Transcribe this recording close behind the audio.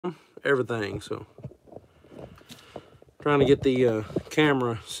everything. So trying to get the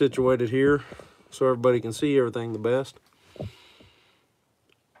camera situated here so everybody can see everything the best.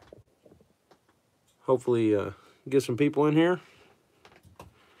 Hopefully get some people in here,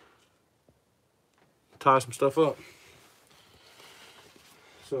 tie some stuff up.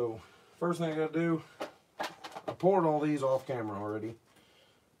 So first thing I gotta do, I poured all these off camera already.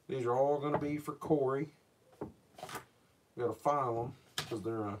 These are all gonna be for Corey. Gotta file them because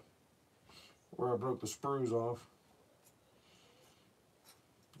they're where I broke the sprues off.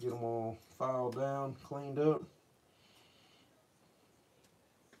 Get them all filed down, cleaned up.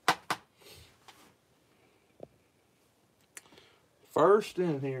 First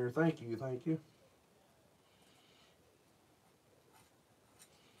in here, thank you, thank you.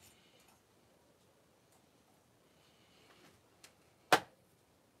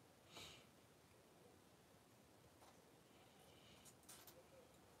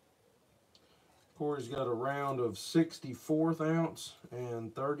 Corey's got a round of 64th ounce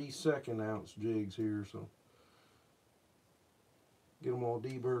and 32nd ounce jigs here, so get them all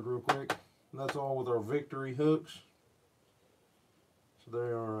deburred real quick. And that's all with our Victory hooks. So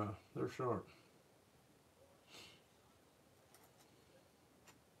they are they're sharp.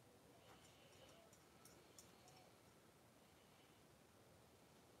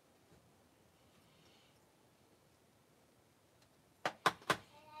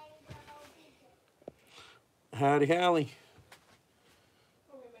 Howdy, Hallie.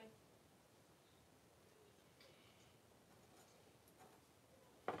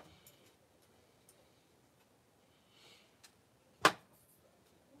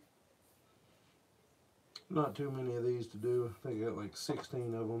 Not too many of these to do. I think I got like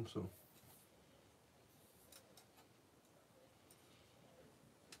 16 of them, so.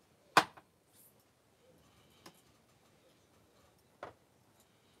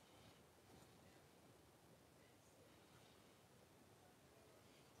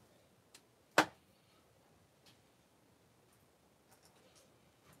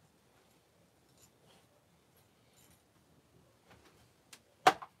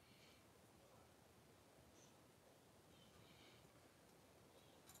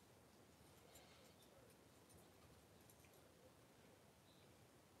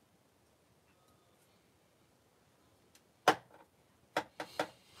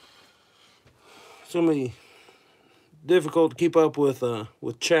 It's gonna be difficult to keep up with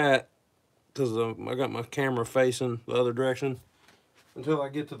chat because I got my camera facing the other direction until I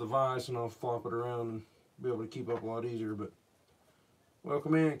get to the vise, and I'll flop it around and be able to keep up a lot easier. But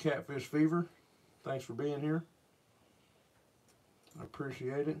welcome in, Catfish Fever. Thanks for being here. I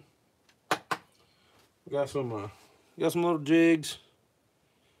appreciate it. Got some little jigs.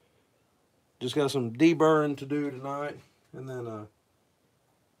 Just got some deburring to do tonight, and then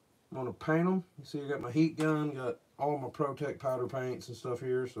I'm gonna paint them. You see, I got my heat gun, got all my Protect powder paints and stuff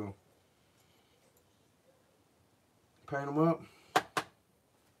here, so paint them up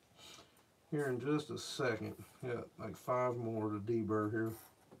here in just a second. Got like 5 more to deburr here.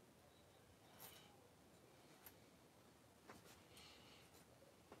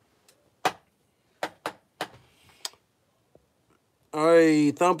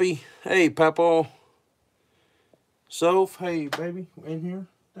 Hey, Thumpy. Hey, Papaw. Soph. Hey, baby. In here?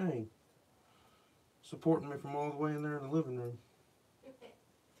 Dang. Supporting me from all the way in there in the living room.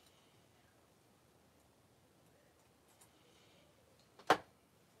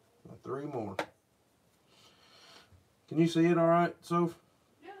 3 more. Can you see it all right, Soph?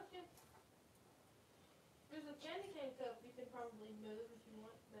 Yeah, yeah. There's a candy cane cup you can probably move if you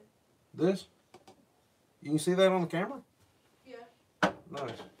want. But... This? You can see that on the camera? Yeah.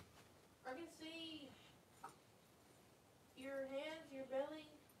 Nice. I can see your hands, your belly.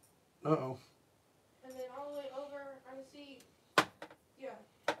 Uh-oh. And then all the way over, I can see, yeah.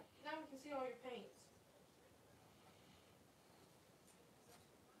 Now we can see all your paints.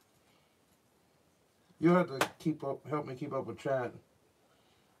 You'll have to help me keep up with chat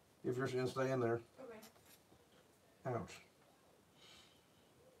if you're going to stay in there. Okay. Ouch.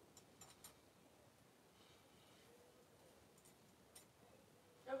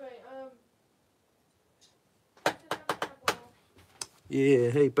 Okay, Yeah,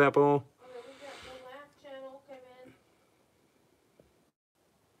 hey, Papaw. okay, we got the laugh channel came in.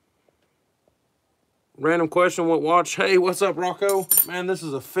 Random question, what watch? Hey, what's up, Rocco? Man, this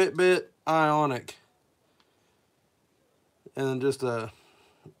is a Fitbit Ionic. And then just a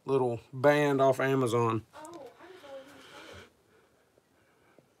little band off Amazon. Oh, I didn't know what he was saying.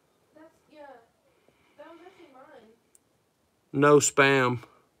 That's, yeah. That was actually mine. No spam.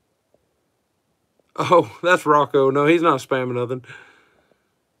 Oh, that's Rocco. No, he's not spamming nothing.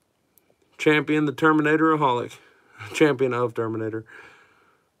 Champion the Terminator-aholic. Champion of Terminator.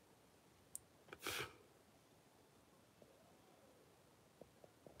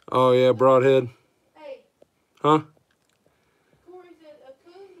 Oh, yeah, broadhead. Hey. Huh? Corey said a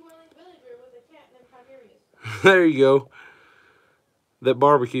coon-dwelling villager with a cat named Tiberius. There you go. That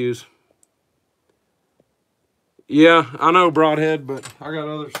barbecues. Yeah, I know, broadhead, but I got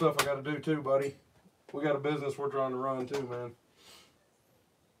other stuff I got to do too, buddy. We got a business we're trying to run too, man.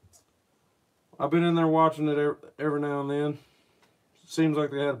 I've been in there watching it every now and then. Seems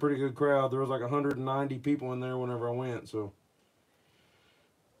like they had a pretty good crowd. There was like 190 people in there whenever I went, so.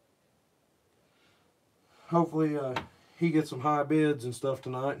 Hopefully he gets some high bids and stuff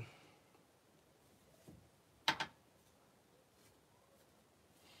tonight.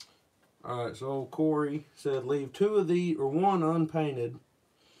 Alright, so Corey said leave 2 of the, or 1 unpainted.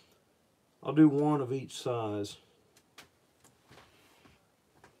 I'll do 1 of each size.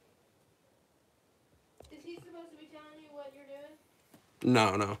 Is he supposed to be telling you what you're doing?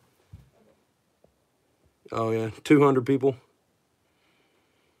 No, no. Oh yeah, 200 people.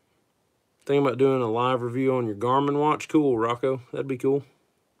 Thinking about doing a live review on your Garmin watch. Cool, Rocco. That'd be cool.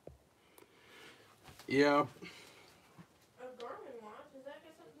 Yeah. A Garmin watch? Does that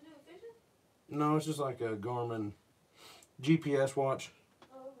got something to do with fishing? No, it's just like a Garmin GPS watch.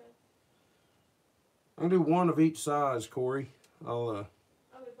 Oh, okay. I can do 1 of each size, Corey. I'll Okay,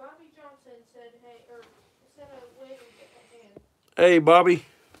 Bobby Johnson said, hey, or said a wave and hand. Hey, Bobby.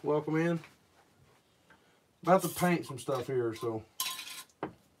 Welcome in. About to paint some stuff here, so.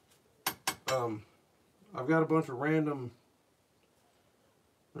 I've got a bunch of random.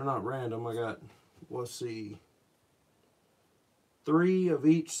 They're not random. I got, let's see, 3 of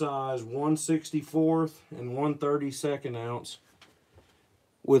each size, 1/64 and 1/32 ounce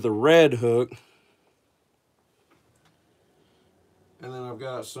with a red hook. And then I've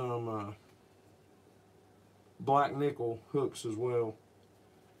got some black nickel hooks as well,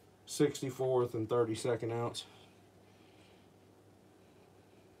 64th and 32nd ounce.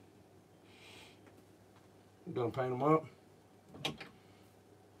 I'm gonna paint them up. Is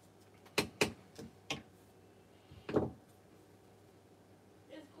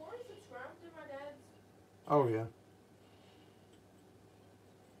Corey subscribed to my dad's? Oh yeah.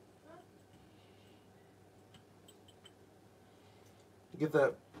 Get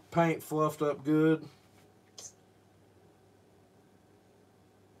that paint fluffed up good.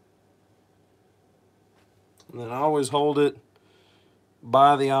 And then I always hold it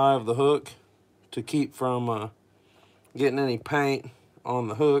by the eye of the hook to keep from getting any paint on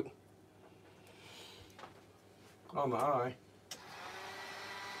the hook, on the eye.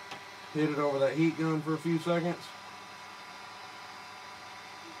 Hit it over that heat gun for a few seconds.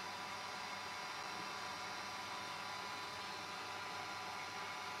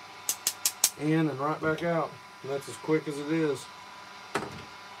 In and right back out. And that's as quick as it is.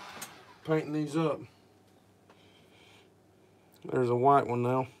 Painting these up. There's a white one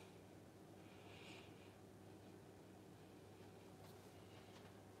now.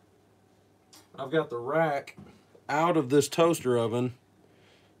 I've got the rack out of this toaster oven,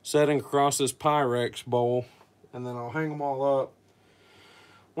 setting across this Pyrex bowl, and then I'll hang them all up.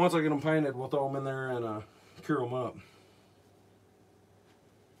 Once I get them painted, we'll throw them in there and cure them up.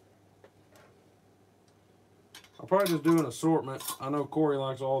 I'll probably just do an assortment. I know Corey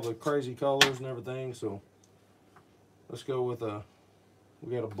likes all the crazy colors and everything, so let's go with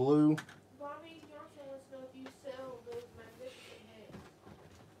we got a blue. Bobby Johnson wants to know if you sell those magnificent heads.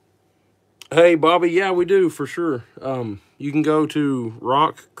 Hey, Bobby, yeah, we do, for sure. You can go to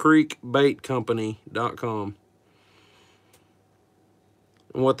rockcreekbaitcompany.com.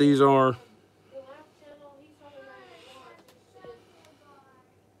 And what these are... The last channel he's talking about is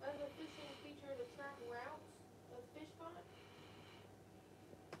as a fishing feature to track routes of fish caught.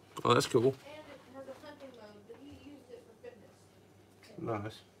 Oh, that's cool. And it has a hunting mode, but he used it for fitness.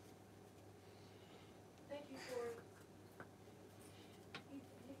 Nice. Thank you, Corey. He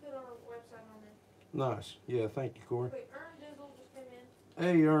put our website on there. Nice. Yeah, thank you, Corey. Wait, Ern Dizzle just came in.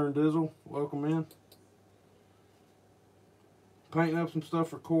 Hey, Ern Dizzle. Welcome in. Painting up some stuff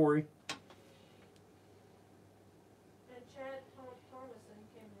for Corey. And Chad Thomason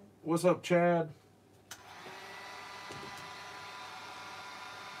came in. What's up, Chad?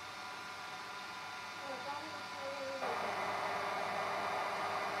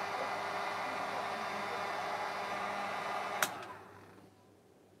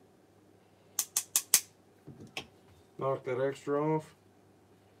 Knock that extra off.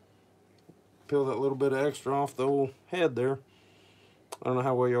 Peel that little bit of extra off the old head there. I don't know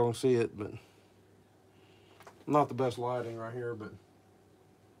how well y'all can see it, but not the best lighting right here, but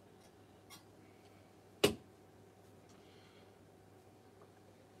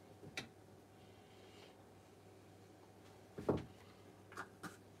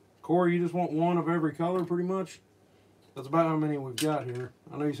Corey, you just want one of every color pretty much? That's about how many we've got here.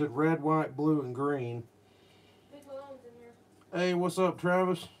 I know you said red, white, blue, and green. Big balloons in here. Hey, what's up,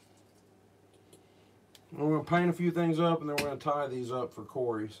 Travis? We're going to paint a few things up, and then we're going to tie these up for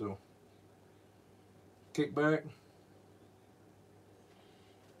Corey. So, kick back.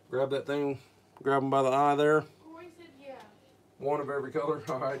 Grab that thing. Grab them by the eye there. Corey said yeah. One of every color.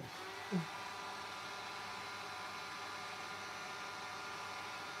 All right.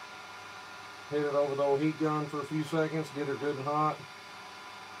 Hit it over the old heat gun for a few seconds. Get her good and hot.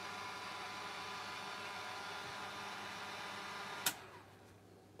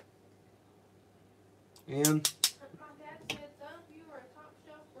 And My dad said, Thump, you are a top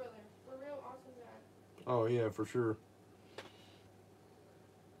shelf brother. For real awesome guy. oh yeah, for sure.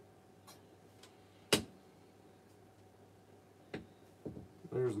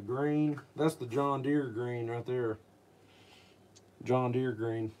 There's the green. That's the John Deere green right there. John Deere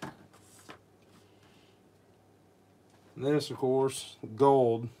green. And this, of course,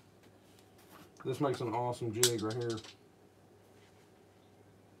 gold. This makes an awesome jig right here.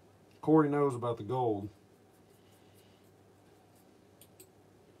 Corey knows about the gold.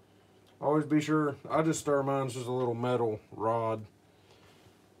 Always be sure, I just stir mine, it's just a little metal rod.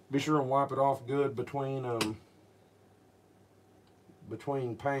 Be sure and wipe it off good between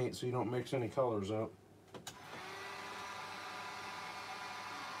paint so you don't mix any colors up.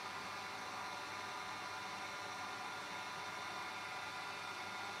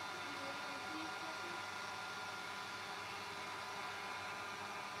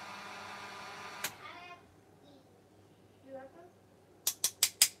 You like them?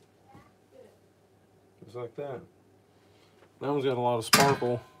 Just like that. That one's got a lot of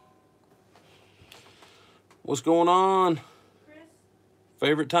sparkle. What's going on? Chris?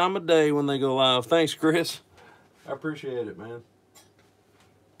 Favorite time of day when they go live. Thanks, Chris. I appreciate it, man.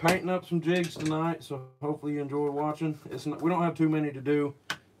 Painting up some jigs tonight, so hopefully you enjoy watching. We don't have too many to do,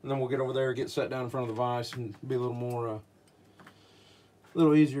 and then we'll get over there, get set down in front of the vise, and be a little more, a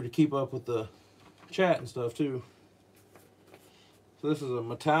little easier to keep up with the chat and stuff too. So this is a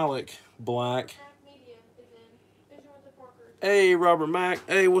metallic black. Medium is in. Vision with the Parker. Hey, Robert Mack.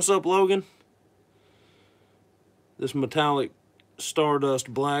 Hey, what's up, Logan? This metallic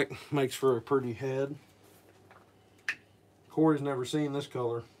stardust black makes for a pretty head. Corey's never seen this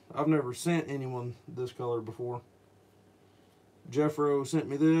color. I've never sent anyone this color before. Jeffro sent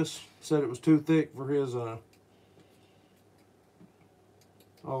me this. Said it was too thick for his, the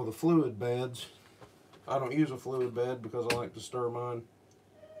fluid beds. I don't use a fluid bed because I like to stir mine.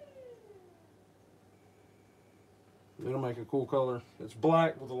 It'll make a cool color. It's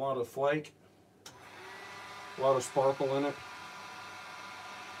black with a lot of flake. A lot of sparkle in it.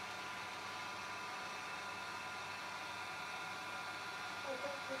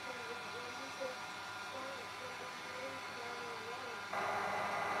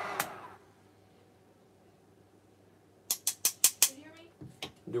 Did you hear me?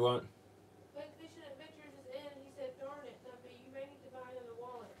 Do what? Big Fishing Adventures is in. He said, darn it, Thumpy, you may need to buy another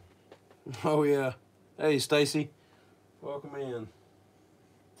wallet. Oh yeah. Hey Stacy. Welcome in.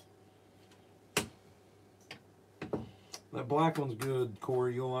 That black one's good,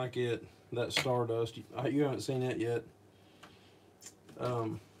 Corey. You'll like it. That Stardust. You haven't seen it yet.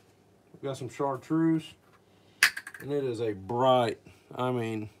 We've got some chartreuse. And it is a bright, I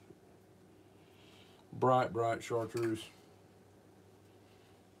mean, bright chartreuse.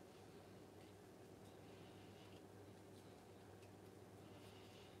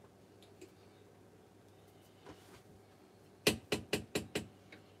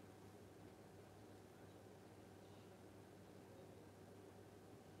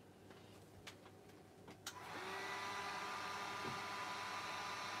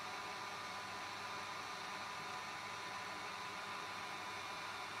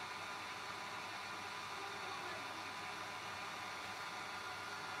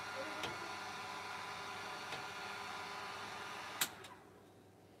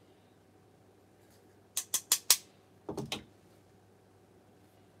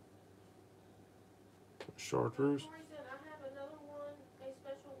 Chartreuse. Corey said, I have another one, a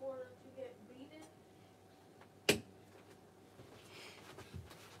special order to get beaded.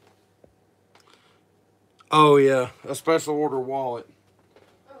 Oh yeah, a special order wallet.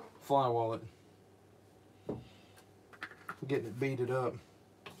 Oh. Fly wallet. Getting it beaded up.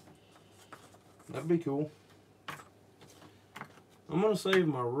 That'd be cool. I'm gonna save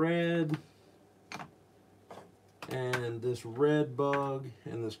my red and this red bug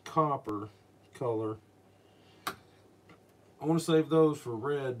and this copper color. I want to save those for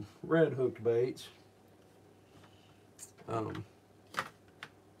red hooked baits.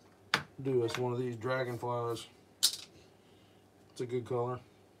 do us one of these dragonflies. It's a good color.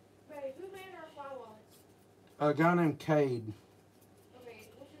 Babe, who made our fly wallets? A guy named Cade. Okay,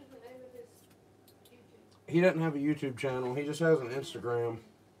 what is the name of his YouTube? He doesn't have a YouTube channel. He just has an Instagram.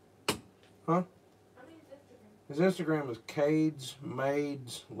 Huh? I mean his Instagram. His Instagram is Cade's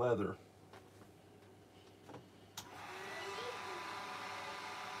Maids Leather.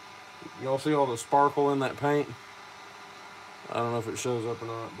 Y'all see all the sparkle in that paint? I don't know if it shows up or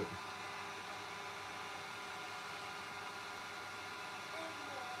not, but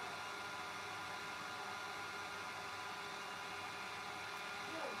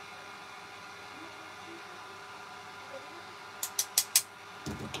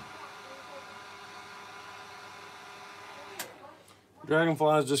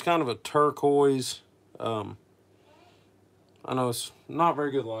Dragonfly is just kind of a turquoise. I know it's not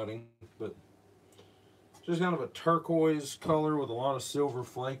very good lighting, but just kind of a turquoise color with a lot of silver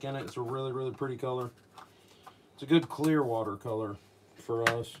flake in it. It's a really, really pretty color. It's a good clear water color for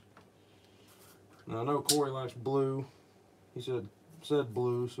us. Now I know Corey likes blue. He said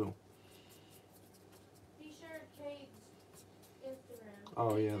blue, so. He shared Cade's Instagram.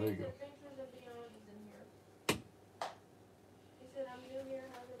 Oh yeah, there you go. Adventures of Beyond is in here. He said, I'm new here.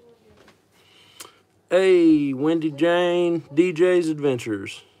 How's everyone doing? Hey, Wendy Jane, DJ's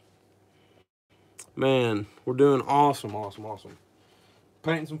Adventures. Man, we're doing awesome, awesome, awesome.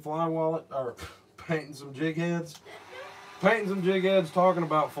 Painting some fly wallet, or painting some jig heads. Painting some jig heads, talking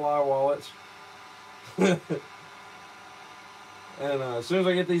about fly wallets. And as soon as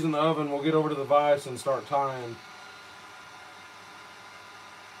I get these in the oven, we'll get over to the vise and start tying.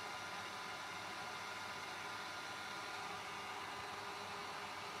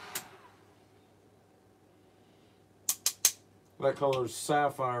 That color is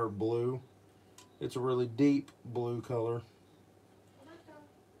sapphire blue. It's a really deep blue color.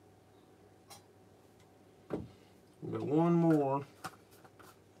 We got one more.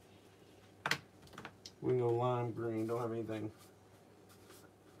 We can go lime green. Don't have anything.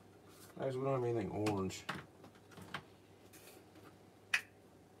 Actually, we don't have anything orange.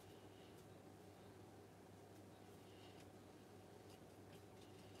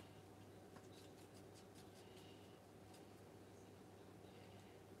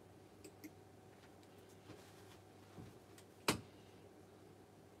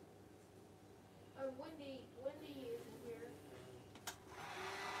 Wendy is in here.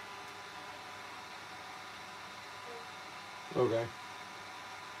 Okay.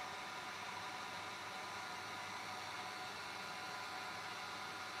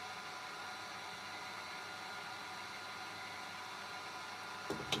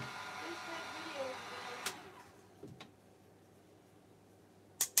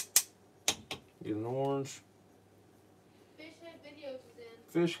 Get an orange. Fish Head Videos is in.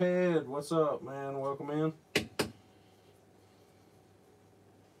 Fish Head, what's up, man? Welcome in.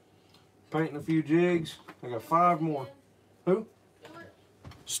 Painting a few jigs. I got 5 more. Who?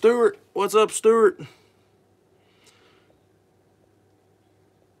 Stuart. What's up, Stuart?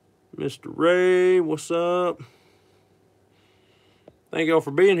 Mr. Ray, what's up? Thank y'all for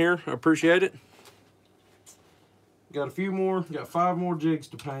being here. I appreciate it. Got a few more. Got 5 more jigs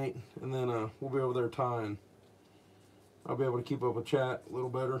to paint, and then we'll be over there tying. I'll be able to keep up with chat a little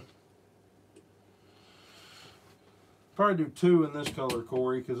better. Probably do 2 in this color,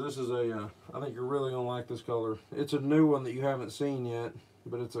 Corey, because this is a, I think you're really going to like this color. It's a new one that you haven't seen yet,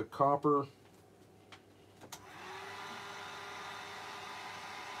 but it's a copper.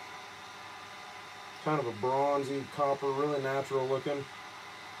 Kind of a bronzy copper, really natural looking.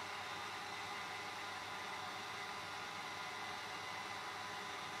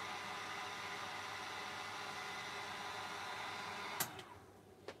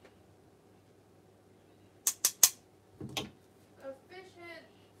 Fish Head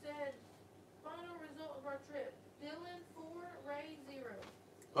said, final result of our trip. Dylan 4, Ray 0.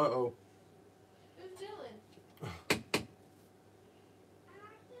 Uh-oh. Who's Dylan?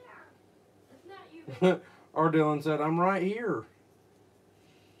 It's not you, baby. Our Dylan said, I'm right here.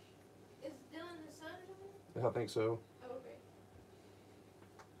 Is Dylan his son or something? I think so. Oh, okay.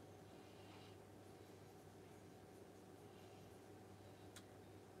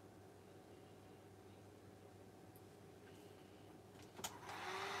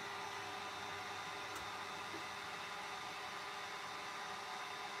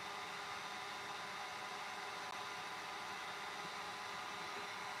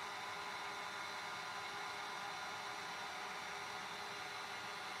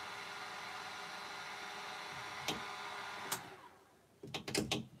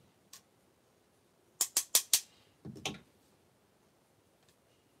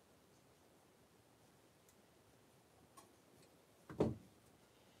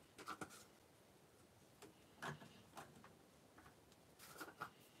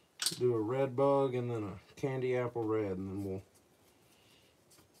 do a red bug and then a candy apple red, and then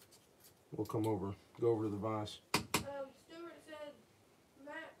we'll come over, go over to the vise. Stuart said,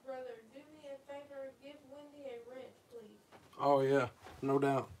 Matt, brother, do me a favor, give Wendy a wrench, please. Oh yeah, no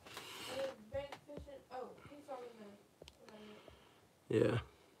doubt. Bank fishing. Oh, he's talking to. Yeah.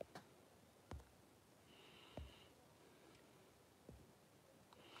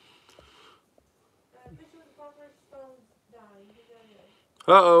 Fishing with Parker Stone's dying. He gotta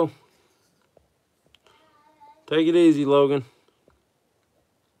go. Uh-oh. Take it easy, Logan.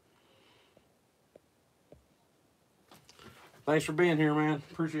 Thanks for being here, man.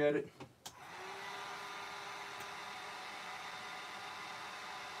 Appreciate it.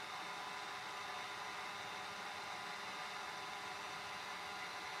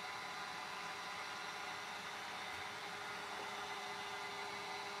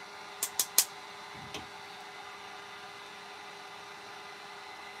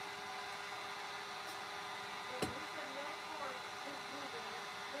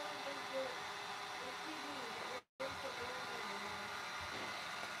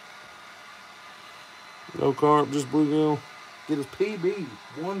 No carp, just bluegill. Get his PB,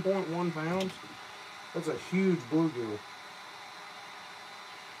 1.1 pounds. That's a huge bluegill.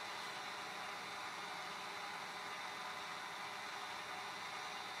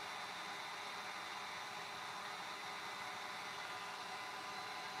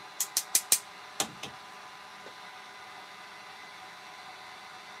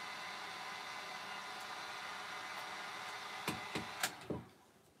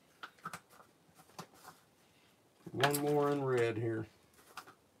 One more in red here.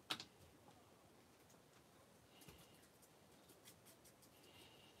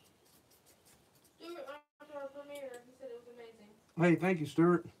 Stuart went to our premiere. He said it was amazing. Hey, thank you,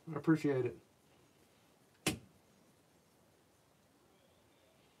 Stuart. I appreciate it.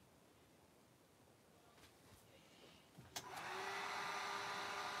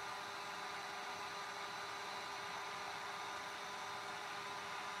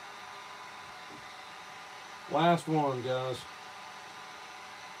 Last one, guys.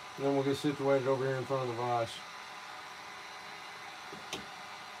 Then we'll get situated over here in front of the vise.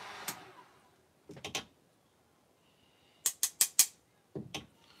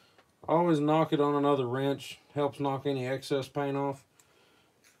 Always knock it on another wrench. Helps knock any excess paint off.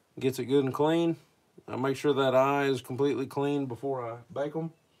 Gets it good and clean. I make sure that eye is completely clean before I bake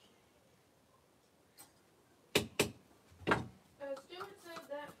them. Stuart said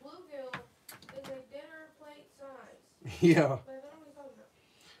that bluegill is a dinner plate size. Yeah. But I don't know what he's talking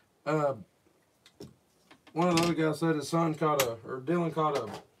about. One of the other guys said his son caught Dylan caught a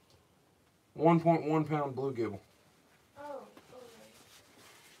 1.1 pound bluegill. Oh,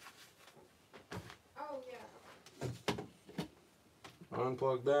 okay. Oh, yeah.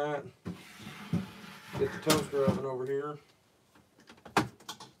 Unplug that. Get the toaster oven over here.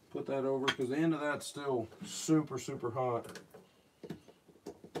 Put that over because the end of that's still super, super hot.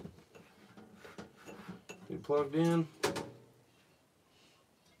 Get it plugged in.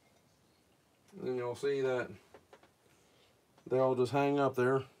 And then you'll see that they all just hang up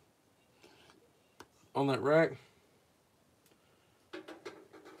there on that rack.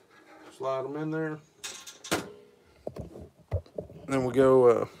 Slide them in there. Then we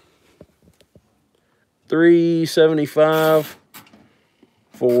go $3.75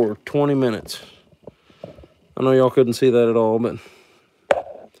 for 20 minutes. I know y'all couldn't see that at all, but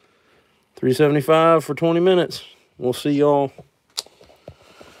 $3.75 for 20 minutes. We'll see y'all,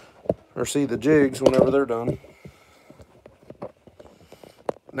 or see the jigs whenever they're done.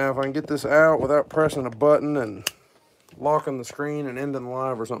 Now, if I can get this out without pressing a button and locking the screen and ending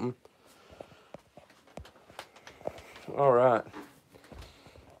live or something. All right.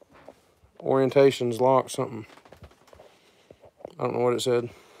 Orientation's locked something. I don't know what it said.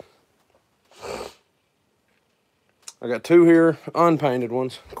 I got two here, unpainted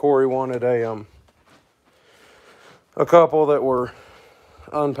ones. Corey wanted a couple that were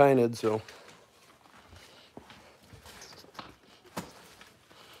unpainted, so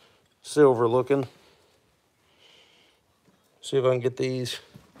silver looking. See if I can get these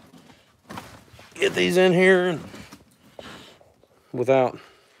in here and without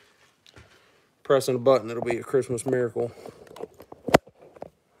pressing a button. It'll be a Christmas miracle.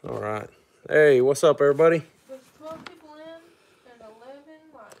 All right. Hey, what's up, everybody? There's 12 people in and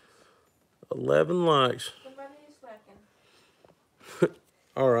 11 likes. 11 likes. Somebody is slacking.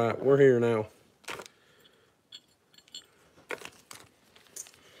 All right, we're here now.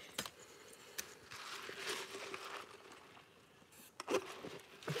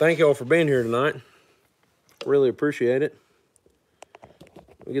 Thank y'all for being here tonight. Really appreciate it.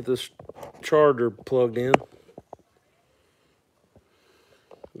 me get this charger plugged in.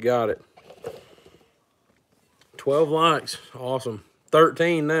 Got it. 12 likes. Awesome.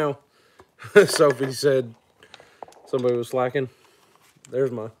 13 now. Sophie said somebody was slacking.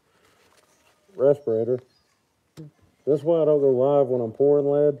 There's my respirator. This is why I don't go live when I'm pouring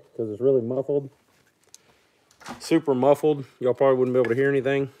lead, because it's really muffled. Super muffled. Y'all probably wouldn't be able to hear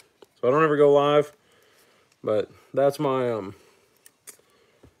anything. So I don't ever go live. But that's my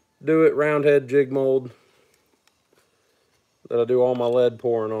Do It round head jig mold that I do all my lead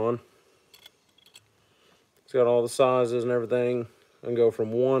pouring on. It's got all the sizes and everything. I can go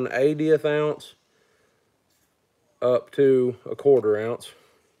from 1/80th ounce up to a 1/4 ounce.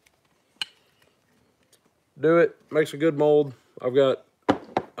 Do It makes a good mold. I've got, I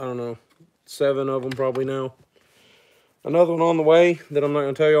don't know, 7 of them probably now. Another one on the way that I'm not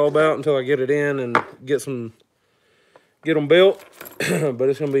going to tell you all about until I get it in and get them built. But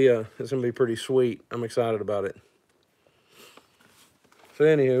it's gonna be pretty sweet. I'm excited about it. So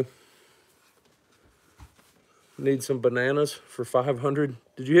anywho, need some bananas for 500.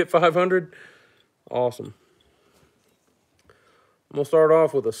 Did you hit 500? Awesome. I'm gonna start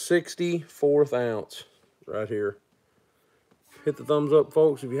off with a 64th ounce right here. Hit the thumbs up,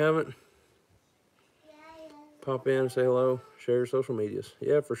 folks, if you haven't. Pop in, say hello, share your social medias.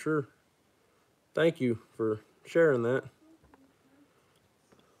 Yeah, for sure. Thank you for sharing that.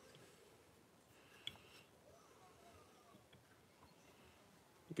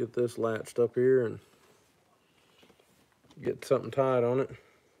 Get this latched up here and get something tied on it.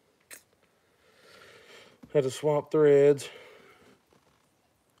 Had to swap threads.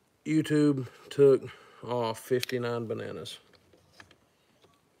 YouTube took off 59 bananas.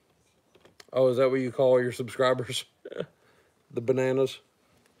 Oh, is that what you call your subscribers? The bananas?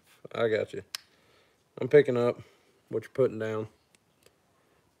 I got you. I'm picking up what you're putting down.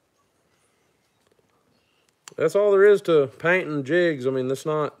 That's all there is to painting jigs. I mean, it's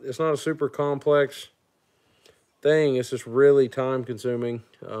not a super complex thing. It's just really time consuming.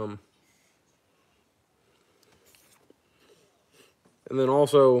 And then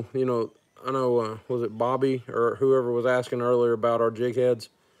also, you know, I know, was it Bobby or whoever was asking earlier about our jig heads?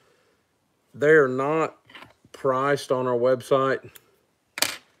 They're not priced on our website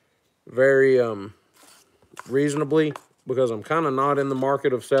very reasonably, because I'm kind of not in the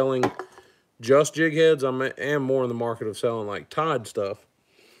market of selling just jig heads. I am more in the market of selling like tied stuff.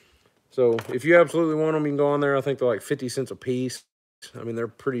 So if you absolutely want them, you can go on there. I think they're like 50 cents a piece. I mean, they're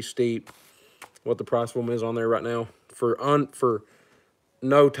pretty steep what the price of them is on there right now. For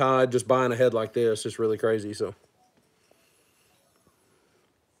no tied, just buying a head like this, it's really crazy. So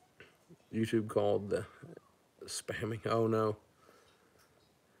YouTube called the spamming. Oh no.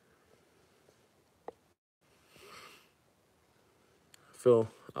 I feel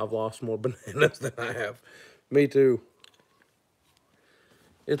I've lost more bananas than I have. Me too.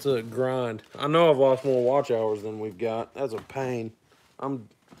 It's a grind. I know I've lost more watch hours than we've got. That's a pain. I'm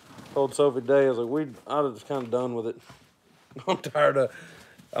told Sophie today, I was like, I was just kind of done with it. I'm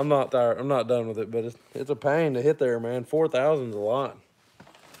not tired. I'm not done with it, but it's a pain to hit there, man. 4,000's a lot.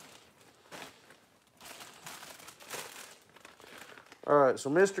 All right, so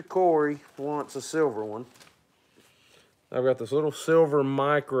Mr. Corey wants a silver one. I've got this little silver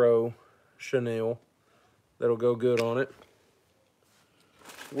micro chenille that'll go good on it,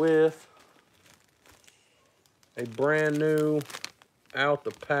 with a brand new out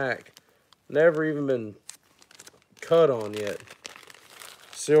the pack, never even been cut on yet,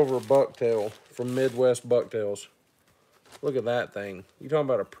 silver bucktail from Midwest Bucktails. Look at that thing. You talking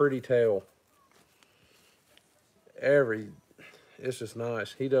about a pretty tail. It's just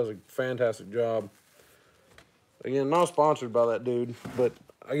nice. He does a fantastic job. Again, not sponsored by that dude, but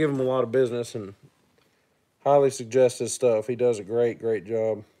I give him a lot of business and highly suggest his stuff. He does a great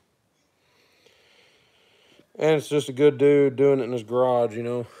job. And it's just a good dude doing it in his garage, you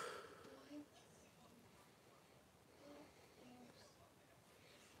know.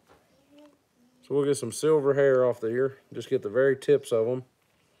 So we'll get some silver hair off here. Just get the very tips of them.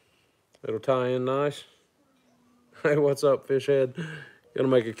 It'll tie in nice. Hey, what's up, fish head? Gonna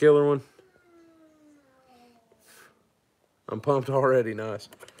make a killer one? I'm pumped already. Nice.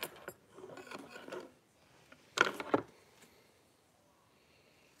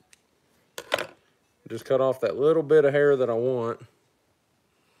 Just cut off that little bit of hair that I want.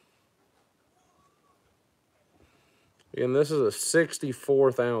 And this is a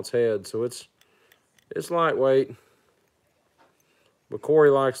 64th ounce head, so it's lightweight. But Corey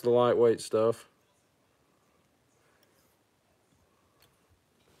likes the lightweight stuff.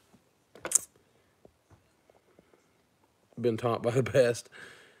 Been taught by the best.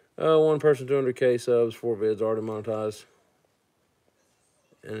 One person, 200K subs, 4 vids already monetized.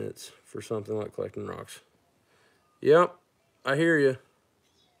 And it's for something like collecting rocks. Yep, I hear you.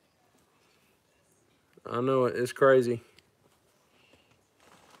 I know it. It's crazy.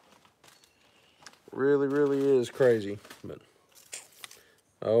 Really, really is crazy. But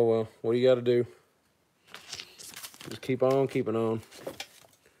oh well, what do you got to do? Just keep on keeping on.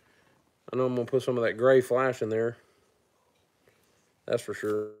 I know I'm gonna put some of that gray flash in there. That's for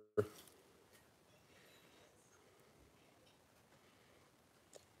sure.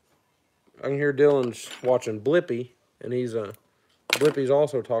 I can hear Dylan's watching Blippy, and he's Blippy's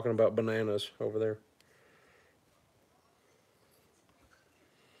also talking about bananas over there.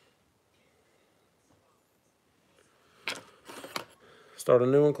 Start a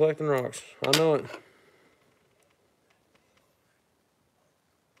new one collecting rocks. I know it.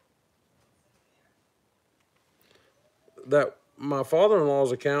 That my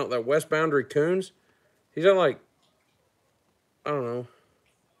father-in-law's account, that West Boundary Coons, he's got like, I don't know,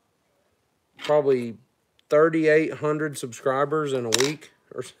 probably 3,800 subscribers in a week.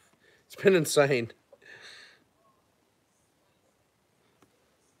 Or it's been insane.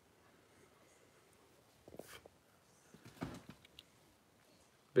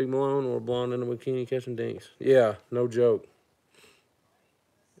 Big Malone or blonde in a bikini catching dinks. Yeah, no joke.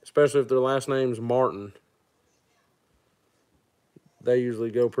 Especially if their last name's Martin. They usually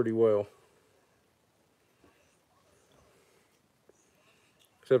go pretty well.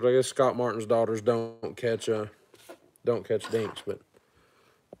 Except I guess Scott Martin's daughters don't catch dinks, but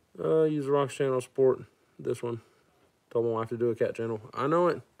use the Rocks channel support this one. Told my wife to do a cat channel. I know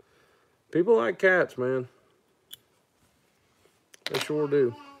it. People like cats, man. They sure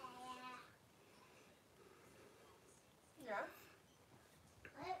do. Yeah.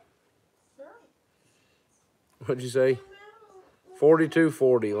 Sure. What'd you say?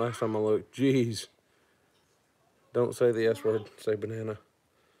 42.40 last time I looked. Jeez. Don't say the S word. Say banana.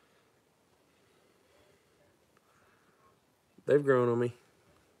 They've grown on me.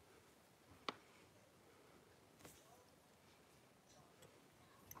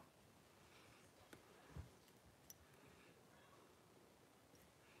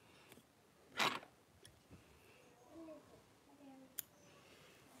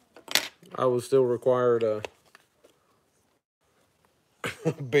 I was still required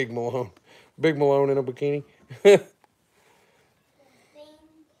Big Malone. Big Malone in a bikini.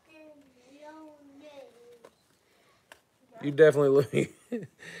 You definitely lose.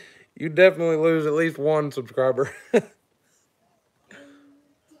 You definitely lose at least one subscriber. If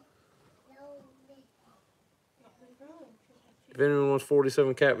anyone wants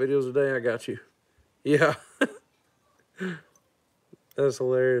 47 cat videos a day, I got you. Yeah. That's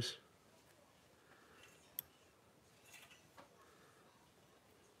hilarious.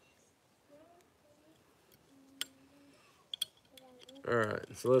 Alright,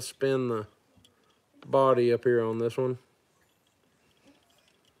 so let's spin the body up here on this one.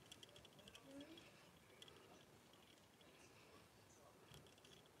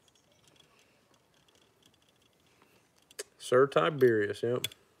 Sir Tiberius, yep.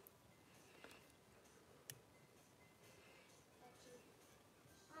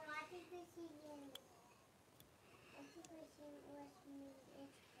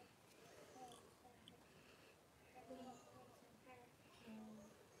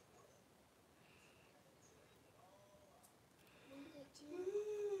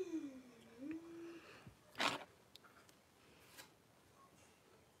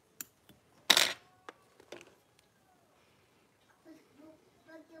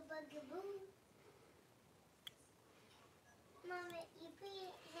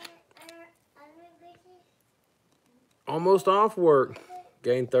 Almost off work.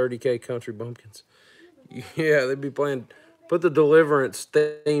 Gained 30K country bumpkins. Yeah, they'd be playing. Put the Deliverance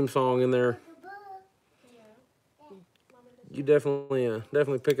theme song in there. You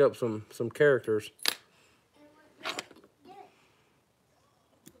definitely pick up some characters.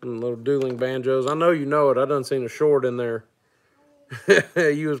 And little dueling banjos. I know you know it. I done seen a short in there.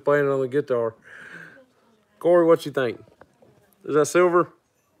 You was playing it on the guitar. Corey, what you think? Is that silver?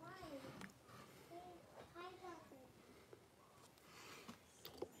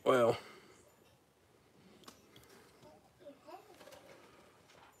 Well,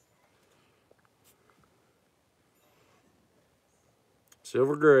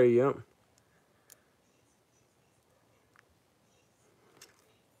 silver gray, yep.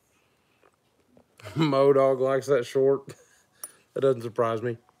 Modog likes that short. That doesn't surprise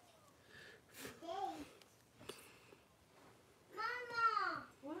me.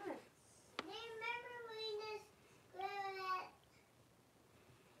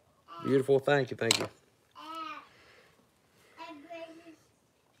 Beautiful. Thank you. Thank you.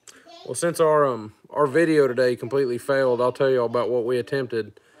 Well, since our video today completely failed, I'll tell you all about what we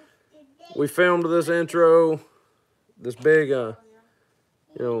attempted. We filmed this intro, this big, you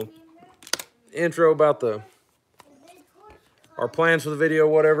know, intro about our plans for the video,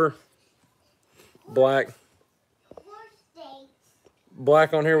 whatever. Black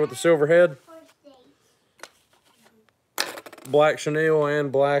on here with the silver head. Black chenille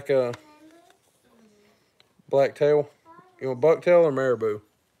and black tail. You want bucktail or marabou?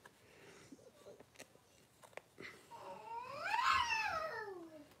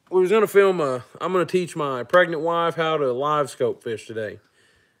 We was gonna film I'm gonna teach my pregnant wife how to live scope fish today,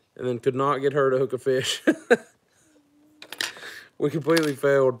 and then could not get her to hook a fish. We completely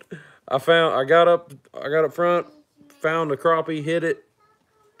failed. I got up front, found a crappie, hit it,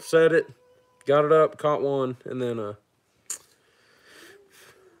 set it, got it up, caught one, and then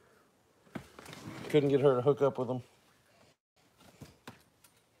couldn't get her to hook up with them.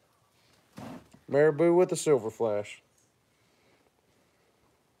 Marabou with a silver flash.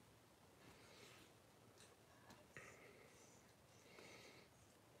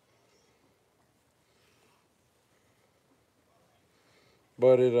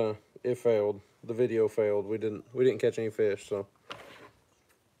 But it failed. The video failed. We didn't catch any fish, so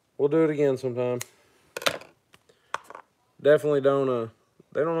we'll do it again sometime. Definitely don't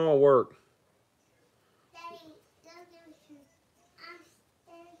they don't all work.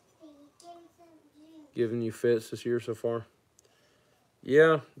 Giving you fits this year so far.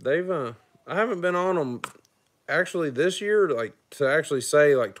 Yeah, they've I haven't been on them actually this year, like to actually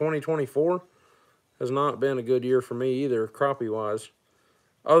say like 2024 has not been a good year for me either, crappie wise.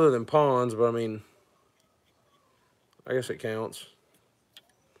 Other than ponds, but I mean, I guess it counts.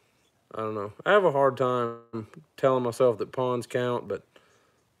 I don't know. I have a hard time telling myself that ponds count, but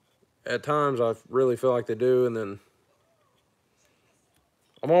at times I really feel like they do, and then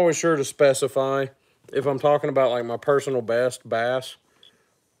I'm always sure to specify if I'm talking about like my personal best bass.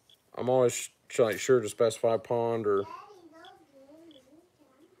 I'm always like sure to specify pond or.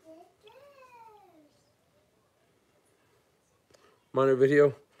 My new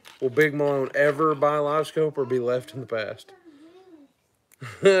video. Will Big Malone ever buy a live scope or be left in the past?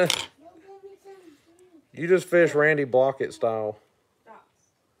 You just fish Randy Blockett style.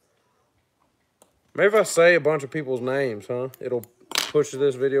 Maybe if I say a bunch of people's names, huh? It'll push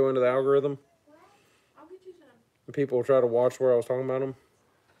this video into the algorithm. I'll get you some. And people will try to watch where I was talking about them.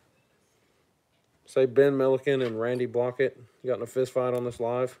 Say Ben Milliken and Randy Blockett got in a fist fight on this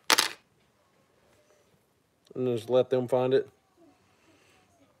live. And just let them find it.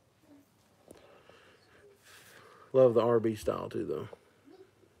 Love the RB style too, though.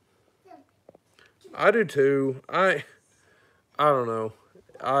 I do too. I don't know.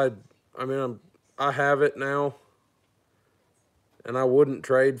 I mean, I have it now, and I wouldn't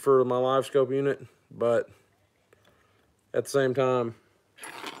trade for my live scope unit, but at the same time,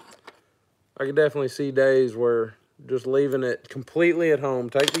 I could definitely see days where just leaving it completely at home,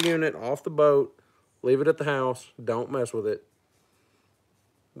 take the unit off the boat, leave it at the house, don't mess with it,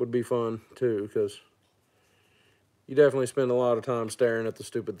 would be fun too, because you definitely spend a lot of time staring at the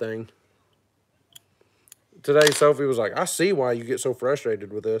stupid thing. Today, Sophie was like, I see why you get so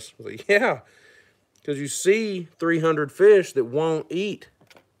frustrated with this. I was like, yeah, because you see 300 fish that won't eat.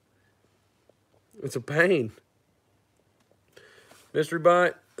 It's a pain. Mystery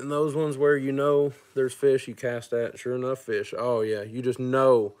bite, and those ones where you know there's fish you cast at. Sure enough, fish. Oh, yeah, you just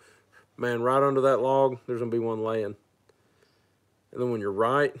know. Man, right under that log, there's going to be one laying. And then when you're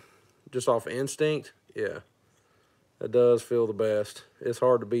right, just off instinct, yeah. That does feel the best. It's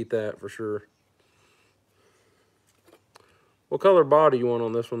hard to beat that for sure. What color body you want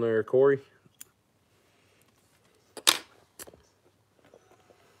on this one there, Corey?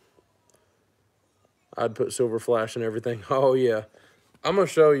 I'd put silver flash in everything. Oh, yeah. I'm going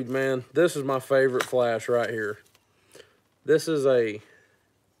to show you, man. This is my favorite flash right here. This is a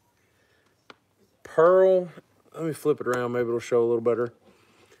pearl. Let me flip it around. Maybe it'll show a little better.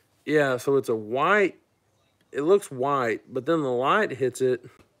 Yeah, so it's a white. It looks white, but then the light hits it.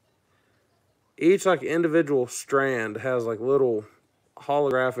 Each like individual strand has like little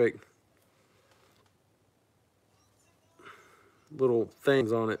holographic little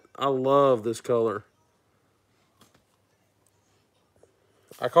things on it. I love this color.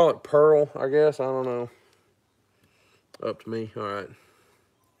 I call it pearl, I guess. I don't know. Up to me. All right.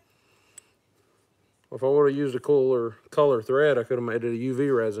 If I would have used a cooler color thread, I could have made it a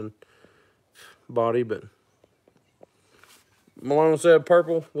UV resin body, but Malone said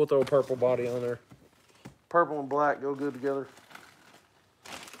purple. We'll throw a purple body on there. Purple and black go good together.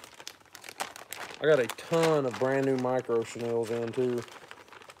 I got a ton of brand new micro chenilles in too.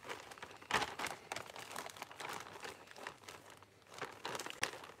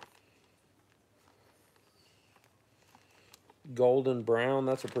 Golden brown,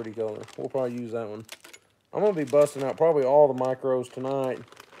 that's a pretty color. We'll probably use that one. I'm going to be busting out probably all the micros tonight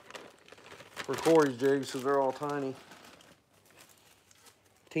for Corey's jigs because they're all tiny.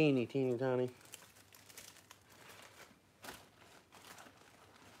 Teeny, teeny, tiny.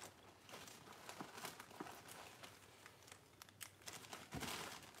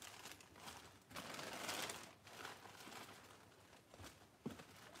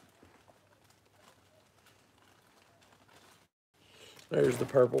 There's the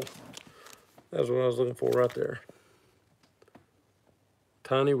purple. That's what I was looking for right there.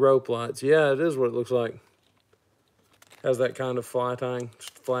 Tiny rope lights. Yeah, it is what it looks like. Has that kind of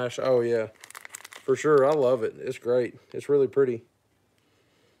flash. Oh, yeah. For sure. I love it. It's great. It's really pretty.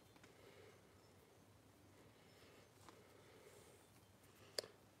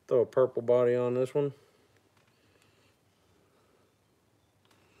 Throw a purple body on this one.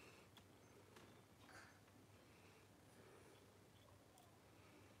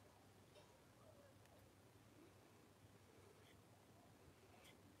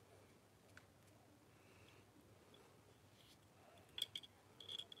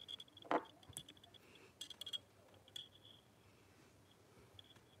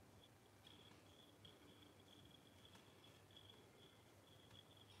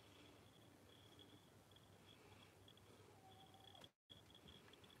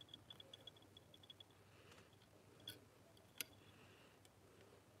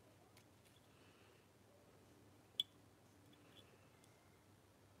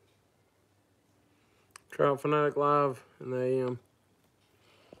 Trout Fanatic Live in the AM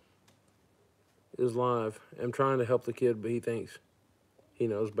is live. I'm trying to help the kid, but he thinks he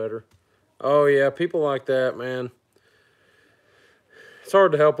knows better. Oh, yeah, people like that, man. It's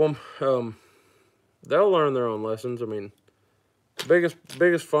hard to help them. They'll learn their own lessons. I mean, the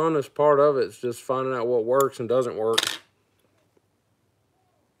biggest funnest part of it is just finding out what works and doesn't work.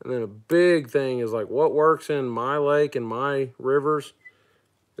 And then a big thing is like what works in my lake and my rivers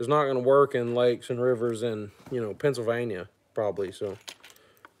is not going to work in lakes and rivers in, you know, Pennsylvania probably, so,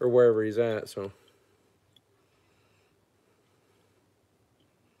 or wherever he's at, so.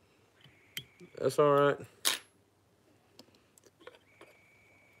 That's all right.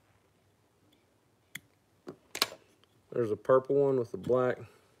 There's a purple one with the black,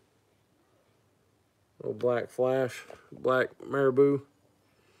 little black flash, black marabou.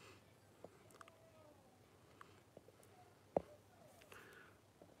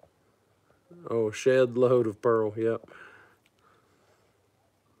 Oh, shed load of pearl, yep.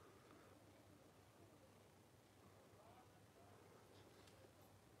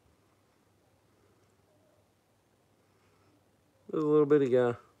 There's a little bitty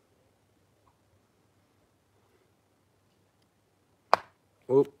guy.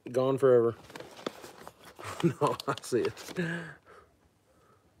 Whoop, gone forever. No, I see it.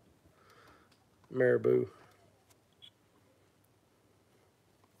 Marabou.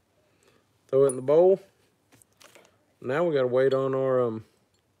 Throw it in the bowl. Now we gotta wait on our on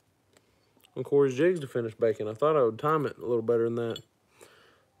Corey's jigs to finish baking. I thought I would time it a little better than that.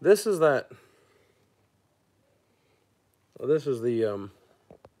 This is that. Well, this is the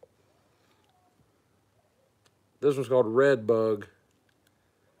this one's called Red Bug.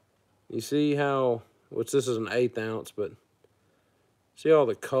 You see how, which this is an 1/8 ounce, but see all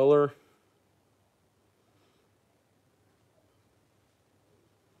the color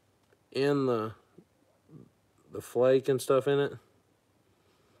in the flake and stuff in it.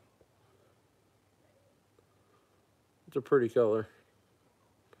 It's a pretty color.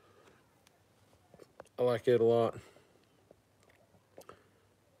 I like it a lot.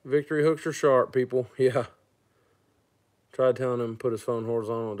 Victory hooks are sharp, people. Yeah. Tried telling him put his phone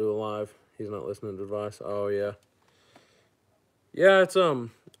horizontal and do a live. He's not listening to advice. Oh, yeah. Yeah, it's,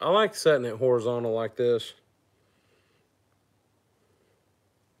 I like setting it horizontal like this.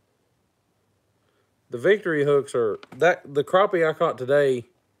 The Victory hooks are, the crappie I caught today,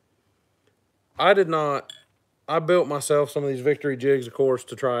 I built myself some of these Victory jigs, of course,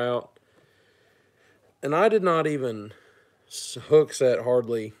 to try out. And I did not even hook set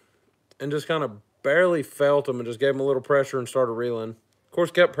hardly, and just kind of barely felt them and just gave them a little pressure and started reeling. Of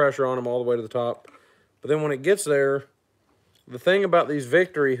course, kept pressure on them all the way to the top. But then when it gets there, the thing about these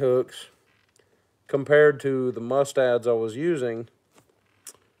Victory hooks compared to the Mustads I was using,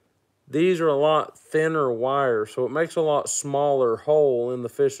 these are a lot thinner wire, so it makes a lot smaller hole in the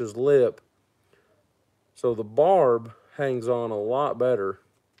fish's lip. So the barb hangs on a lot better.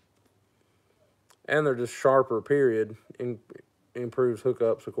 And they're just sharper, period. Improves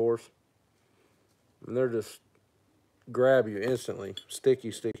hookups, of course. And they're just grab you instantly.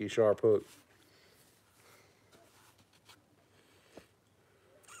 Sticky, sticky, sharp hook.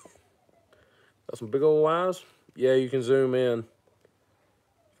 Got some big old eyes. Yeah, you can zoom in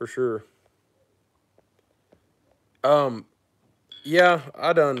for sure. Yeah,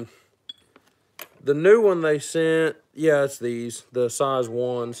 I done the new one they sent. Yeah, it's these, the size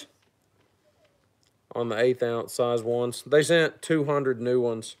ones on the 1/8 ounce size ones. They sent 200 new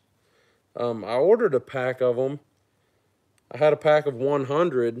ones. I ordered a pack of them. I had a pack of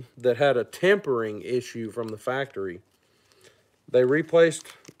 100 that had a tempering issue from the factory. They replaced.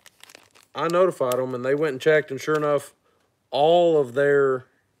 I notified them, and they went and checked, and sure enough, all of their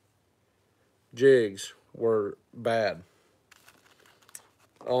jigs were bad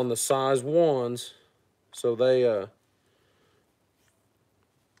on the size ones. So they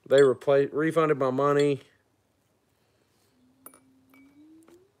refunded my money,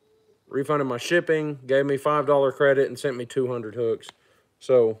 refunded my shipping, gave me $5 credit, and sent me 200 hooks.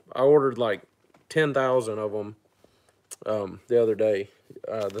 So I ordered like 10,000 of them the other day,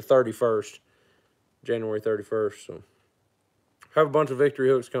 the 31st, January 31st. So I have a bunch of victory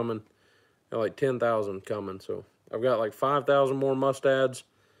hooks coming, like 10,000 coming. So I've got like 5,000 more mustads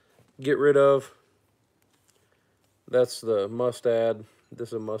get rid of. That's the mustad. This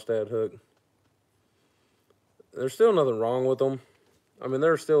is a mustad hook. There's still nothing wrong with them. I mean,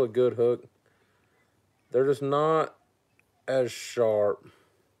 they're still a good hook. They're just not as sharp.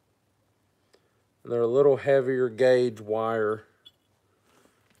 And they're a little heavier gauge wire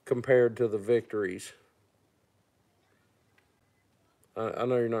compared to the Victories. I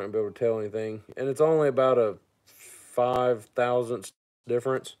know you're not going to be able to tell anything. And it's only about a 5,000th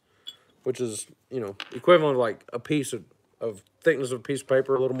difference, which is, you know, equivalent to like a piece of thickness of a piece of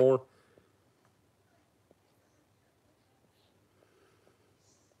paper, a little more.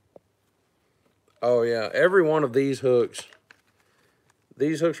 Oh, yeah. Every one of these hooks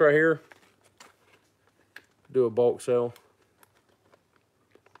right here, do a bulk sale.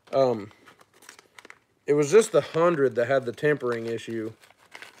 It was just the 100 that had the tempering issue,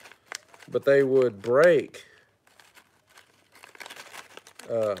 but they would break.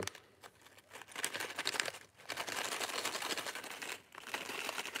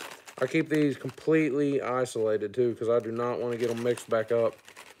 I keep these completely isolated too, because I do not want to get them mixed back up.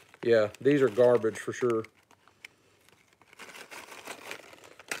 Yeah, these are garbage for sure.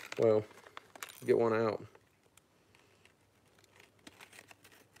 Well, get one out.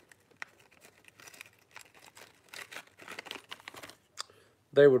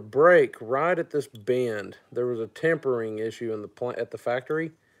 They would break right at this bend. There was a tempering issue in at the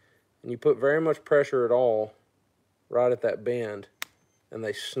factory, and you put very much pressure at all right at that bend, and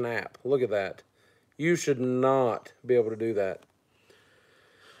they snap. Look at that. You should not be able to do that.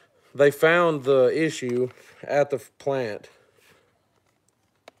 They found the issue at the plant,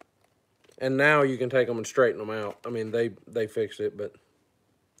 and now you can take them and straighten them out. I mean, they fixed it, but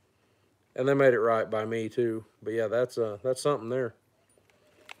and they made it right by me too. But yeah, that's something there.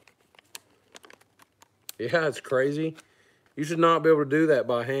 Yeah, it's crazy. You should not be able to do that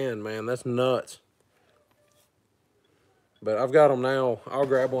by hand, man. That's nuts. But I've got them now. I'll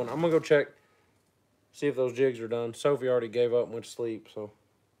grab one. I'm going to go check, see if those jigs are done. Sophie already gave up and went to sleep, so.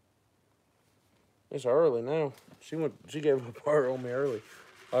 It's early now. She gave up on me early.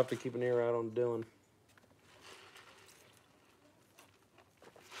 I'll have to keep an ear out on Dylan.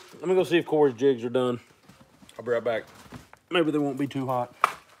 Let me go see if Corey's jigs are done. I'll be right back. Maybe they won't be too hot.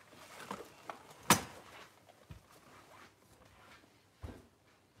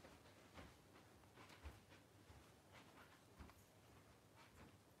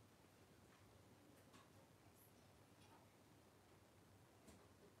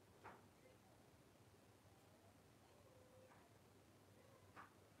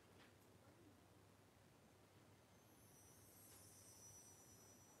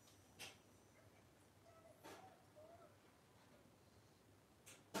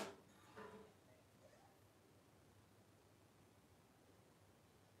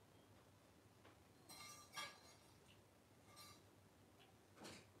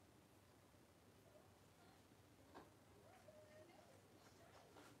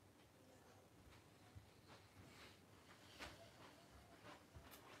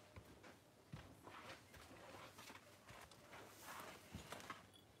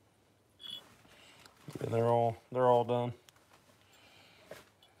 And they're all done.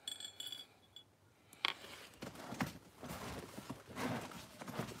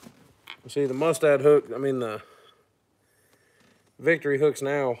 See, the mustad hook, I mean the Victory hooks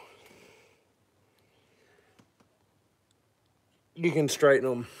now, you can straighten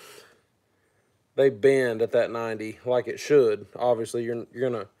them. They bend at that 90 like it should. Obviously, you're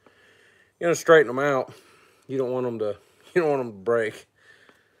gonna straighten them out. You don't want them to break.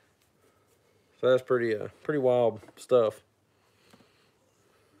 So that's pretty wild stuff.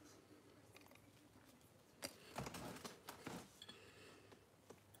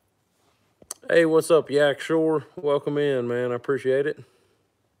 Hey, what's up, Yak Shore? Welcome in, man. I appreciate it.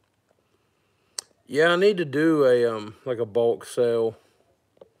 Yeah, I need to do a like a bulk sale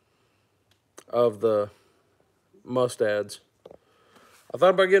of the mustads. I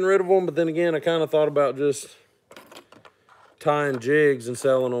thought about getting rid of them, but then again, I kind of thought about just tying jigs and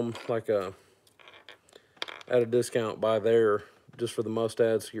selling them like at a discount by there, just for the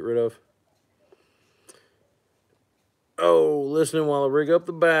mustads to get rid of. Oh, listening while I rig up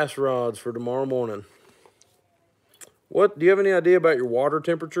the bass rods for tomorrow morning. What, do you have any idea about your water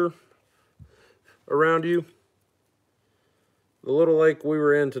temperature around you? The little lake we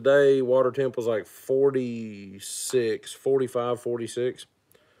were in today, water temp was like 46, 45, 46.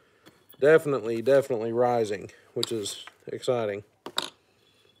 Definitely rising, which is exciting.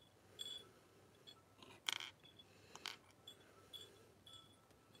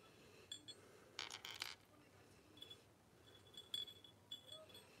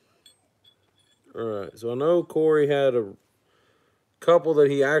 All right, so I know Corey had a couple that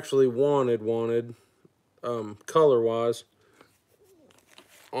he actually wanted color-wise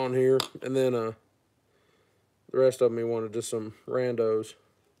on here, and then the rest of them he wanted just some randos.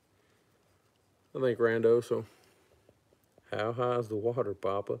 I think rando, so how high is the water,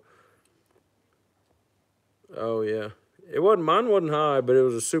 Papa? Oh yeah, mine wasn't high, but it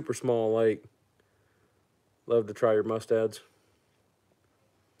was a super small lake. Love to try your mustads.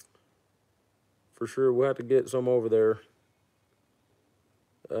 For sure, we'll have to get some over there.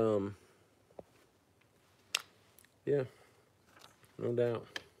 Yeah, no doubt.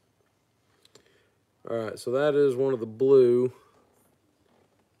 All right, so that is one of the blue,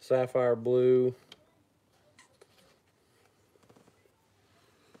 sapphire blue.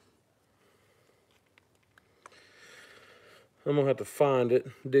 I'm gonna have to find it,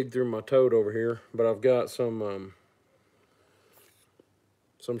 dig through my tote over here, but I've got some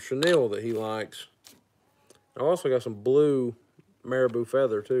chenille that he likes. I also got some blue marabou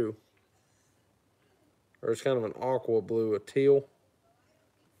feather too, or it's kind of an aqua blue, a teal.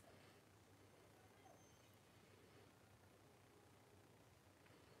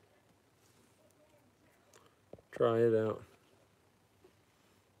 Try it out.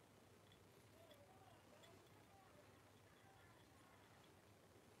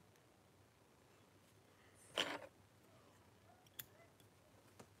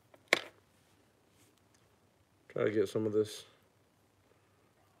 Try to get some of this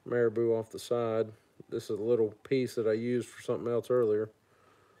marabou off the side. This is a little piece that I used for something else earlier.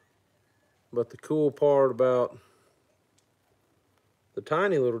 But the cool part about the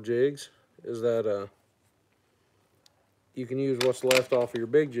tiny little jigs is that you can use what's left off of your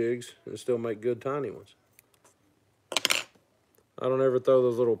big jigs and still make good tiny ones. I don't ever throw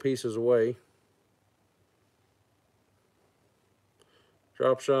those little pieces away.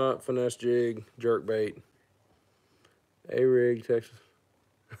 Drop shot, finesse jig, jerk bait, A-rig, Texas.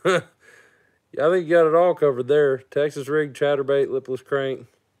 Yeah, I think you got it all covered there. Texas rig, chatterbait, lipless crank.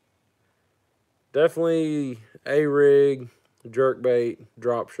 Definitely A-rig, jerk bait,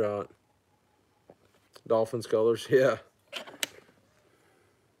 drop shot. Dolphins colors, yeah.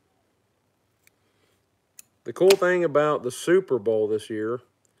 The cool thing about the Super Bowl this year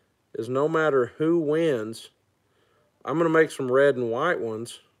is no matter who wins, I'm going to make some red and white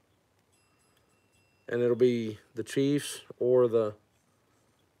ones. And it'll be the Chiefs or the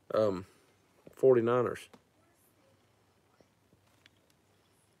 49ers.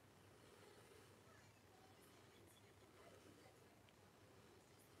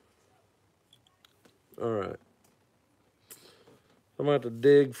 All right. I'm going to have to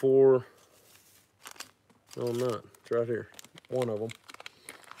dig for... No, I'm not. It's right here. One of them.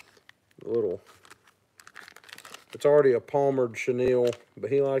 It's already a palmered chenille,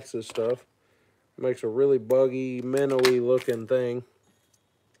 but he likes this stuff. Makes a really buggy, minnowy looking thing.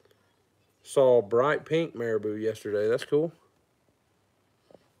 Saw bright pink marabou yesterday. That's cool.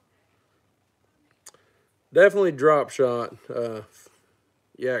 Definitely drop shot.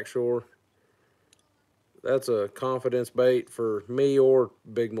 Yak Shore. That's a confidence bait for me or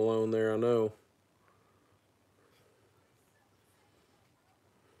Big Malone there, I know.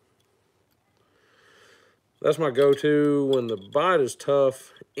 That's my go-to when the bite is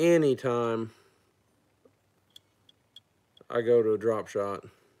tough. Anytime I go to a drop shot.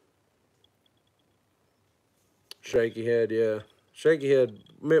 Shaky head, yeah. Shaky Head,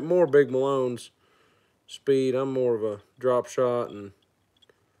 more Big Malone's speed. I'm more of a drop shot and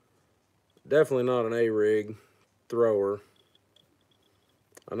definitely not an A-rig thrower.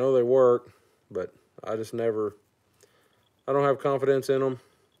 I know they work, but I just never, I don't have confidence in them,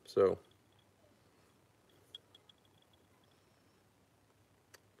 so.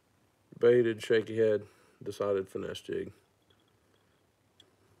 Baited, Shaky Head, decided finesse jig.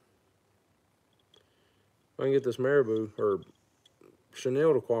 If I can get this marabou, or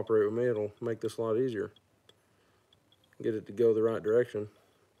chenille, to cooperate with me, it'll make this a lot easier. Get it to go the right direction.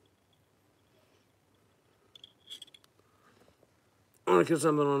 I want to get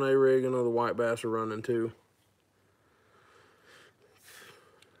something on A-rig. I know the white bass are running too.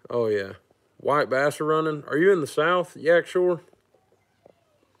 Oh yeah, white bass are running. Are you in the south, Yak Shore?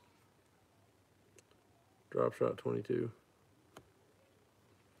 Drop shot 22.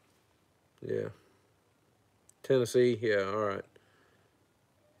 Yeah. Tennessee, yeah, all right.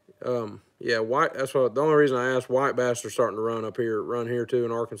 Yeah, white. That's what the only reason I asked. White bass are starting to run up here, run here too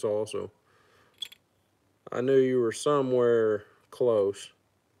in Arkansas. So I knew you were somewhere close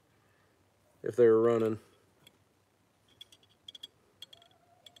if they were running.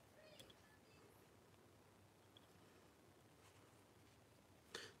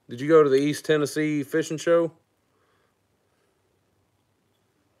 Did you go to the East Tennessee Fishing Show?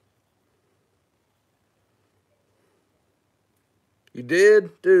 You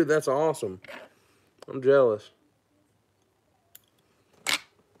did? Dude, that's awesome. I'm jealous.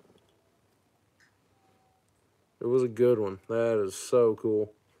 It was a good one. That is so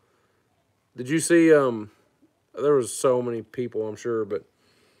cool. Did you see, there was so many people, I'm sure, but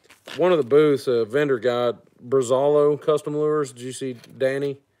one of the booths, a vendor guy, Brazalo Custom Lures. Did you see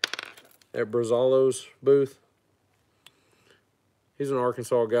Danny at Brazalo's booth? He's an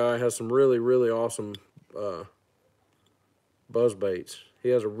Arkansas guy, has some really, really awesome buzz baits. He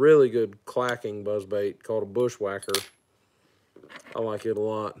has a really good clacking buzz bait called a bushwhacker. I like it a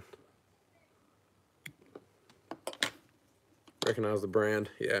lot. Recognize the brand?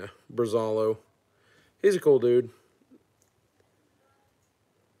 Yeah, Brazalo. He's a cool dude.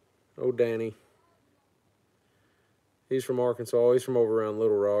 Oh, Danny. He's from Arkansas. He's from over around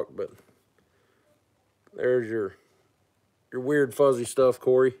Little Rock, but there's your weird fuzzy stuff,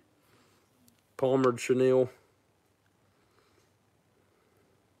 Corey. Palmered chenille.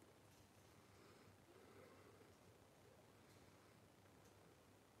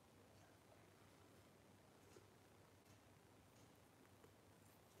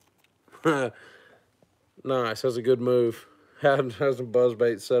 Nice, that's a good move. Has some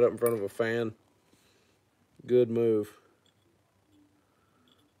buzzbait set up in front of a fan. Good move.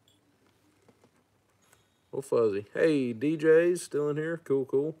 Oh, fuzzy. Hey, DJ's still in here. Cool,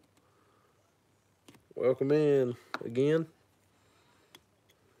 cool. Welcome in again.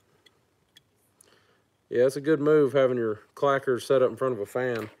 Yeah, it's a good move having your clacker set up in front of a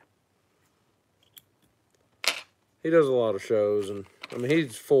fan. He does a lot of shows, and I mean,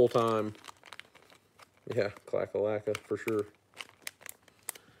 he's full-time. Yeah, clack-a-lacka for sure.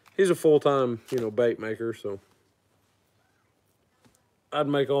 He's a full-time, you know, bait maker, so I'd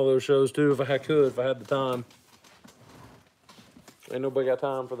make all those shows too if I could, if I had the time. Ain't nobody got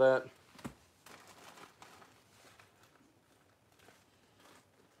time for that.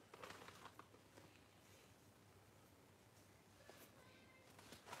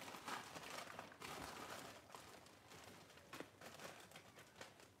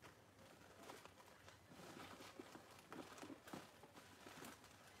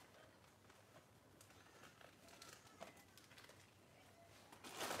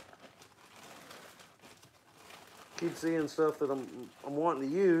 Keep seeing stuff that I'm wanting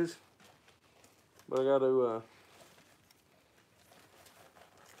to use, but I got to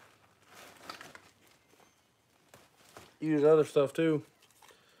use other stuff too.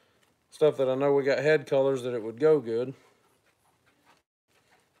 Stuff that I know we got head colors that it would go good.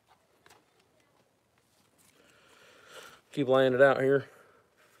 Keep laying it out here.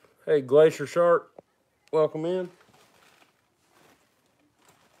 Hey, Glacier Shark, welcome in.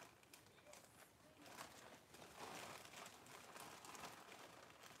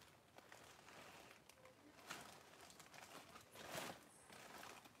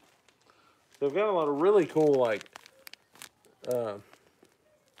 They've got a lot of really cool, like,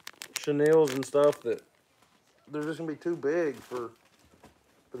 chenilles and stuff that they're just gonna be too big for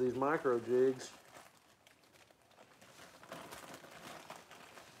these micro jigs.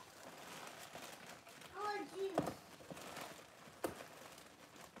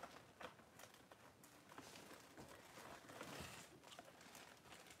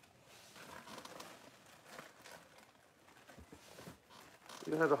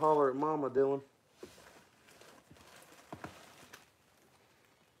 You had to holler at Mama, Dylan.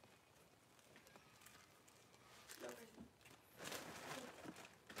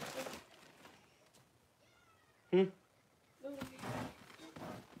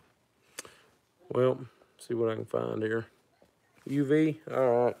 Well, see what I can find here. UV?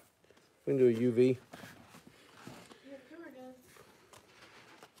 Alright. We can do a UV.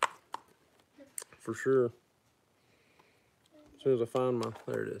 For sure. As soon as I find my...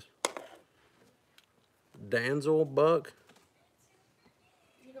 There it is. Danzel buck.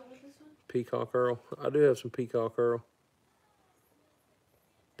 You don't want this one? Peacock Earl. I do have some Peacock Earl.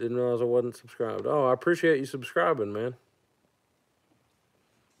 Didn't realize I wasn't subscribed. Oh, I appreciate you subscribing, man.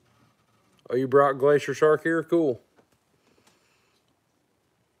 Oh, you brought Glacier Shark here? Cool.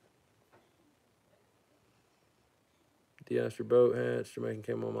 De-iced your boat hatch. Jamaican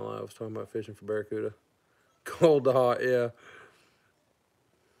came on my live. I was talking about fishing for barracuda. Cold to hot, yeah.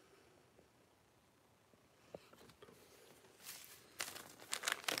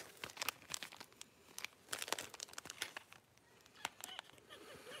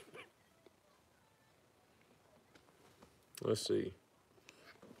 Let's see.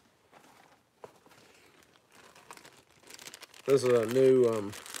 This is a new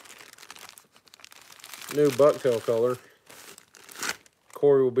bucktail color.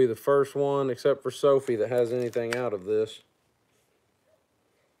 Corey will be the first one, except for Sophie, that has anything out of this.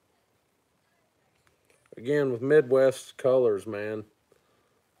 Again, with Midwest colors, man.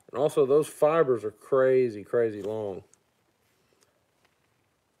 And also, those fibers are crazy, crazy long.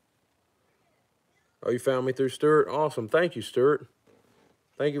 Oh, you found me through Stuart? Awesome. Thank you, Stuart.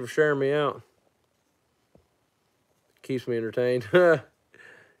 Thank you for sharing me out. Keeps me entertained.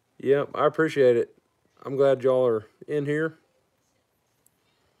 Yep, I appreciate it. I'm glad y'all are in here.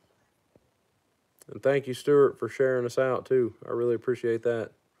 And thank you, Stuart, for sharing us out, too. I really appreciate that.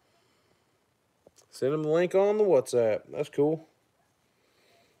 Send him the link on the WhatsApp. That's cool.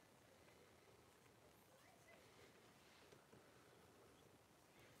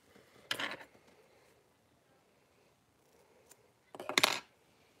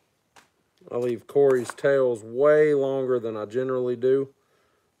 I leave Corey's tails way longer than I generally do.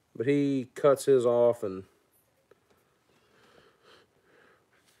 But he cuts his off and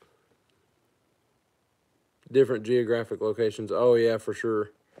different geographic locations. Oh, yeah, for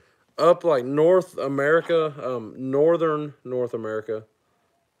sure. Up like North America, northern North America,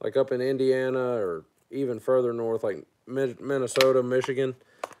 like up in Indiana or even further north, like Minnesota, Michigan,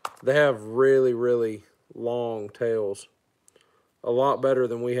 they have really, really long tails. A lot better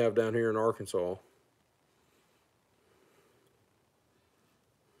than we have down here in Arkansas.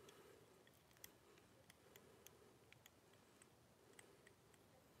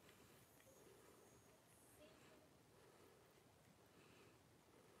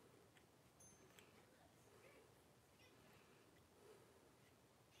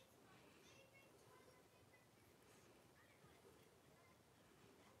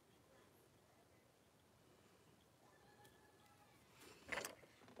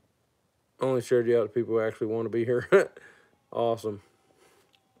 Only shared you out to people who actually want to be here. Awesome.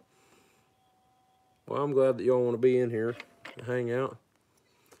 Well, I'm glad that y'all want to be in here and hang out.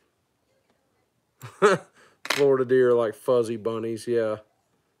 Florida deer are like fuzzy bunnies, yeah.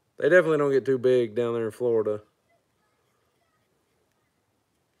 They definitely don't get too big down there in Florida.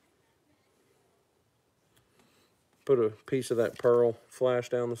 Put a piece of that pearl flash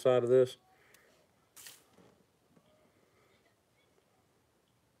down the side of this.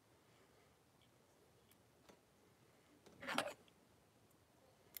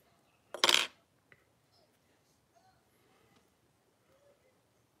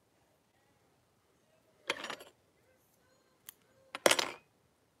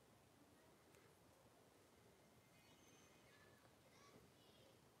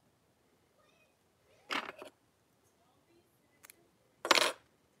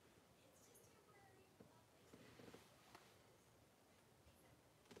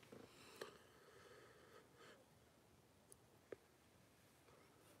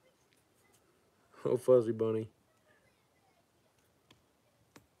 Oh, fuzzy bunny.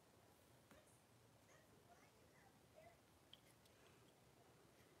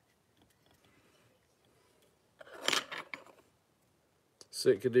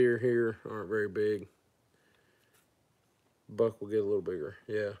 Sitka deer here aren't very big. Buck will get a little bigger,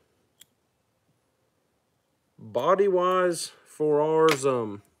 yeah. Body-wise, for ours,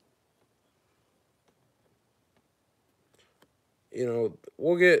 you know,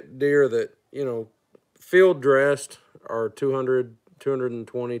 we'll get deer that, you know, field dressed are 200,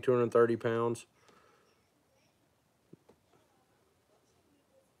 220, 230 pounds.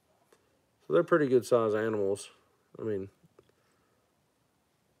 So they're pretty good size animals. I mean,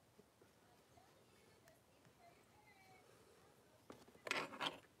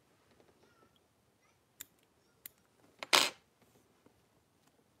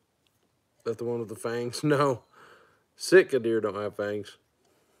 that the one with the fangs? No. Sitka deer don't have fangs.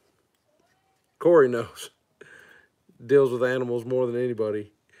 Corey knows. Deals with animals more than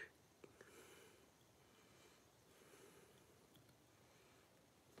anybody.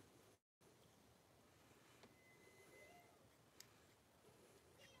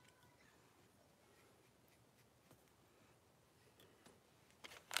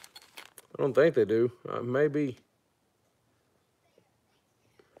 I don't think they do. Maybe.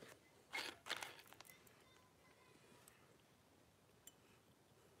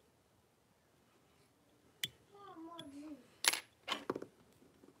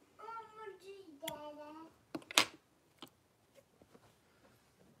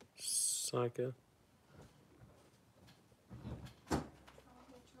 Psycho.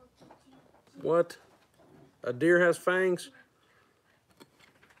 What? A deer has fangs?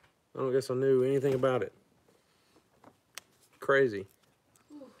 I don't guess I knew anything about it. Crazy.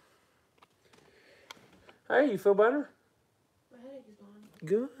 Hey, you feel better? My headache is gone.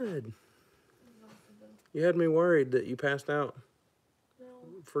 Good. You had me worried that you passed out. No.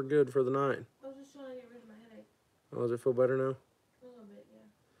 For good for the night. I was just trying to get rid of my headache. Oh, does it feel better now? A little bit, yeah.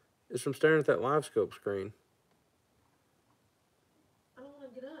 It's from staring at that live scope screen. I don't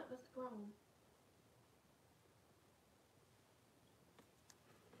want to get up. That's the problem.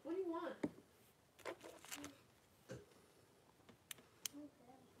 What do you want?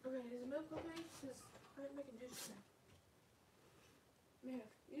 Okay, is the milk okay? Because I ain't making juice now. Milk.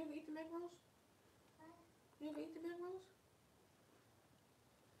 You never eat the milk rolls? You never eat the milk rolls?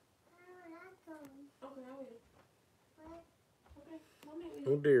 Okay, I'll eat it. Okay, Mommy will eat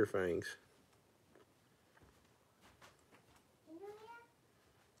Oh, it. deer fangs.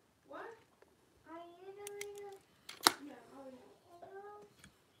 What? Yeah, I'll eat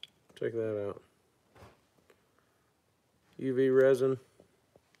it. Check that out. UV resin.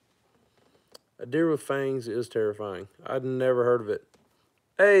 A deer with fangs is terrifying. I'd never heard of it.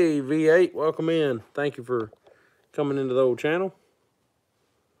 Hey, V8, welcome in. Thank you for coming into the old channel.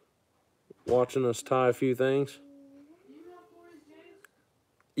 Watching us tie a few things. Do you have Thumpy-Jigs?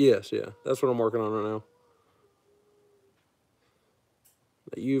 Yes, yeah. That's what I'm working on right now.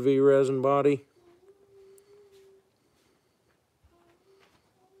 The UV resin body.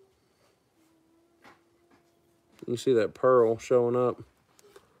 You see that pearl showing up.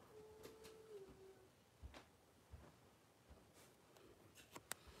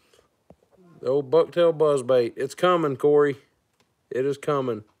 The old bucktail buzzbait. It's coming, Corey. It is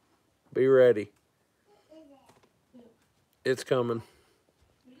coming. Be ready. It's coming.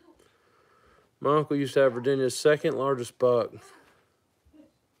 My uncle used to have Virginia's second largest buck.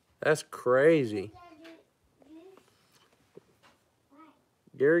 That's crazy.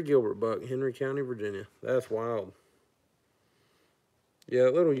 Gary Gilbert buck, Henry County, Virginia. That's wild. Yeah,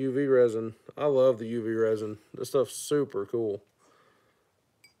 little UV resin. I love the UV resin. This stuff's super cool.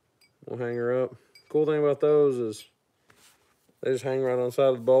 We'll hang her up. Cool thing about those is they just hang right on the side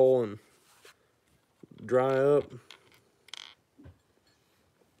of the bowl and dry up.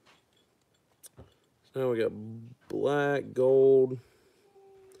 So now we got black, gold.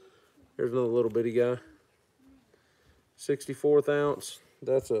 Here's another little bitty guy. 64th ounce.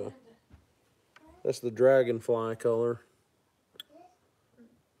 That's the dragonfly color.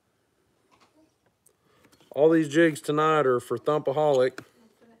 All these jigs tonight are for Thumpaholic.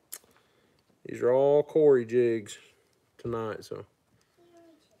 These are all Corey jigs tonight, so.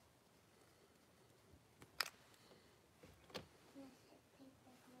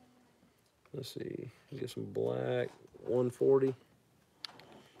 Let's see. Get some black 140. Man,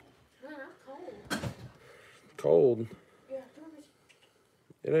 I'm cold. Cold. Yeah, come on, Missy.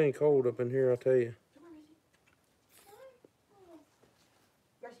 It ain't cold up in here, I tell you. Come on, Missy.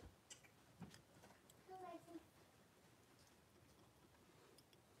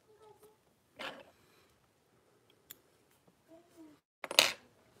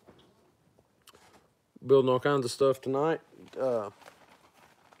 Building all kinds of stuff tonight.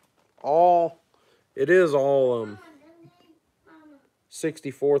 It is all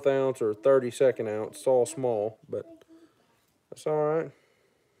 64th ounce or 32nd ounce. It's all small, but that's all right.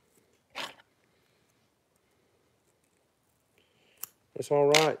 It's all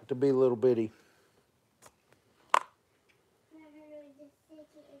right to be little bitty.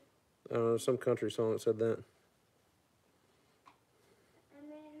 Some country song that said that.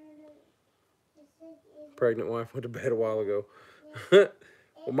 Pregnant wife went to bed a while ago.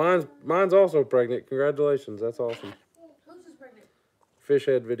 Well, mine's also pregnant. Congratulations. That's awesome. Who's is pregnant? Fish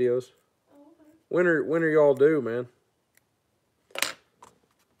head videos. Oh, okay. When are y'all due, man?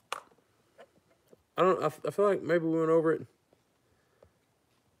 I feel like maybe we went over it.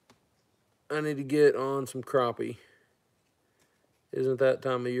 I need to get on some crappie. Isn't that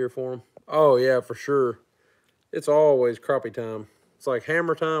time of year for them? Oh, yeah, for sure. It's always crappie time. It's like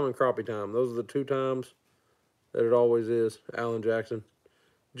hammer time and crappie time. Those are the 2 times that it always is. Alan Jackson.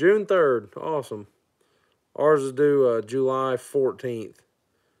 June 3rd. Awesome. Ours is due July 14th.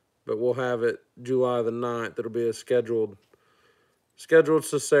 But we'll have it July the 9th. It'll be a scheduled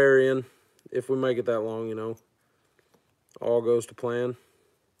cesarean. If we make it that long, you know. All goes to plan.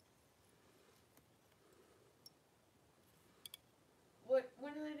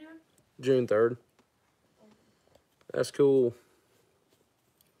 When are they doing? June 3rd. That's cool.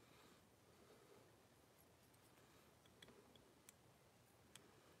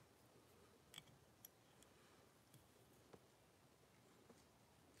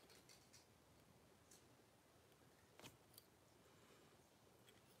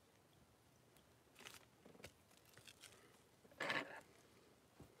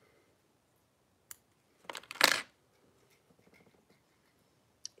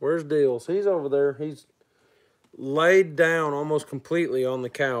 Where's Deals? He's over there. He's laid down almost completely on the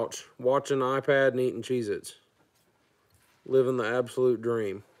couch, watching iPad and eating Cheez-Its. Living the absolute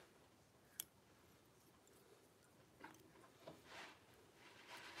dream.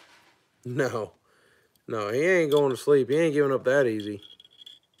 No. No, he ain't going to sleep. He ain't giving up that easy.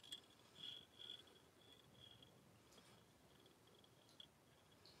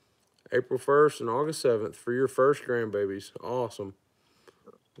 April 1st and August 7th for your first grandbabies. Awesome.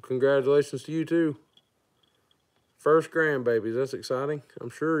 Well, congratulations to you, too. First grandbabies. That's exciting. I'm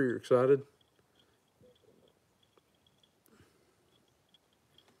sure you're excited.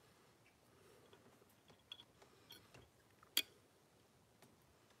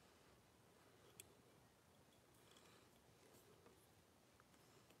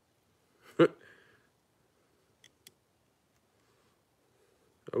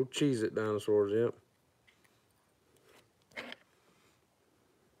 Oh, Cheez-It dinosaurs, yep.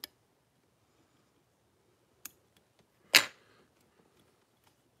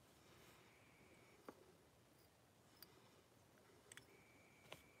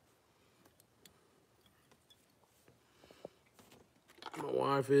 My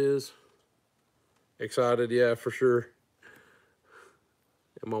wife is excited, yeah, for sure.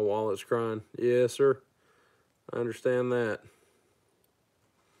 And my wallet's crying. Yes, sir. I understand that.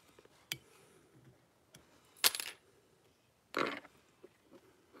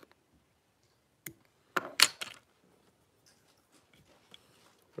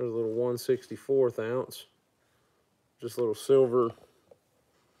 There's a little 1/64 ounce. Just a little silver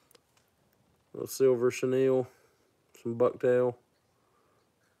chenille. Some bucktail.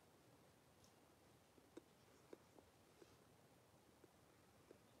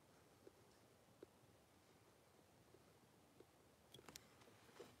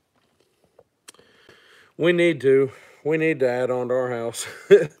 We need to add on to our house.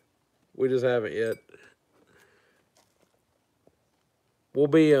 We just haven't yet. We'll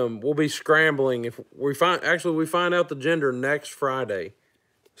be scrambling if we find out the gender next Friday.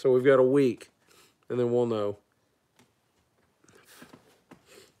 So we've got a week and then we'll know.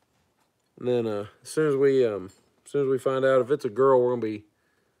 And then as soon as we find out if it's a girl, we're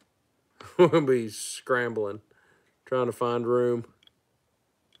gonna be scrambling, trying to find room.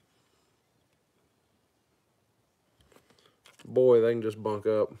 Boy, they can just bunk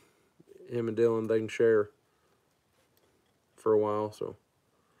up. Him and Dylan, they can share for a while, so.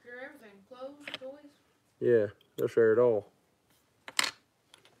 Share everything. Clothes, toys. Yeah, they'll share it all.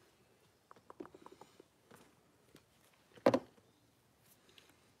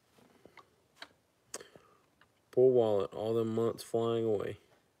 Poor wallet, all them months flying away.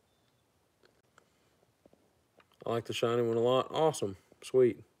 I like the shiny one a lot. Awesome.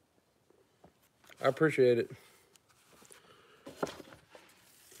 Sweet. I appreciate it.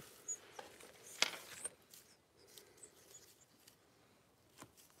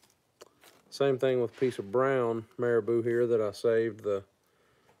 Same thing with a piece of brown marabou here that I saved the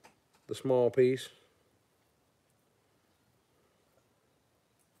small piece.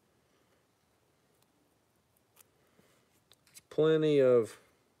 Plenty of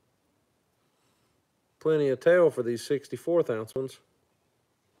tail for these 64th ounce ones.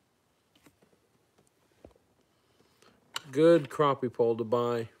 Good crappie pole to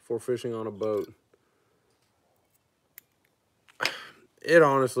buy for fishing on a boat. It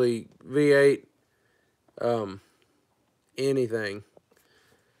honestly, V8, anything.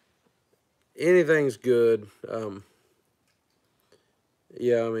 anything's good.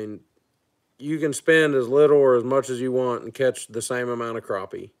 Yeah, I mean, you can spend as little or as much as you want and catch the same amount of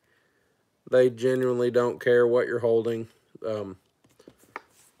crappie. They genuinely don't care what you're holding. The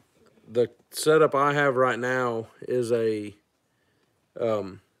setup I have right now is a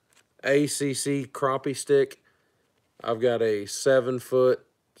ACC crappie stick. I've got a 7-foot,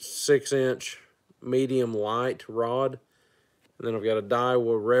 6-inch medium light rod, and then I've got a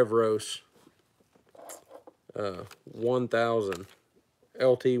Daiwa Revros 1000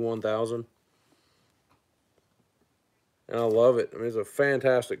 LT 1000, and I love it. I mean, it's a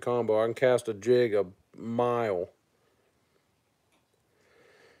fantastic combo. I can cast a jig a mile.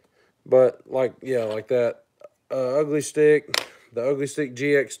 But like that ugly stick, the ugly stick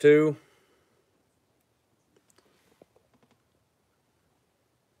GX2.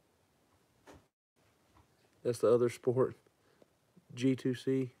 That's the other sport.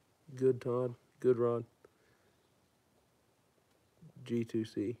 G2C, good Todd, good rod.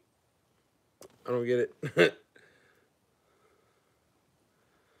 G2C. I don't get it.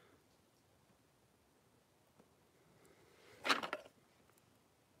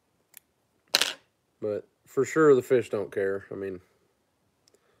 But for sure the fish don't care. I mean,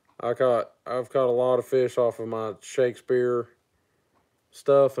 I've caught a lot of fish off of my Shakespeare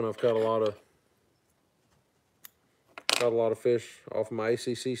stuff, and I've caught a lot of fish off of my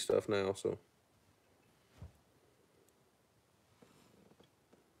ACC stuff now, so.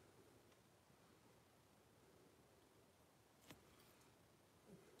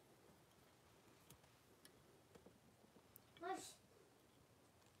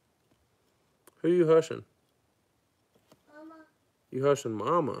 Who you hushing? Mama. You hushing I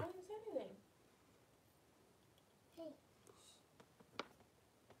Mama? didn't say anything. Hey.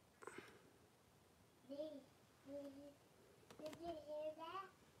 Did you hear that?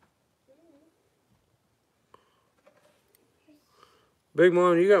 Big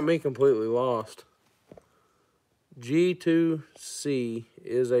Malone, you got me completely lost. G2C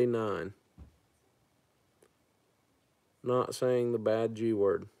is a 9. Not saying the bad G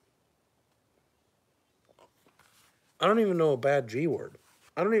word. I don't even know a bad G word.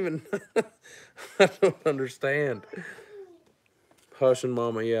 I don't even, I don't understand. Hushing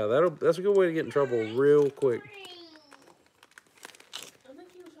Mama, yeah, that's a good way to get in trouble real quick. I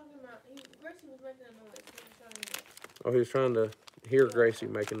think he was talking about, Gracie was making a noise. He was trying to, Oh, he was trying to hear Gracie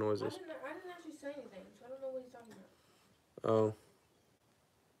making noises. I didn't actually say anything, so I don't know what he's talking about. Oh.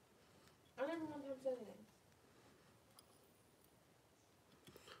 I never want him to say anything.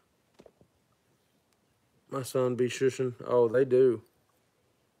 My son be shushing. Oh, they do.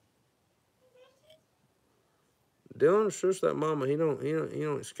 Dylan shush that Mama. He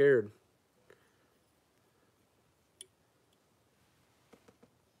don't scared.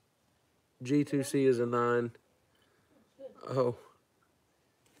 G2C is a 9. Oh.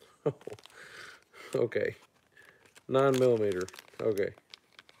 Okay. 9mm. Okay.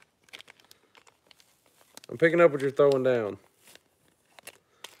 I'm picking up what you're throwing down.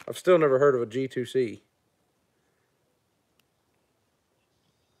 I've still never heard of a G2C.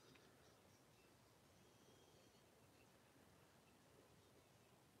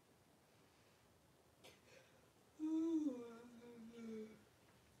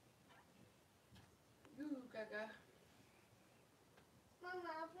 Ooh, gaga. Mama,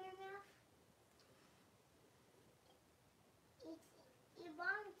 open your mouth. Your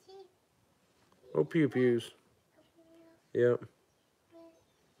bottom teeth. Oh, pew pews. Yep.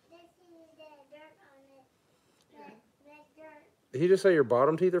 Did he just say your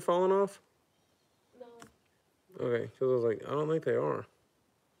bottom teeth are falling off? No. Okay, because I was like, I don't think they are.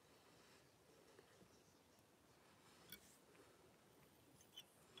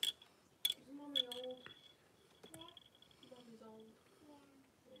 Is Mommy old? Yeah. Mommy's old. Yeah.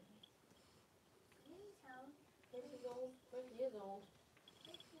 Gracie's old. Gracie is old.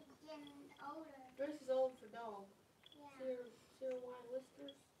 Gracie's getting older. Gracie's old for dog. Yeah. See her white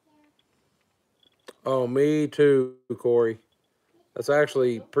whiskers? Yeah. Oh, me too, Corey. That's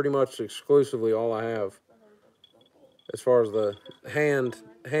actually pretty much exclusively all I have as far as the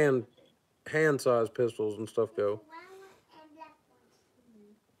hand-sized pistols and stuff go.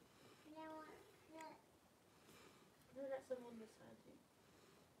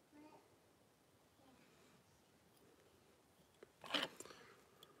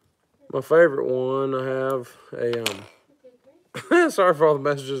 My favorite one, I have a sorry for all the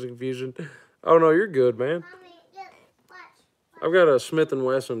messages and confusion. Oh no, you're good, man. I've got a Smith &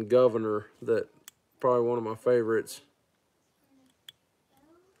 Wesson Governor that probably one of my favorites.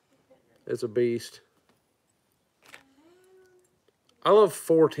 It's a beast. I love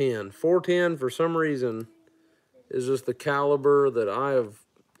 410. 410 for some reason is just the caliber that I have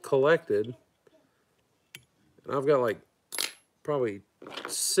collected. And I've got like probably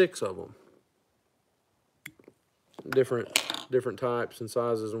 6 of them. Different types and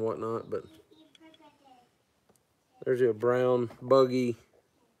sizes and whatnot, but there's your brown buggy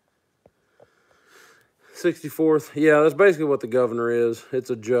 64th. Yeah, that's basically what the Governor is.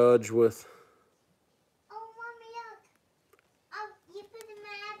 It's a judge with. Oh, Mommy, look. Oh, you put the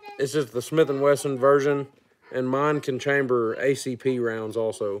map. It's just the Smith & Wesson version, and mine can chamber ACP rounds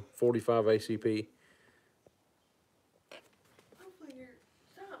also, 45 ACP. Hopefully you're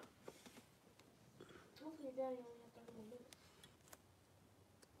stop. Hopefully your daddy only has 30 minutes.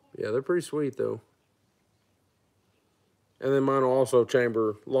 Yeah, they're pretty sweet though. And then mine will also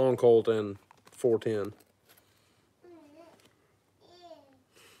chamber long Colt and 410.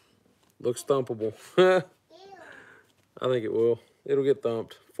 Looks thumpable. I think it will. It'll get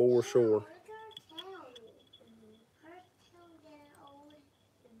thumped for sure.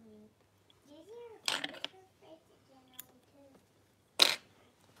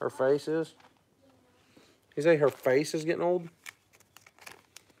 Her face is? You say her face is getting old?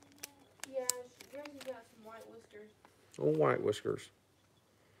 Yeah, Gracie's got some white whiskers. Oh, white whiskers.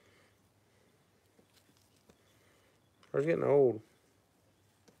 Her's getting old.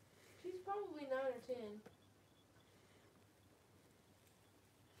 She's probably 9 or 10.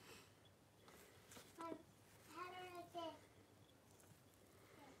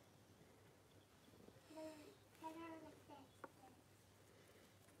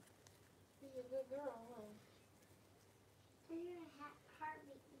 She's a good girl, huh?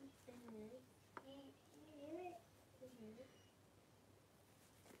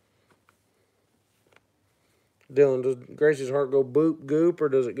 Dylan, does Gracie's heart go boop goop or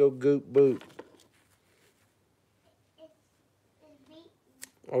does it go goop boop? It's beating.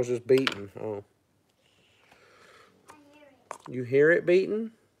 Oh, it's just beating. Oh. I hear it. You hear it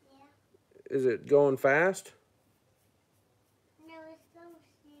beating? Yeah. Is it going fast? No, it's going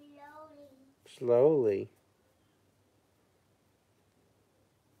slowly. Slowly.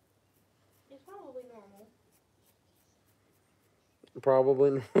 It's probably normal.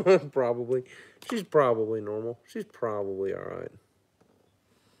 Probably. Probably. She's probably normal. She's probably all right.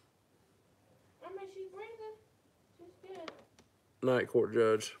 I mean, she's breathing. She's good. Night court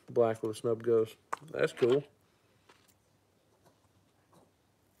judge. Black with a snub ghost. That's cool.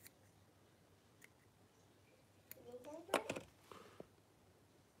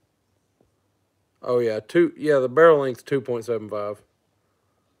 Oh yeah, the barrel length's 2.75.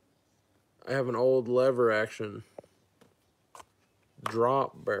 I have an old lever action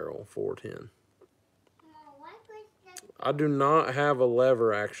drop barrel 410. I do not have a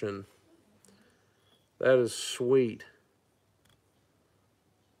lever action. That is sweet.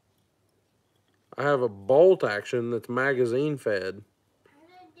 I have a bolt action that's magazine fed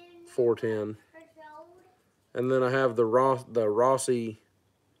 410. And then I have the Rossi,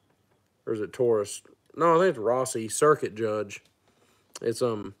 or is it Taurus? No, I think it's Rossi Circuit Judge. It's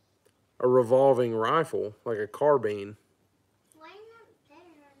a revolving rifle, like a carbine.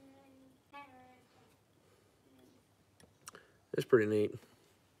 It's pretty neat.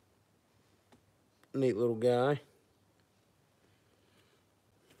 Neat little guy.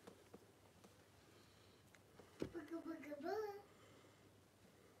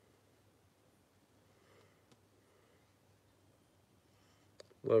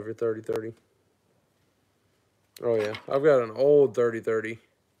 Love your 30-30. Oh yeah, I've got an old 30-30.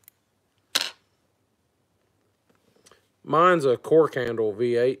 Mine's a cork handle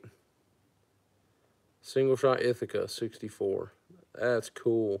V8. Single shot Ithaca 64. That's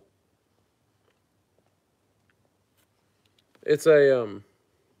cool. It's a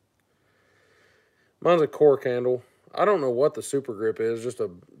mine's a cork handle. I don't know what the super grip is, just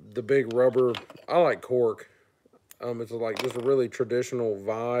the big rubber. I like cork. It's like just a really traditional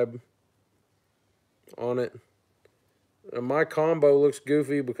vibe on it. And my combo looks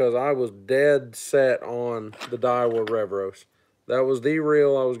goofy because I was dead set on the Daiwa Revros. That was the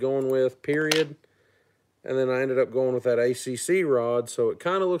reel I was going with, period. And then I ended up going with that ACC rod, so it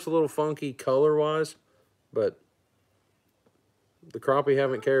kind of looks a little funky color-wise, but the crappie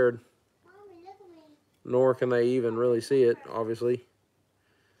haven't cared. Nor can they even really see it, obviously.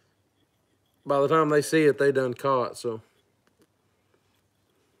 By the time they see it, they done caught, so.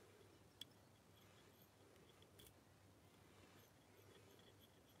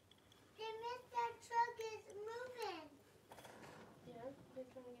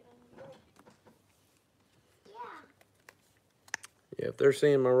 Yeah, if they're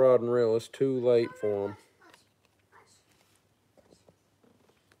seeing my rod and reel, it's too late for them.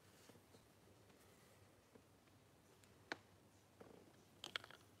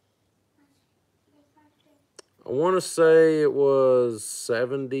 I want to say it was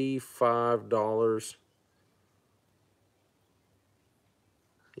 $75.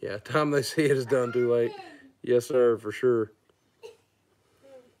 Yeah, time they see it is done too late. Yes, sir, for sure.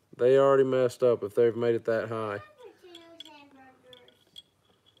 They already messed up if they've made it that high.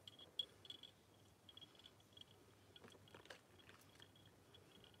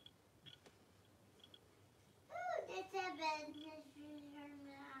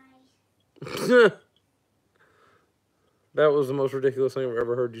 That was the most ridiculous thing I've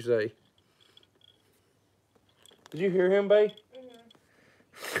ever heard you say. Did you hear him, Bay?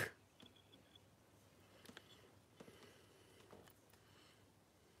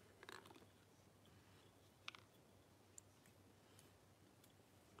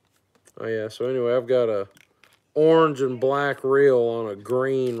 Oh yeah, so anyway, I've got a orange and black reel on a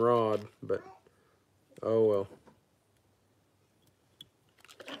green rod, but oh well.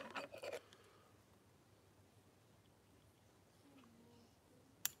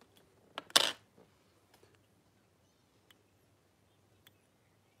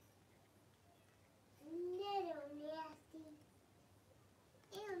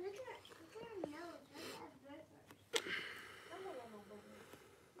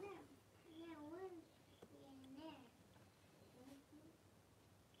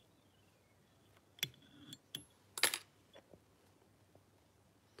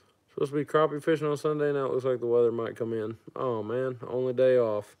 Supposed to be crappie fishing on Sunday. Now it looks like the weather might come in. Oh man, only day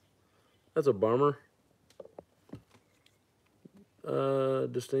off. That's a bummer.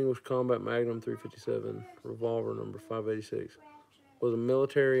 Distinguished Combat Magnum 357 revolver number 586 was a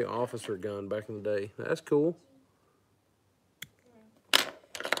military officer gun back in the day. That's cool.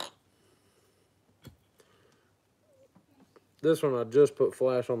 This one I just put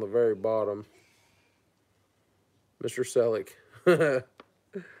flash on the very bottom. Mr. Selick.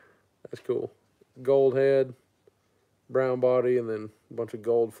 That's cool. Gold head, brown body, and then a bunch of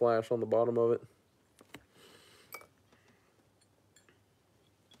gold flash on the bottom of it.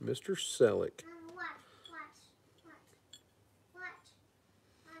 Mr. Selick.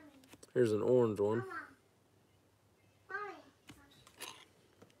 Here's an orange one.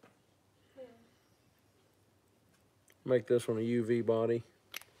 Make this one a UV body.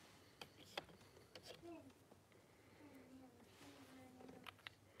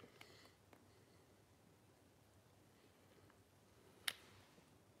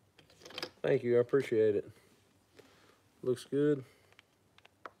 Thank you, I appreciate it. Looks good.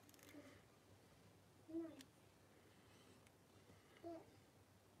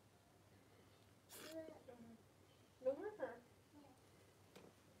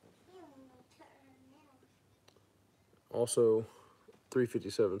 Also,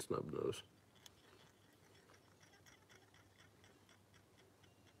 357 snub nose.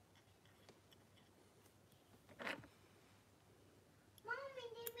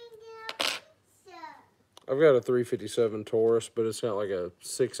 I've got a 357 Taurus, but it's got like a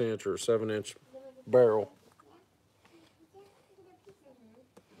 6-inch or 7-inch barrel.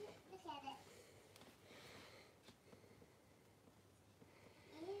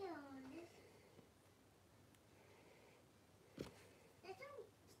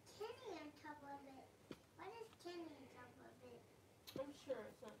 I'm sure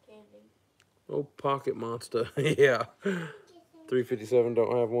it's not candy. Oh, pocket monster. Yeah. 357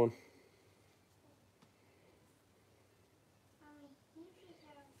 don't have one.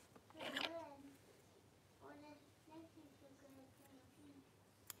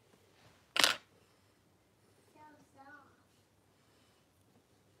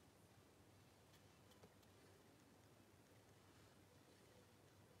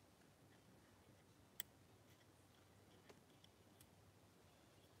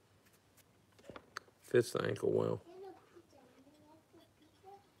 Fits the ankle well.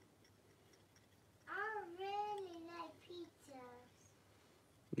 I really like pizza.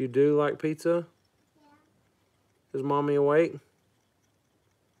 You do like pizza? Yeah. Is mommy awake?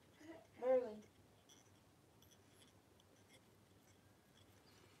 Barely.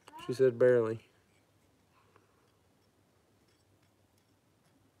 She said barely.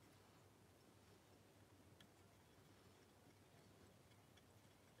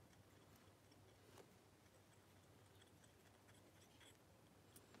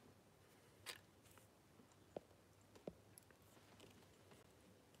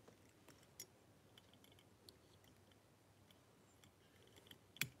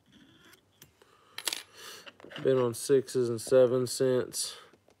 Been on 6s and 7s since,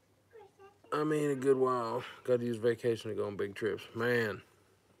 I mean, a good while. Got to use vacation to go on big trips. Man,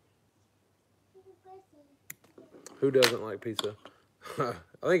 who doesn't like pizza? I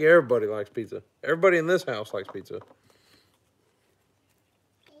think everybody likes pizza. Everybody in this house likes pizza.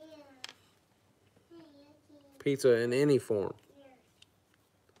 Pizza in any form.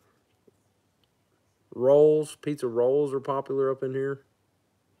 Rolls, pizza rolls are popular up in here.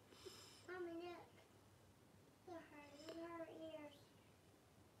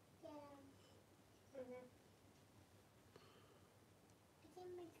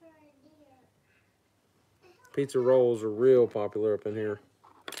 Pizza rolls are real popular up in here.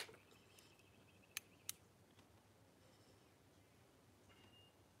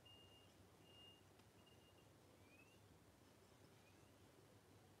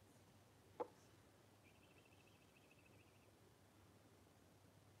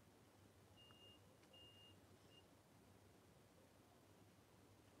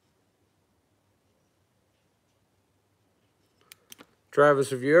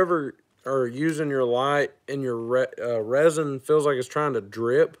 Travis, if you ever are using your light and your resin feels like it's trying to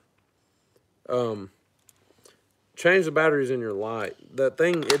drip, change the batteries in your light. That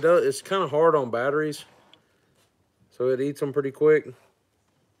thing, it's kind of hard on batteries, so it eats them pretty quick.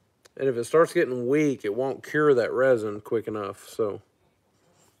 And if it starts getting weak, it won't cure that resin quick enough. So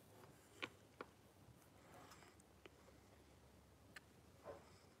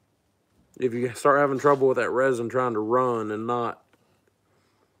if you start having trouble with that resin trying to run and not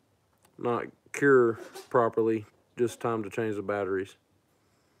cure properly, just time to change the batteries.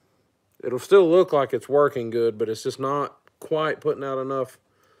 It'll still look like it's working good, but it's just not quite putting out enough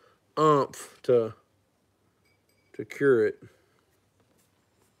oomph to cure it.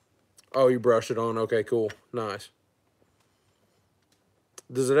 Oh, you brush it on. Okay, cool. Nice.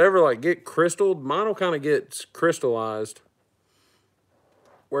 Does it ever like get crystalled? Mine will kind of get crystallized.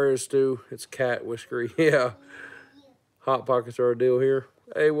 Where is Stu? It's cat whiskery. Yeah. Hot Pockets are a deal here.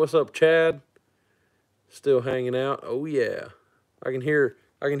 Hey, what's up, Chad? Still hanging out. Oh yeah. I can hear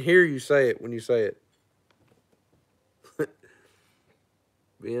you say it when you say it.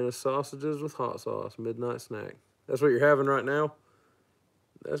 Vienna sausages with hot sauce, midnight snack. That's what you're having right now?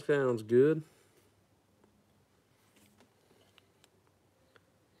 That sounds good.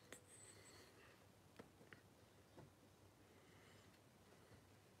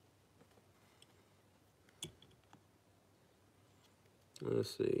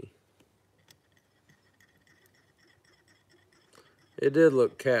 Let's see. It did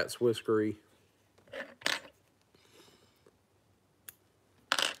look cat's whiskery.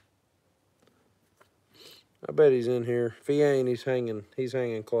 I bet he's in here. If he ain't, he's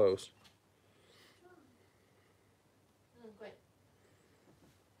hanging close. Okay.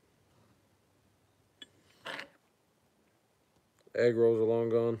 Egg rolls are long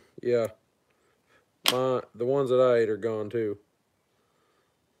gone. Yeah. The ones that I ate are gone too.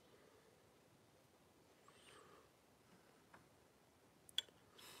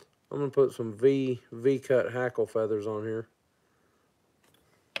 I'm gonna put some V-cut hackle feathers on here.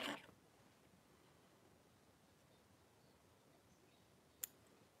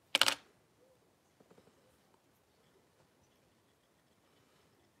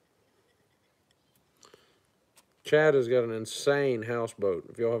 Chad has got an insane houseboat.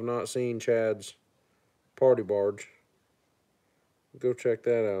 If y'all have not seen Chad's party barge, go check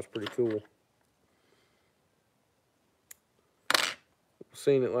that out. It's pretty cool.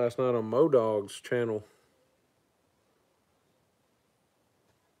 Seen it last night on Modog's channel.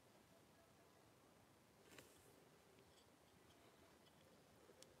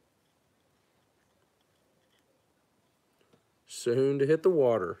 Soon to hit the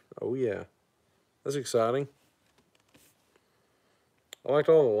water. Oh yeah, that's exciting. I liked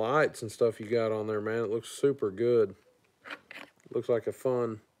all the lights and stuff you got on there, man. It looks super good. Looks like a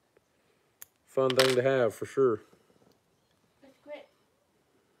fun thing to have for sure. Let's quit.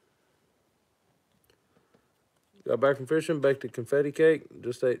 Got back from fishing, baked a confetti cake.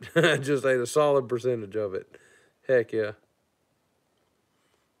 Just ate just ate a solid percentage of it. Heck yeah.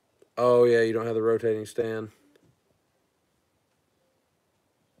 Oh yeah, you don't have the rotating stand.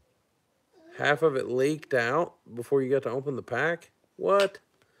 Half of it leaked out before you got to open the pack? What?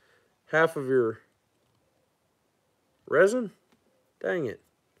 Half of your resin? Dang it.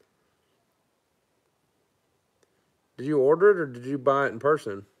 Did you order it or did you buy it in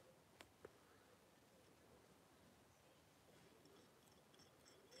person?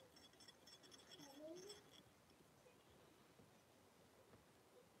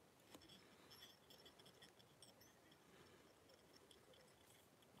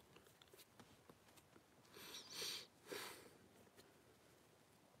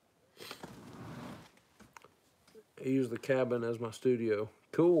 I use the cabin as my studio.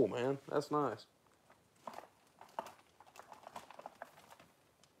 Cool, man. That's nice.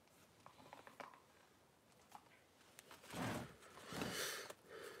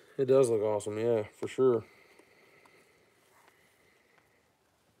 It does look awesome, yeah, for sure.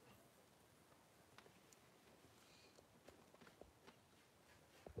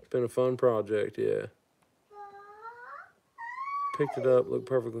 It's been a fun project, yeah. Picked it up, looked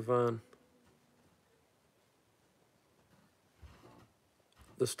perfectly fine.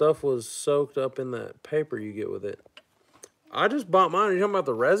 The stuff was soaked up in that paper you get with it. I just bought mine. Are you talking about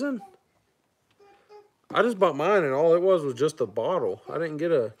the resin? I just bought mine, and all it was just a bottle. I didn't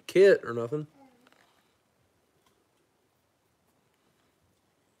get a kit or nothing.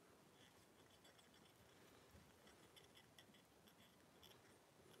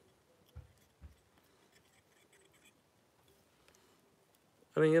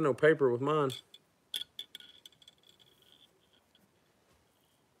 I didn't get no paper with mine.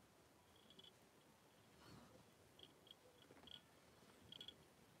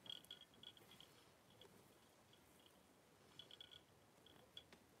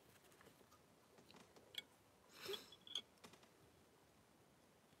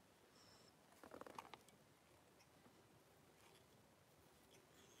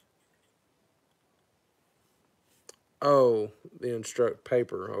 Oh, the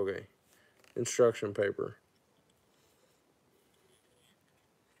paper. Okay. Instruction paper.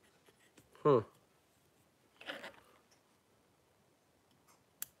 Huh.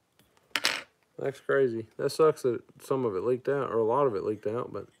 That's crazy. That sucks that some of it leaked out, or a lot of it leaked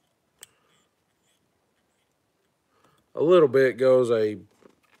out, but a little bit goes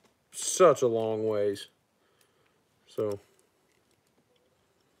such a long ways. So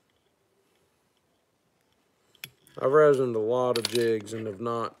I've resined a lot of jigs and have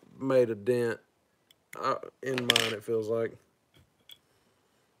not made a dent in mine, it feels like.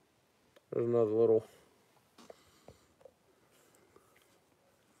 There's another little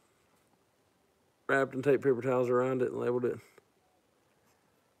wrapped in tape paper towels around it and labeled it.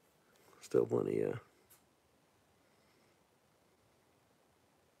 Still plenty, yeah.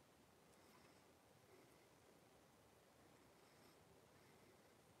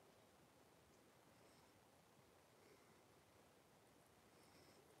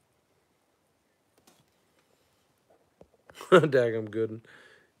 Daggum good.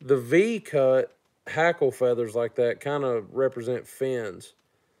 The V-cut hackle feathers like that kind of represent fins.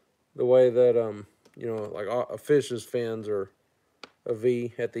 The way that, you know, like a fish's fins are a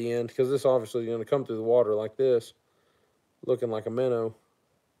V at the end. Because this obviously is going to come through the water like this. Looking like a minnow.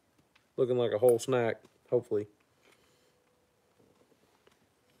 Looking like a whole snack, hopefully.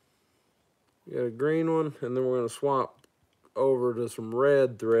 You got a green one, and then we're going to swap over to some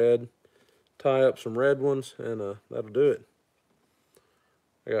red thread. Tie up some red ones, and that'll do it.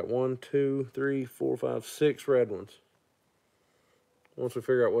 I got 1, 2, 3, 4, 5, 6 red ones. Once we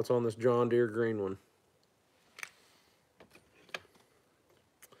figure out what's on this John Deere green one.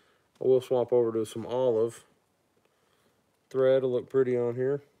 I will swap over to some olive thread. Will look pretty on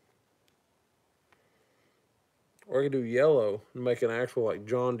here. Or I could do yellow and make an actual like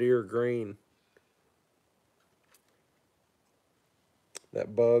John Deere green.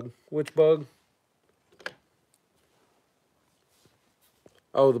 That bug. Which bug?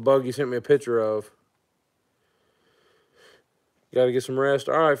 Oh, the bug you sent me a picture of. Got to get some rest.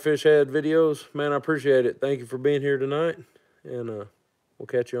 All right, fish head videos. Man, I appreciate it. Thank you for being here tonight. And we'll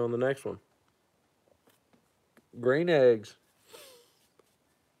catch you on the next one. Green eggs.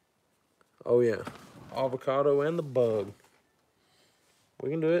 Oh, yeah. Avocado and the bug. We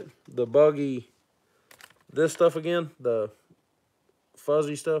can do it. The buggy. This stuff again. The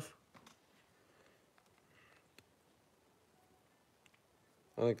fuzzy stuff.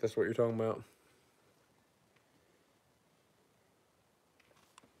 I think that's what you're talking about.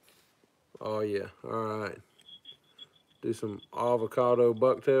 Oh, yeah. All right. Do some avocado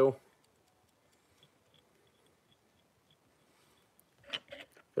bucktail.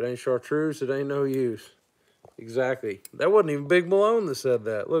 If it ain't chartreuse, it ain't no use. Exactly. That wasn't even Big Malone that said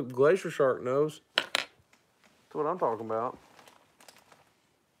that. Look, Glacier Shark knows. That's what I'm talking about.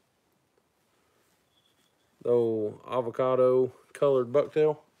 The old avocado colored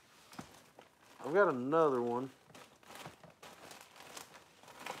bucktail. I've got another one.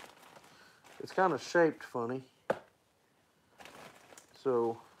 It's kind of shaped funny.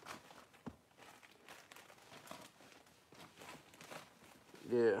 So,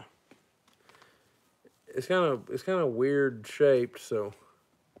 yeah. It's kind of weird shaped, so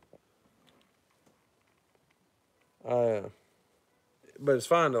but it's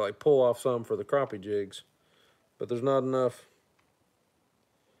fine to like pull off some for the crappie jigs. But there's not enough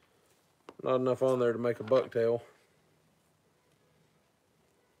on there to make a bucktail.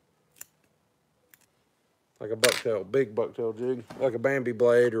 like a bucktail, big bucktail jig, like a Bambi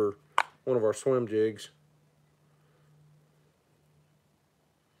blade or one of our swim jigs.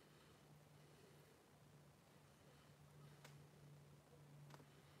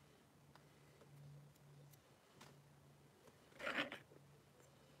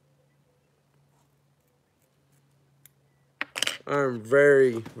 I'm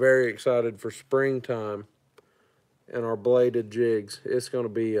very, very excited for springtime and our bladed jigs. It's gonna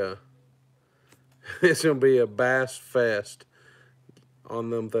be a it's gonna be a bass fest on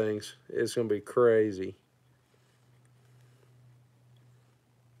them things. It's gonna be crazy.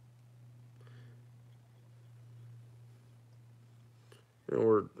 You know,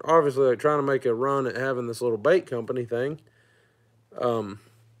 we're obviously like trying to make a run at having this little bait company thing.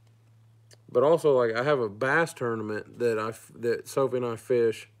 But also, like, I have a bass tournament that Sophie and I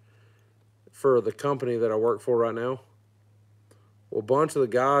fish for the company that I work for right now. Well, a bunch of the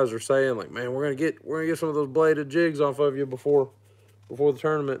guys are saying, like, man, we're gonna get some of those bladed jigs off of you before the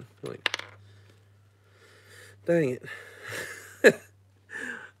tournament. Like, dang it.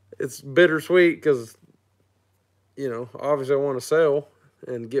 It's bittersweet because, you know, obviously I want to sell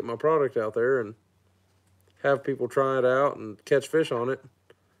and get my product out there and have people try it out and catch fish on it.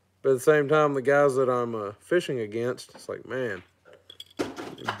 But at the same time, the guys that I'm fishing against, it's like, man,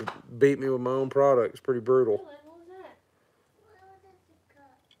 beat me with my own product. It's pretty brutal. What was that?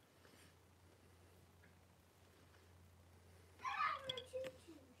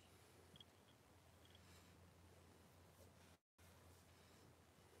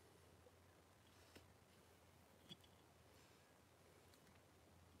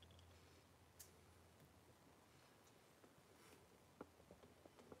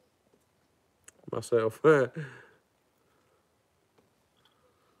 Myself.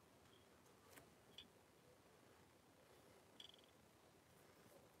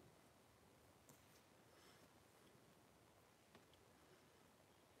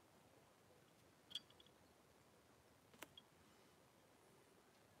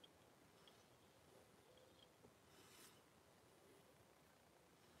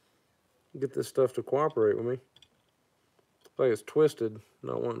 Get this stuff to cooperate with me. It's like it's twisted,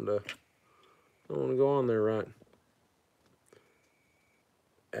 not wanting to go on there right.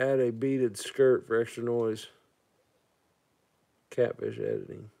 Add a beaded skirt for extra noise. Catfish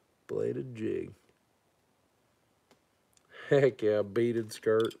editing. Bladed jig. Heck yeah, beaded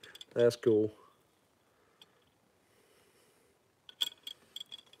skirt. That's cool.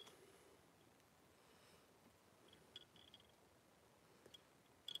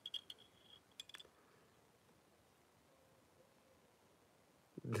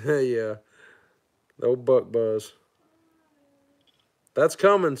 Yeah, the old buck buzz. That's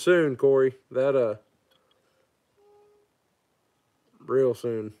coming soon, Corey. That real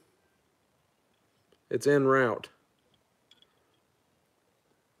soon. It's en route.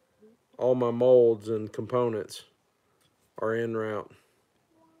 All my molds and components are en route.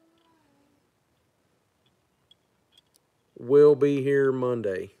 Will be here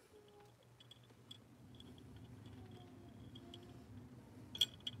Monday.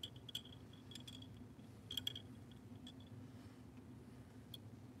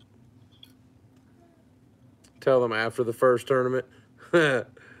 Tell them after the first tournament. There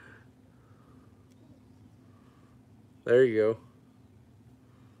you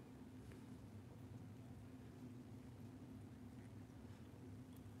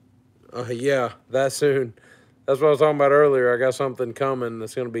go. Yeah, that soon. That's what I was talking about earlier. I got something coming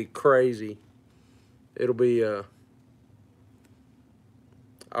that's going to be crazy. It'll be, I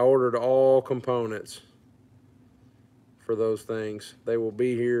ordered all components for those things. They will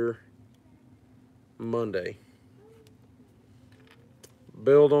be here Monday.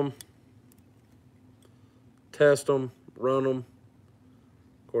 Build them, test them, run them.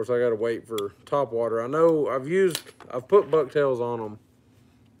 Of course, I got to wait for top water. I know I've put bucktails on them.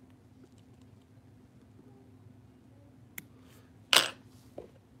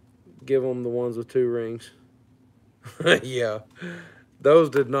 Give them the ones with 2 rings. Yeah, those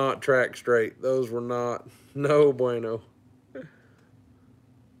did not track straight. Those were not, no bueno.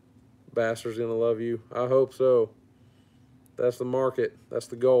 Bastard's gonna love you. I hope so. That's the market. That's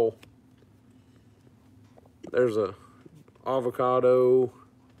the goal. There's a avocado,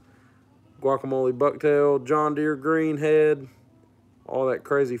 guacamole bucktail, John Deere green head, all that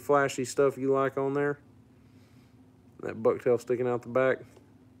crazy flashy stuff you like on there. That bucktail sticking out the back.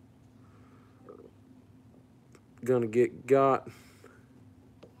 Gonna get got.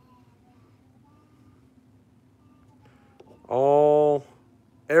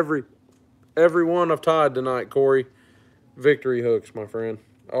 Every one I've tied tonight, Corey. Victory hooks, my friend.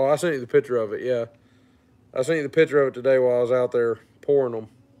 Oh, I sent you the picture of it, yeah. I sent you the picture of it today while I was out there pouring them.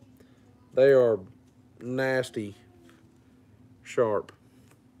 They are nasty sharp.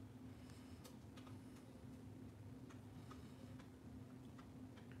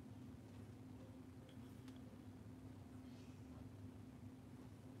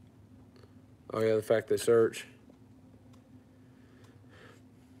 Oh yeah, the fact they search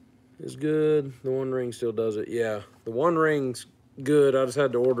is good. The One Ring still does it. Yeah, the One Ring's good. I just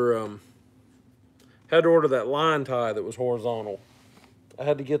had to order that line tie that was horizontal. I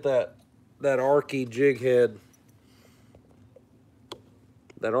had to get that archy jig head.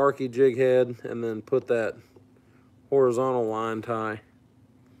 That archy jig head, and then put that horizontal line tie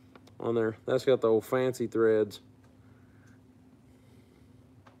on there. That's got the old fancy threads.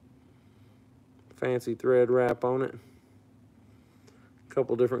 Fancy thread wrap on it. A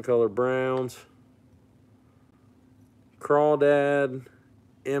couple different color browns. Crawdad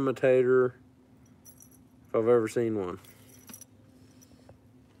imitator, if I've ever seen one.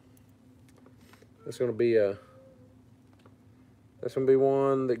 That's gonna be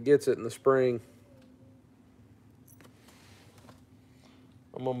one that gets it in the spring.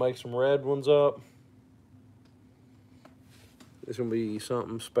 I'm gonna make some red ones up. It's gonna be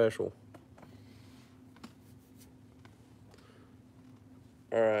something special.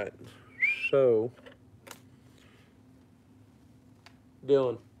 All right, so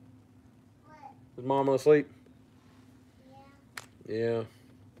Dylan, What? is Mama asleep? Yeah.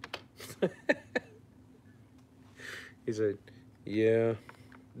 Yeah. He said, yeah.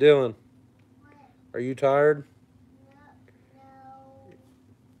 Dylan, What? are you tired? No.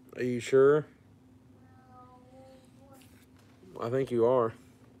 Are you sure? No. I think you are.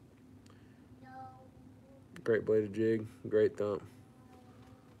 No. Great bladed jig, great thump.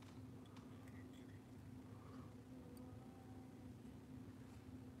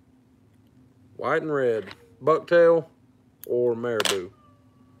 White and red, bucktail or marabou.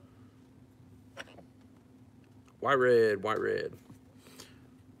 White, red, white, red.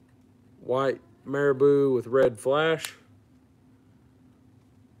 White marabou with red flash.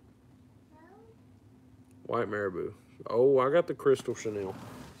 White marabou. Oh, I got the crystal chenille.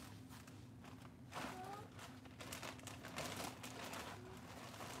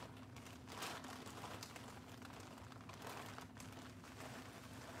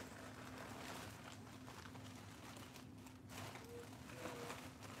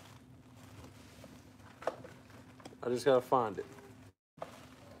 I just gotta find it.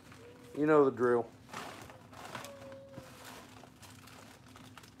 You know the drill.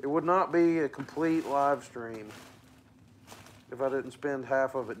 It would not be a complete live stream if I didn't spend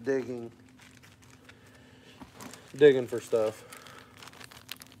half of it digging for stuff.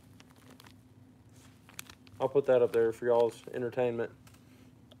 I'll put that up there for y'all's entertainment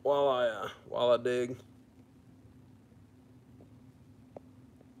while I dig.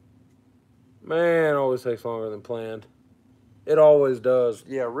 Man, it always takes longer than planned. It always does.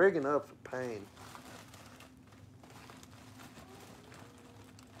 Yeah, rigging up's a pain.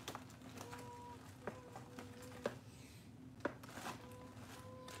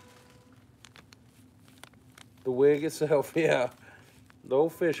 The wig itself, yeah. The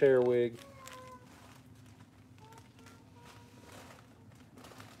old fish hair wig.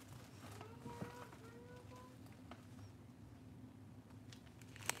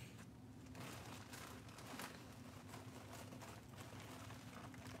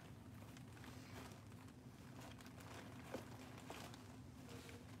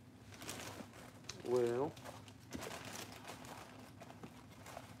 Well.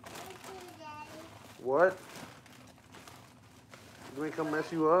 What? You want me to come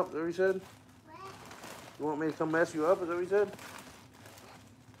mess you up? Is that what you said? What? You want me to come mess you up? Is that what you said?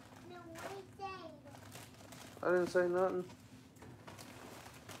 No, what is that? I didn't say nothing.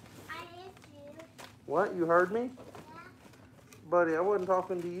 I hit you. What? You heard me? Yeah. Buddy, I wasn't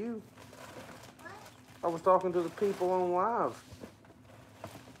talking to you. What? I was talking to the people on live.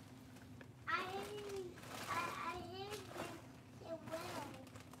 I hit you. I hit you. It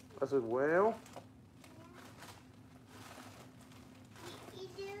will. I said, well, You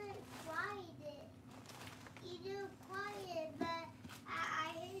do it quiet. You do it quiet, but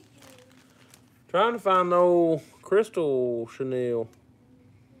I hit you. trying to find the old crystal chenille.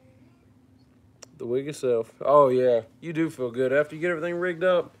 The wig itself. Oh, yeah. You do feel good after you get everything rigged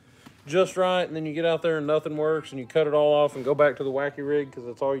up just right, and then you get out there and nothing works, and you cut it all off and go back to the wacky rig because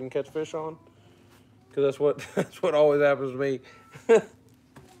that's all you can catch fish on. Because that's what always happens to me.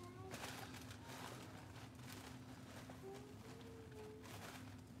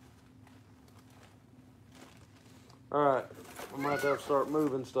 All right. I might have to start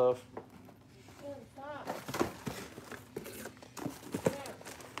moving stuff. Stop.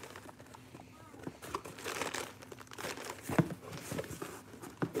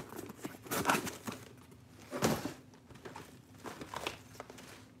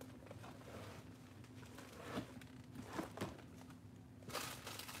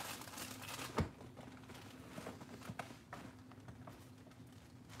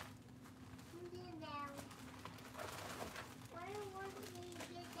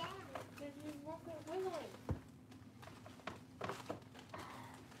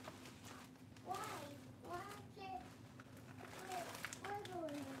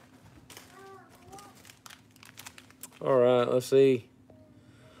 Alright, let's see.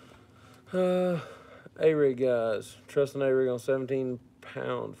 A-rig, guys. Trust an A-rig on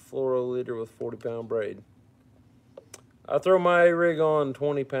 17-pound fluoro leader with 40-pound braid. I throw my A-rig on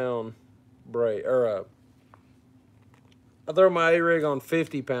 20-pound braid. Or, I throw my A-rig on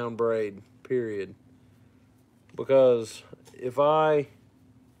 50-pound braid, period. Because if I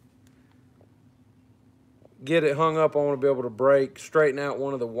get it hung up, I want to be able to straighten out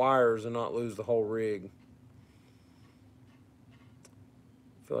one of the wires and not lose the whole rig.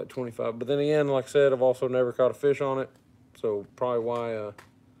 I feel like 25. But then again, like I said, I've also never caught a fish on it. So probably why,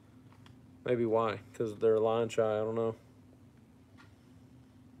 maybe why. Because they're line shy, I don't know.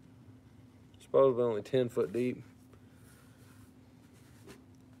 Supposedly only 10 foot deep.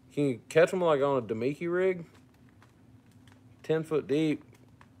 Can you catch them like on a Damiki rig? 10 foot deep.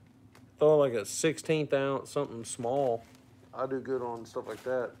 Throw like a 16th ounce, something small. I do good on stuff like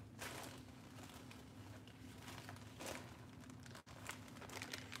that.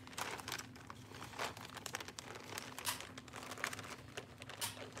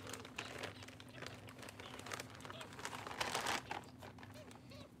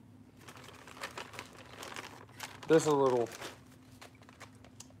 This is a little,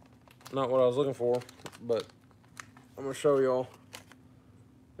 not what I was looking for, but I'm gonna show y'all.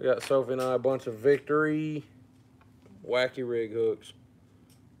 We got Sophie and I a bunch of Victory wacky rig hooks.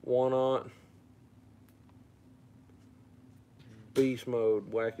 1/0 beast mode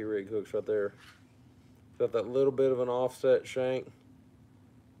wacky rig hooks right there. Got that little bit of an offset shank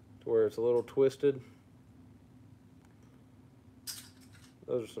to where it's a little twisted.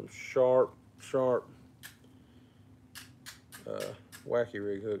 Those are some sharp wacky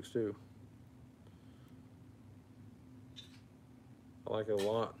rig hooks too. I like it a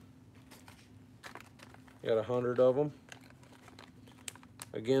lot. Got 100 of them.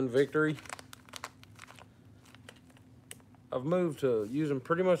 Again, Victory. I've moved to using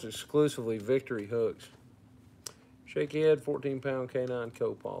pretty much exclusively Victory hooks. Shaky head, 14-pound K9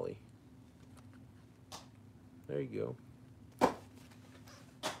 co-poly. There you go.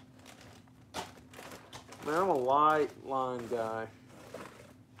 Man, I'm a light line guy.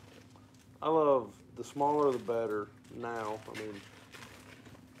 I love the smaller the better now. I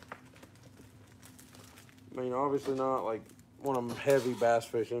mean, obviously not like when I'm heavy bass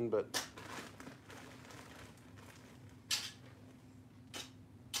fishing, but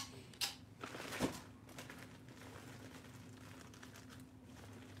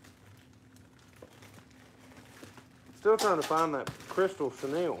still trying to find that crystal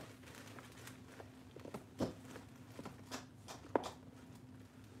chenille.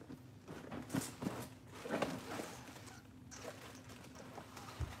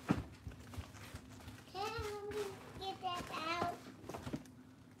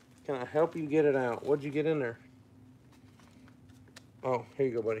 Can I help you get it out? What'd you get in there? Oh, here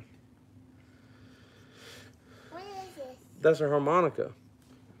you go, buddy. What is this? That's a harmonica.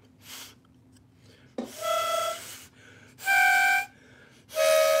 You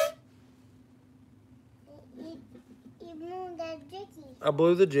blew that jiggy. I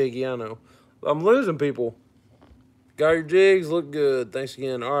blew the jiggy, I know. I'm losing people. Got your jigs, look good. Thanks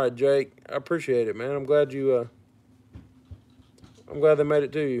again. All right, Jake. I appreciate it, man. I'm glad you, I'm glad they made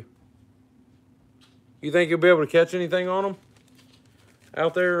it to you. You think you'll be able to catch anything on them?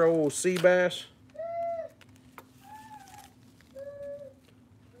 Out there, old sea bass?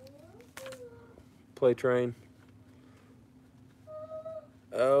 Play train.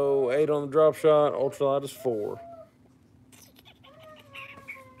 Oh, 8 on the drop shot. Ultralight is 4.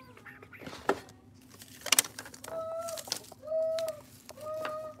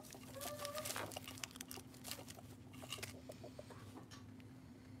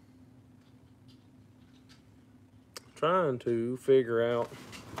 Trying to figure out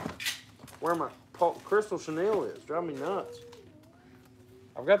where my crystal chenille is. Drive me nuts.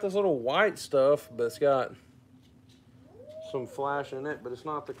 I've got this little white stuff, but it's got some flash in it, but it's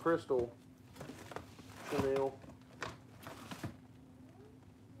not the crystal chenille.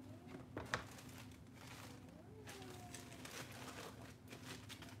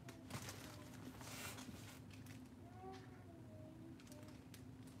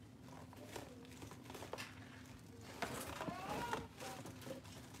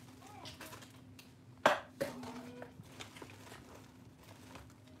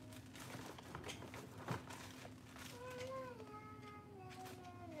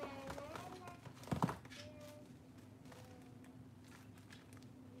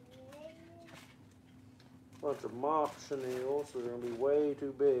 Bunch of mock chenille, so they're gonna be way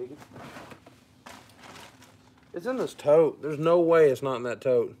too big. It's in this tote. There's no way it's not in that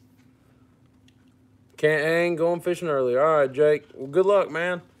tote. ain't going fishing early. All right, Jake. Well, good luck,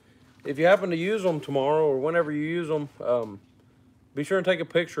 man. If you happen to use them tomorrow or whenever you use them, be sure and take a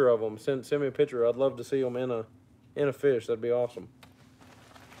picture of them. Send me a picture. I'd love to see them in a fish. That'd be awesome.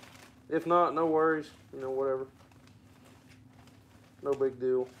 If not, no worries. You know, whatever. No big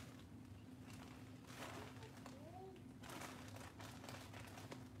deal.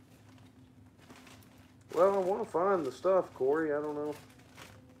 Well, I want to find the stuff, Corey. I don't know.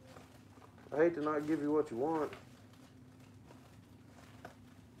 I hate to not give you what you want.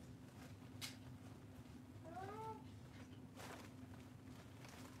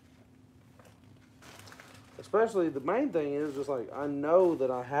 Especially, the main thing is just like, I know that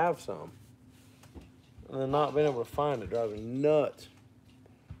I have some. And then not being able to find it drives me nuts.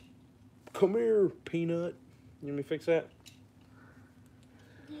 Come here, Peanut. You want me to fix that?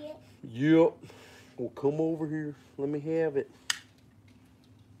 Yeah. Yep. Well, come over here. Let me have it.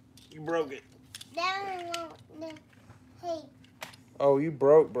 You broke it. Hey. Oh, you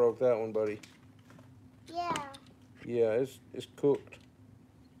broke that one, buddy. Yeah. Yeah, it's cooked.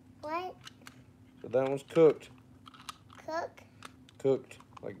 What? So that one's cooked. Cook? Cooked.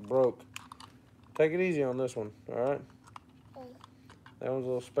 Like broke. Take it easy on this one, alright? Hey. That one's a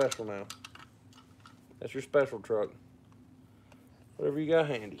little special now. That's your special truck. Whatever you got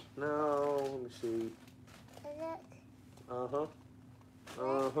handy. No, let me see. Uh-huh.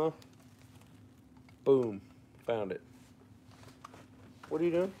 Uh-huh. Boom. Found it. What are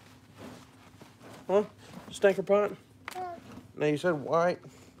you doing? Huh? Stinker pot? Now you said white.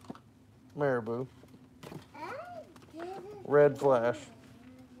 Marabou. Red flash.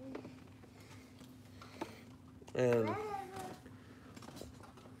 And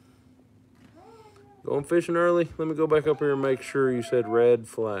going fishing early? Let me go back up here and make sure you said red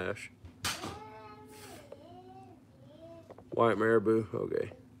flash. White marabou.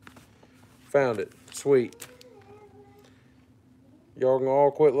 Okay. Found it. Sweet. Y'all can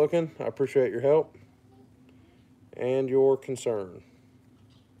all quit looking. I appreciate your help and your concern.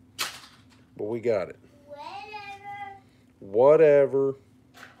 But we got it. Whatever.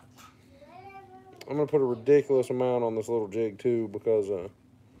 I'm going to put a ridiculous amount on this little jig too because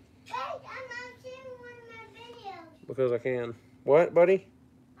because I can. What, buddy?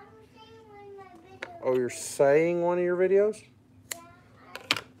 Oh, you're saying one of your videos?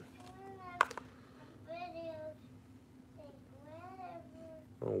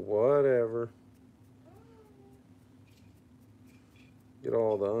 Oh, whatever. Get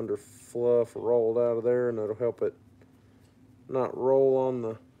all the under fluff rolled out of there, and that'll help it not roll on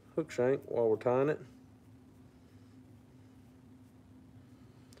the hook shank while we're tying it.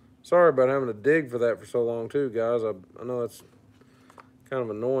 Sorry about having to dig for that for so long too, guys. I know that's kind of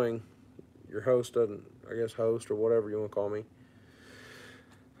annoying. Your host doesn't, I guess host or whatever you want to call me,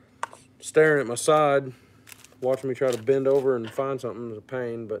 staring at my side, watching me try to bend over and find something is a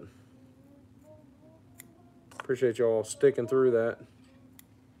pain, but appreciate y'all sticking through that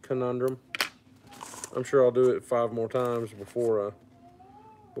conundrum. I'm sure I'll do it 5 more times before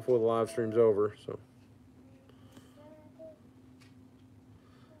the live stream's over. So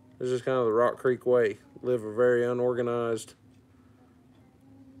this is kind of the Rock Creek way. Live a very unorganized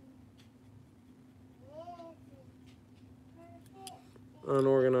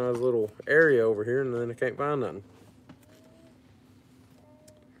little area over here, and then I can't find nothing.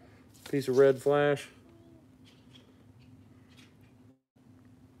 Piece of red flash.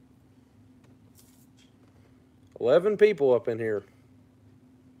 $11 people up in here.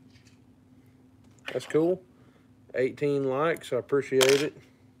 That's cool. 18 likes. I appreciate it.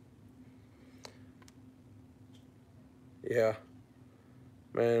 Yeah.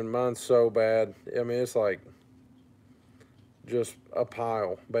 Man, mine's so bad. I mean, it's like just a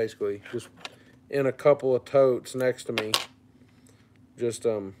pile, basically. Just in a couple of totes next to me. Just,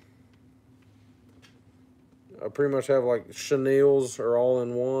 I pretty much have like chenilles are all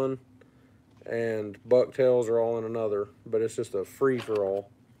in one and bucktails are all in another, but it's just a free-for-all.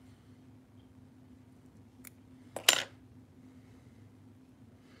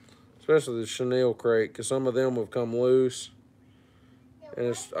 Especially the chenille crate, because some of them have come loose.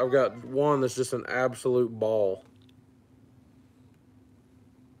 And I've got one that's just an absolute ball.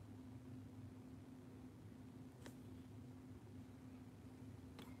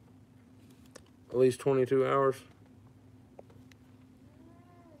 At least 22 hours.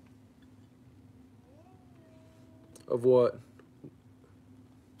 Of what?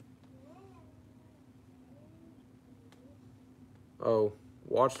 Oh,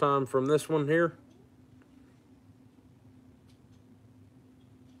 watch time from this one here.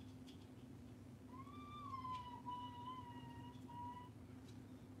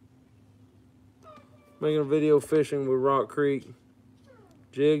 Making a video fishing with Rock Creek.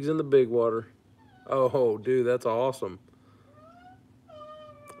 Jigs in the big water. Oh, dude, that's awesome.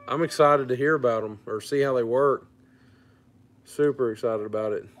 I'm excited to hear about them or see how they work. Super excited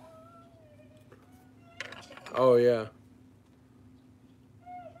about it. Oh, yeah.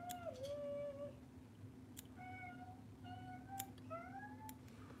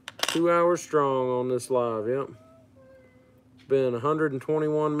 Two hours strong on this live, yep. Been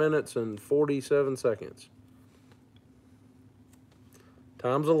 121 minutes and 47 seconds.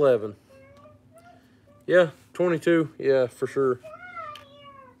 Times 11. Yeah, 22. Yeah, for sure.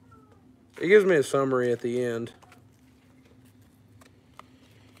 It gives me a summary at the end.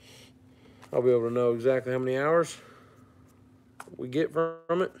 I'll be able to know exactly how many hours we get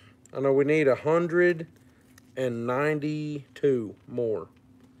from it. I know we need 192 more.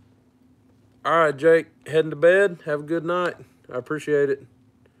 All right, Jake, heading to bed. Have a good night. I appreciate it.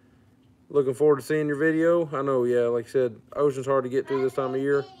 Looking forward to seeing your video. I know, yeah, like I said, ocean's hard to get to this time of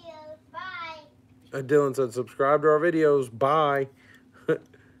year. Bye. Dylan said, subscribe to our videos. Bye. I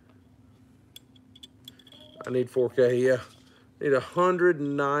need 4K, yeah. Need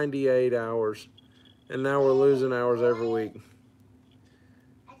 198 hours. And now we're losing hours every week.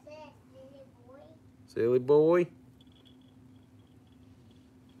 I said, silly boy. Silly boy.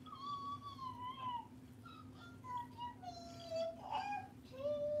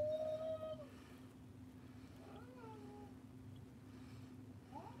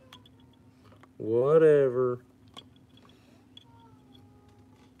 Whatever.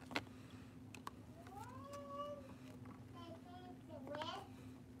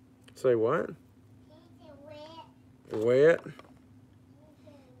 Say what? Wet.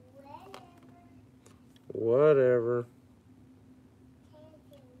 Whatever.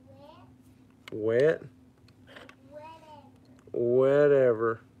 Wet.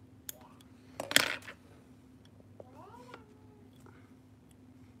 Whatever.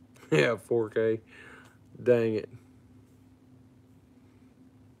 Yeah, 4K. Dang it.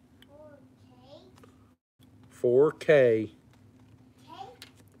 4K.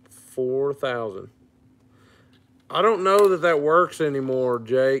 4,000. I don't know that that works anymore,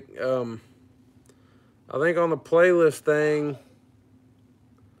 Jake. I think on the playlist thing,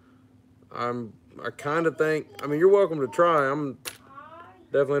 I kind of think, I mean, you're welcome to try. I'm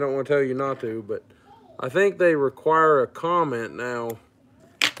definitely don't want to tell you not to, but I think they require a comment now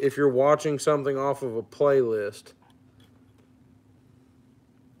if you're watching something off of a playlist.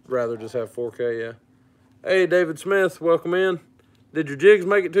 Rather just have 4K, yeah. Hey, David Smith, welcome in. Did your jigs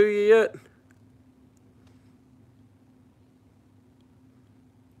make it to you yet?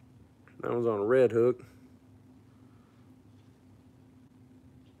 That one's on a red hook.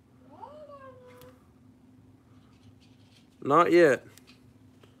 Not yet.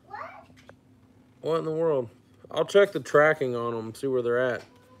 What in the world? I'll check the tracking on them, see where they're at.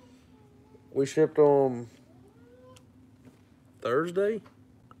 We shipped them Thursday,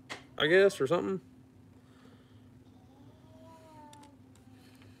 I guess, or something.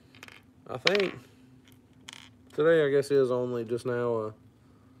 I think today, I guess, is only just now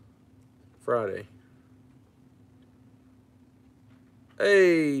Friday.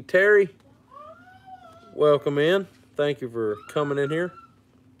 Hey, Terry. Welcome in. Thank you for coming in here.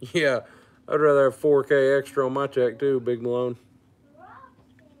 Yeah, I'd rather have 4K extra on my check too, Big Malone.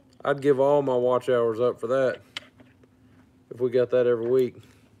 I'd give all my watch hours up for that if we got that every week.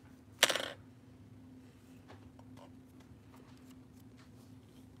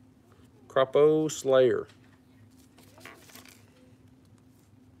 Crapo Slayer.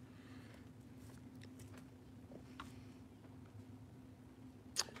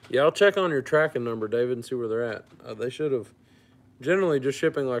 Yeah, I'll check on your tracking number, David, and see where they're at. They should have. Generally, just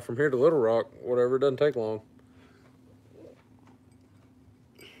shipping like from here to Little Rock, whatever, it doesn't take long.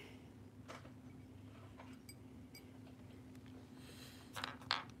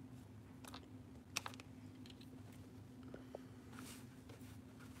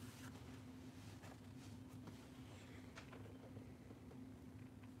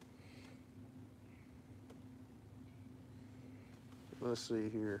 Let's see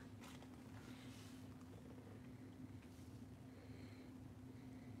here.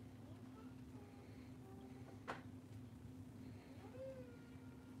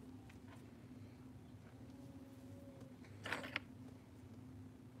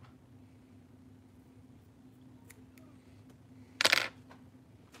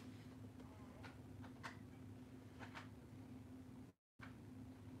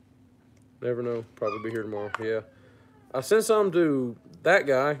 Never know. Probably be here tomorrow. Yeah. I sent some to that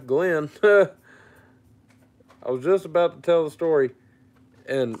guy, Glenn. I was just about to tell the story.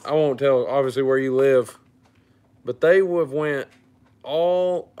 and I won't tell obviously where you live, but they have went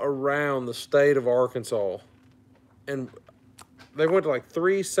all around the state of Arkansas, and they went to like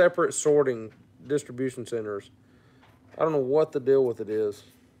 3 separate sorting distribution centers. I don't know what the deal with it is,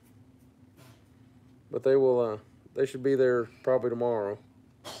 but they will. They should be there probably tomorrow.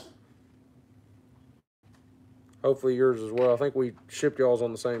 Hopefully yours as well. I think we shipped y'all's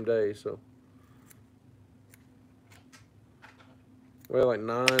on the same day, so. We had like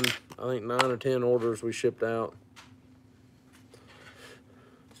 9, I think 9 or 10 orders we shipped out.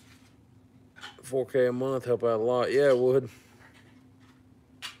 4K a month help out a lot. Yeah, it would.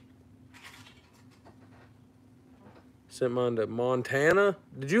 Sent mine to Montana.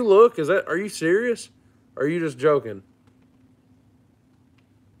 Did you look? Are you serious? Or are you just joking?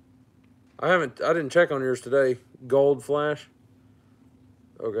 I didn't check on yours today. Gold flash.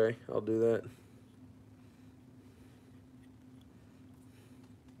 Okay, I'll do that.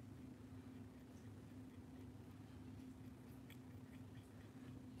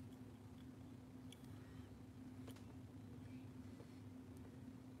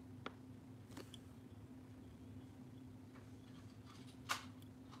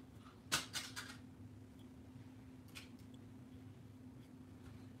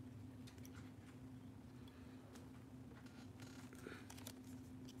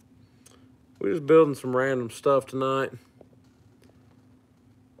 We're just building some random stuff tonight.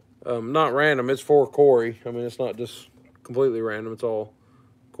 Not random, it's for Corey. I mean, it's not just completely random. It's all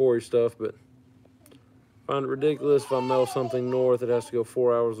Corey stuff, but find it ridiculous if I mail something north, it has to go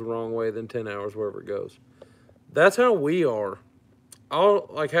 4 hours the wrong way, then 10 hours wherever it goes. That's how we are. I'll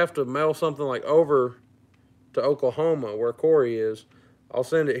like have to mail something like over to Oklahoma where Corey is. I'll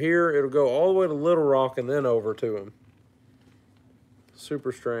send it here. It'll go all the way to Little Rock and then over to him.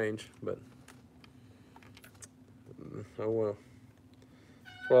 Super strange, but oh well.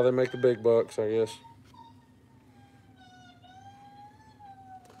 That's why they make the big bucks, I guess.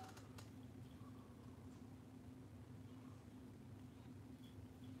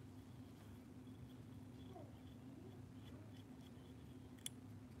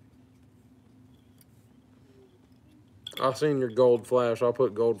 I've seen your gold flash. I'll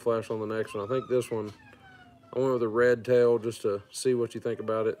put gold flash on the next one. I think this one, I went with a red tail just to see what you think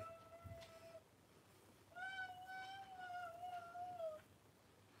about it.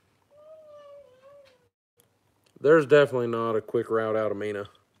 There's definitely not a quick route out of Mena.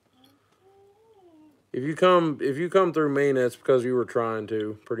 If you come through Mena, it's because you were trying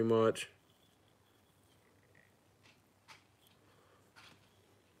to, pretty much.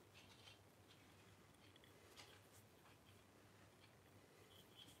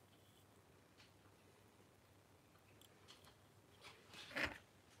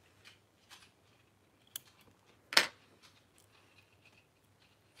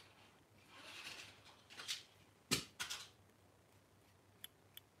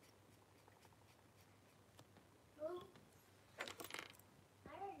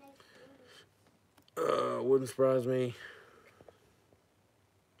 Wouldn't surprise me.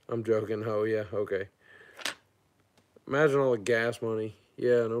 I'm joking. Oh, yeah, okay. Imagine all the gas money.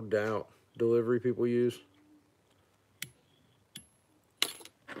 Yeah, no doubt. Delivery people use.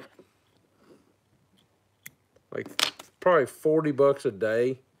 Like, probably 40 bucks a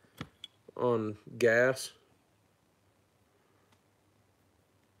day on gas.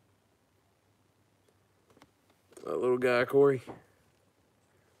 That little guy, Corey.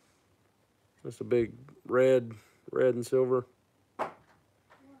 That's a big red and silver.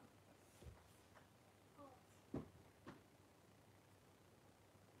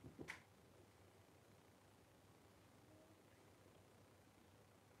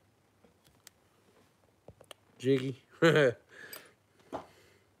 Jiggy.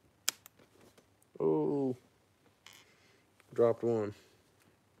 Oh. Dropped one.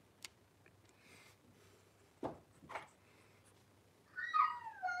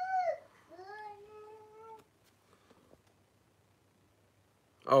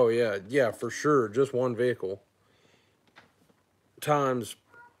 Oh, yeah. Yeah, for sure. Just one vehicle. Times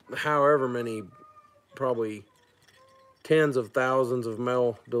however many, probably tens of thousands of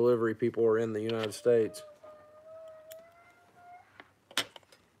mail delivery people are in the United States.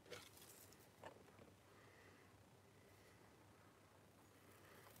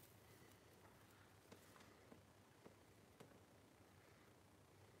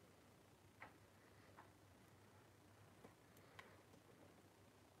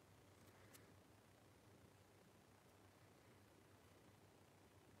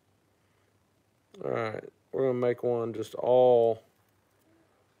 All right, we're gonna make one just all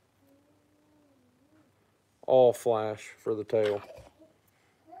flash for the tail.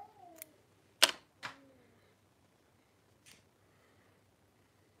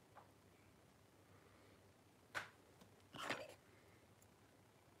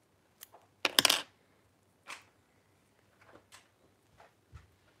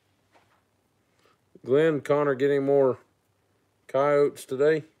 Glenn, Connor, get any more coyotes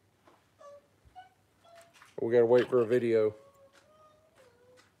today? Or we gotta wait for a video.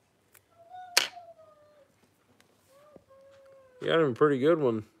 You got him a pretty good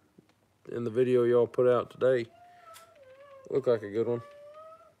one in the video y'all put out today. Looked like a good one.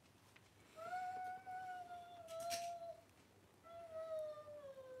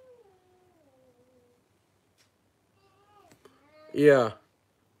 Yeah.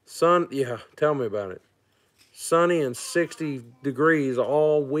 Yeah, tell me about it. Sunny and 60 degrees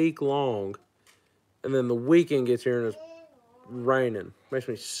all week long. And then the weekend gets here and it's raining. Makes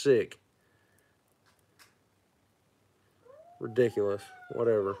me sick. Ridiculous.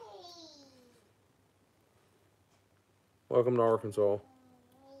 Whatever. Welcome to Arkansas.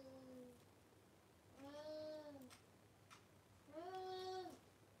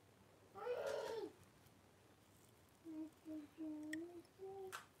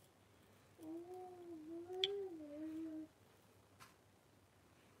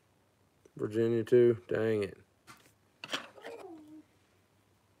 Virginia too. Dang it.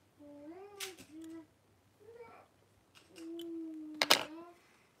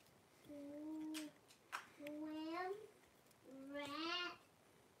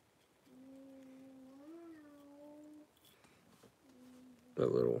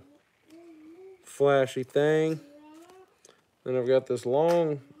 That little flashy thing. Then I've got this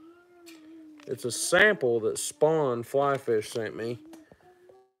long, it's a sample that Spawn Flyfish sent me.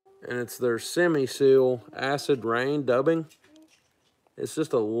 And it's their semi-seal acid rain dubbing. It's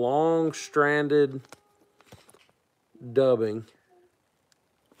just a long stranded dubbing.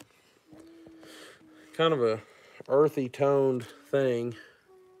 Kind of a earthy toned thing.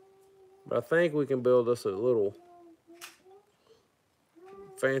 But I think we can build us a little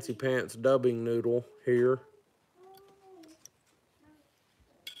fancy pants dubbing noodle here.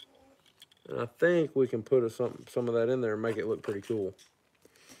 And I think we can put some of that in there and make it look pretty cool.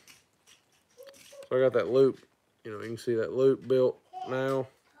 So I got that loop, you can see that loop built now.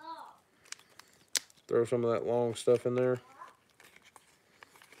 Throw some of that long stuff in there.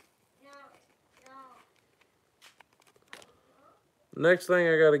 Next thing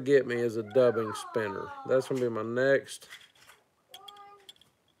I gotta get me is a dubbing spinner. That's gonna be my next.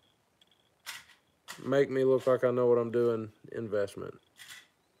 Make me look like I know what I'm doing investment.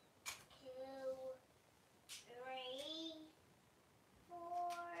 2, 3, 4,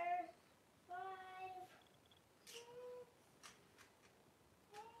 5.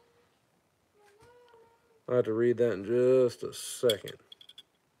 I'll have to read that in just a second.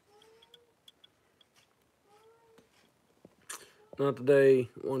 Not today.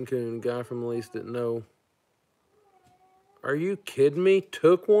 One coon, guy from the lease didn't know. Are you kidding me?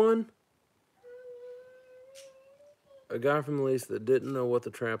 Took one? A guy from the lease that didn't know what the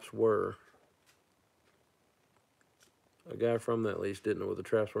traps were. A guy from that lease didn't know what the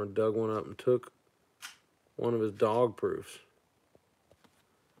traps were and dug one up and took one of his dog proofs.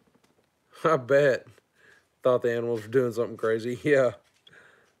 I bet. Thought the animals were doing something crazy. Yeah.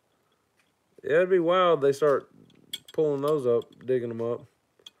 Yeah, it'd be wild. They start pulling those up, digging them up.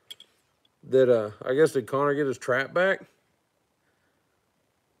 Did Connor get his trap back?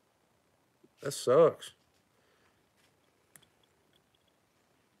 That sucks.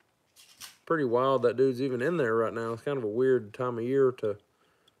 Pretty wild that dude's even in there right now. It's kind of a weird time of year to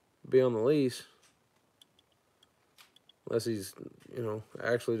be on the lease. Unless he's,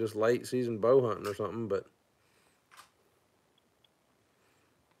 actually just late season bow hunting or something, but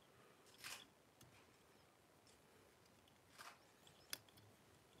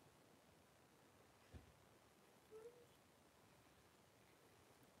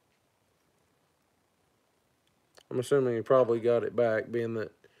I'm assuming he probably got it back, being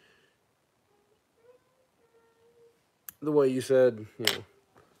that the way you said,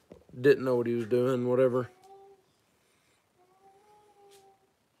 didn't know what he was doing, whatever.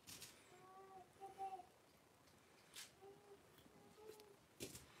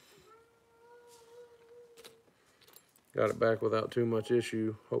 Got it back without too much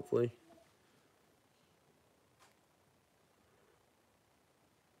issue, hopefully.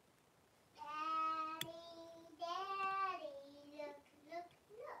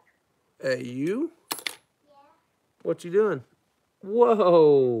 Hey, you? Yeah. What you doing?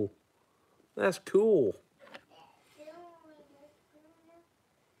 Whoa, that's cool.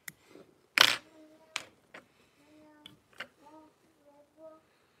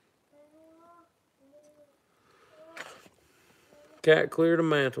 Cat cleared a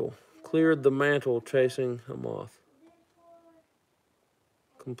mantle. Cleared the mantle chasing a moth.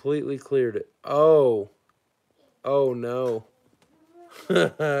 Completely cleared it. Oh. Oh, no.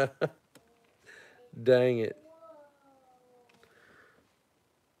 Dang it.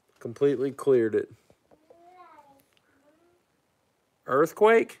 Completely cleared it.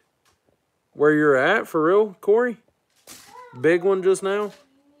 Earthquake? Where you're at, for real, Corey? Big one just now?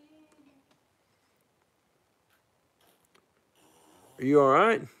 Are you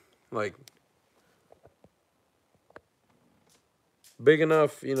alright? Like, big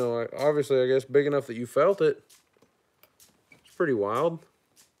enough, you know, obviously, I guess, big enough that you felt it. It's pretty wild.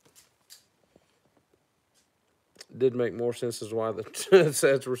 Did make more sense as to why the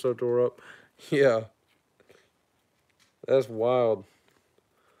sets were so tore up. Yeah. That's wild.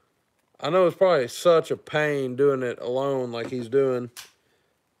 I know it's probably such a pain doing it alone like he's doing.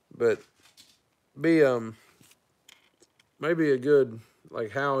 But be maybe a good,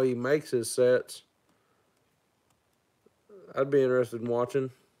 like, how he makes his sets. I'd be interested in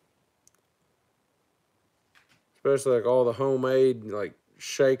watching. Especially like all the homemade, like,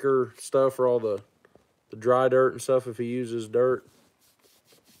 shaker stuff for all the dry dirt and stuff if he uses dirt.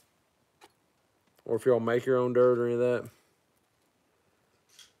 Or if y'all make your own dirt or any of that.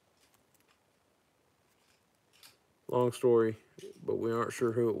 Long story, but we aren't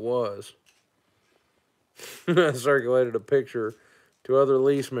sure who it was. I circulated a picture to other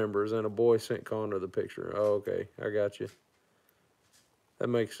lease members, and a boy sent Connor the picture. Oh, okay. I got you. That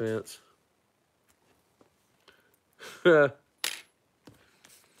makes sense. It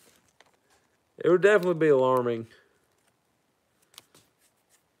would definitely be alarming.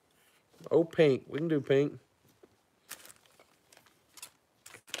 Oh, pink. We can do pink.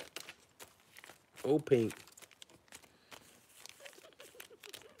 Oh, pink.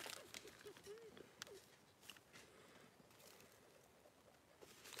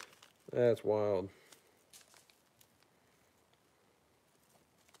 That's wild.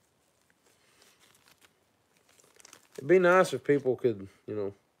 It'd be nice if people could, you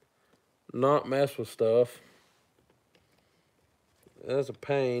know, not mess with stuff. That's a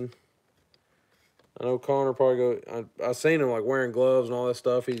pain. I know Connor probably I seen him like wearing gloves and all that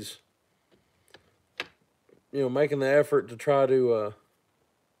stuff. He's, you know, making the effort to try to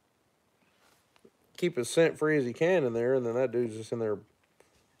keep as scent free as he can in there, and then that dude's just in there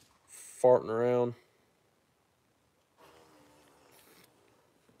farting around.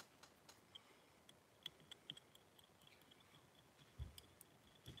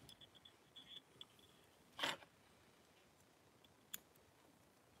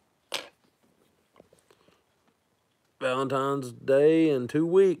 Valentine's Day in 2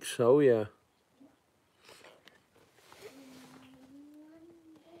 weeks. Oh, yeah.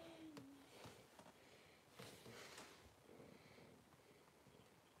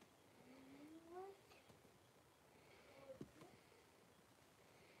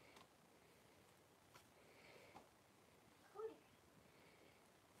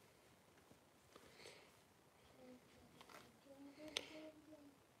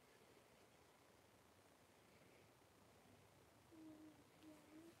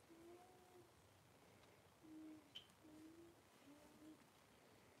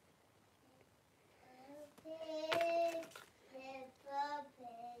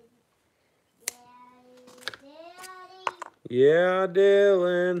 Yeah,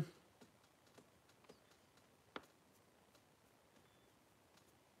 Dylan.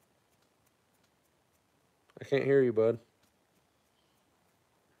 I can't hear you, bud.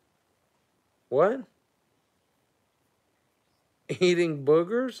 What? Eating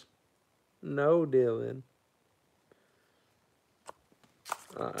boogers? No, Dylan.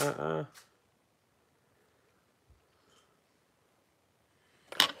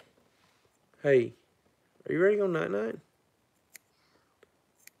 Hey, are you ready to go night-night?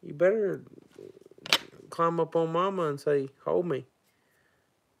 You better climb up on Mama and say, hold me.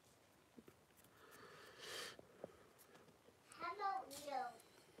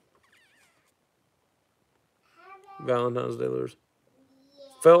 Valentine's Day lures.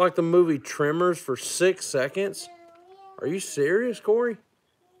 Felt like the movie Tremors for 6 seconds. Are you serious, Corey?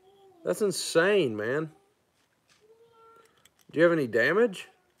 That's insane, man. Do you have any damage?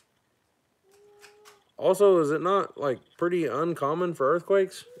 Also, is it not, like, pretty uncommon for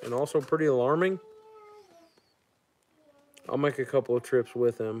earthquakes? And also pretty alarming? I'll make a couple of trips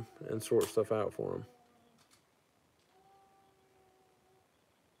with him and sort stuff out for him.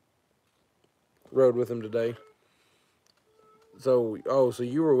 Rode with him today. So, oh, so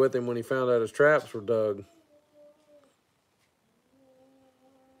you were with him when he found out his traps were dug.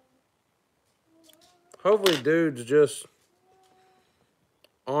 Hopefully dude's just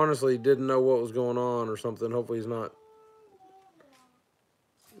honestly didn't know what was going on or something. Hopefully he's not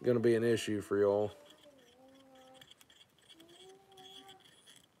going to be an issue for y'all.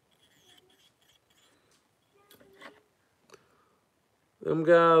 Them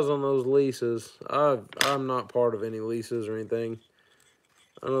guys on those leases, I'm not part of any leases or anything.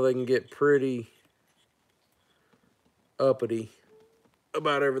 I know they can get pretty uppity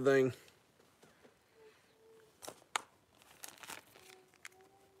about everything.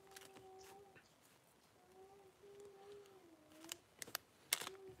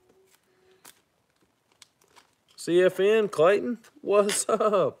 CFN, Clayton, what's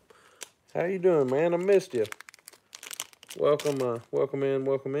up? How you doing, man? I missed you. Welcome, welcome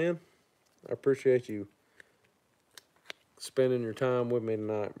in. I appreciate you spending your time with me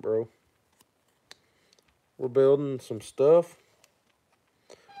tonight, bro. We're building some stuff.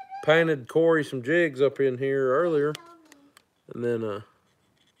 Painted Corey some jigs up in here earlier. And then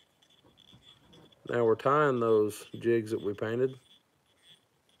now we're tying those jigs that we painted.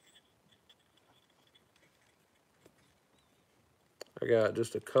 I got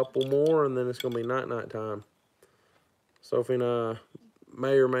just a couple more and then it's gonna be night time. Sophie and I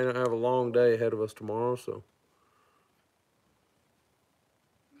may or may not have a long day ahead of us tomorrow, so.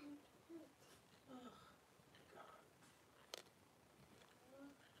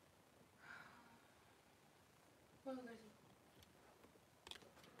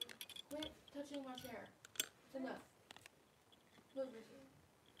 Quit touching my chair. It's enough. Move it.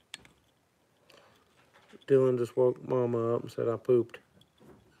 Dylan just woke Mama up and said I pooped.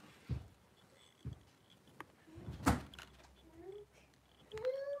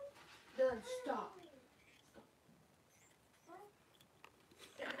 Dylan, stop.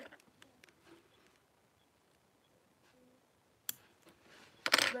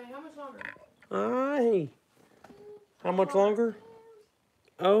 Ray, how much longer? Aye. How much longer?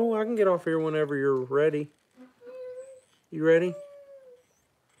 Oh, I can get off here whenever you're ready. You ready?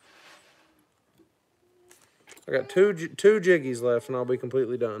 I got two jiggies left and I'll be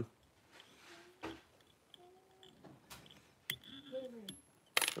completely done.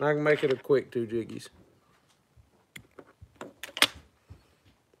 And I can make it a quick 2 jiggies.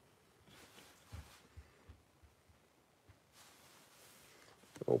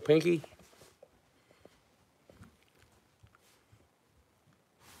 Old Pinky.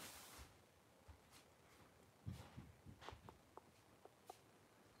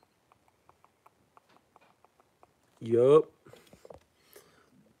 Yup.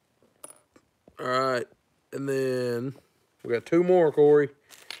 All right. And then we got 2 more, Corey.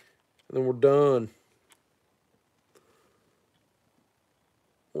 And then we're done.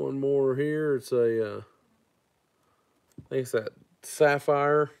 One more here. It's a, I think it's that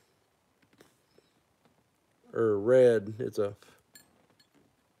sapphire or red. It's a,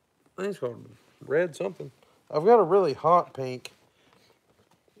 I think it's called red something. I've got a really hot pink.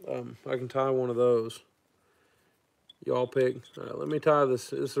 I can tie one of those. Y'all pick. All right, let me tie this.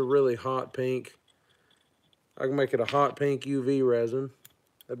 This is a really hot pink. I can make it a hot pink UV resin.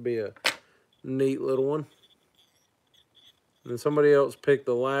 That'd be a neat little one. And then somebody else picked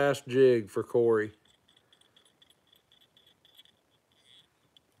the last jig for Corey.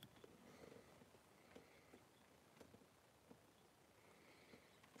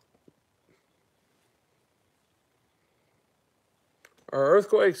 Our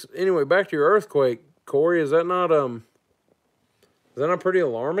earthquakes, anyway, back to your earthquake, Corey, is that not pretty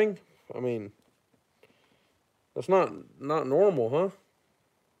alarming? I mean, that's not normal, huh?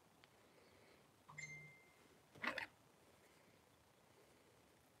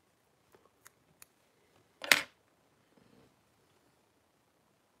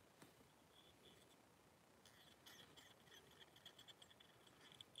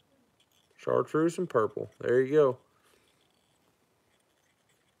 Chartreuse and purple. There you go.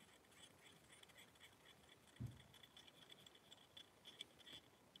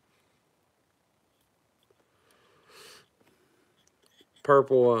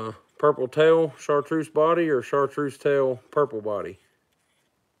 Purple tail, chartreuse body, or chartreuse tail, purple body?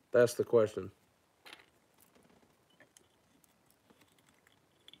 That's the question.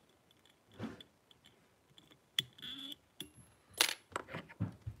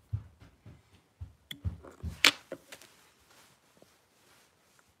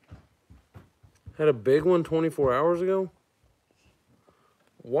 Had a big one 24 hours ago?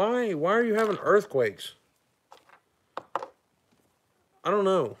 Why are you having earthquakes? I don't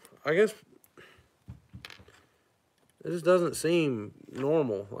know. I guess it just doesn't seem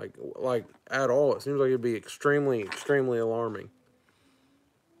normal, like at all. It seems like it'd be extremely alarming.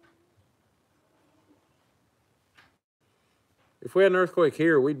 If we had an earthquake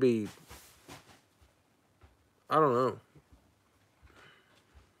here, we'd be, I don't know.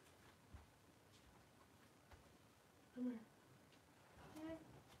 Come here.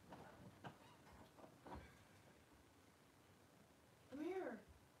 Come here.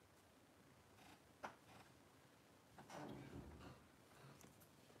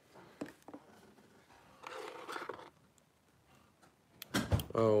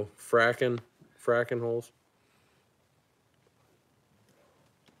 Oh, fracking holes.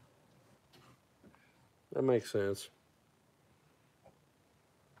 That makes sense.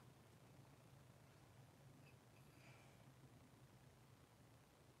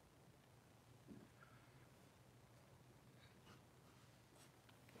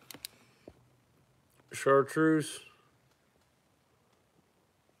 Chartreuse.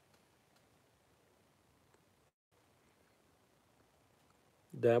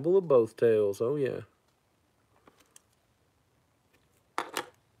 Dabble of both tails. Oh, yeah.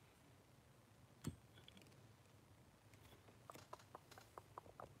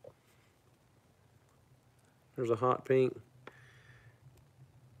 There's a hot pink.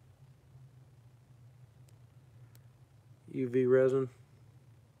 UV resin.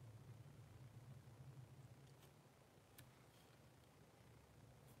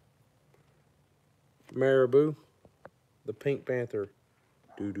 Marabou. The Pink Panther.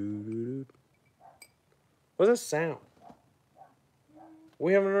 Doo-doo-doo-doo. What's that sound?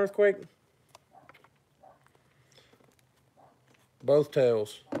 We having an earthquake? Both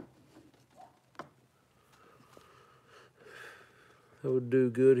tails. That would do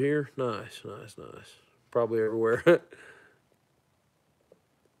good here. Nice, nice, nice. Probably everywhere.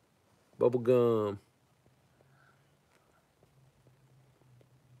 Bubble gum.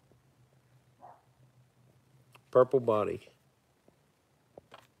 Purple body.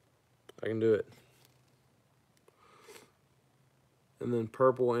 I can do it. And then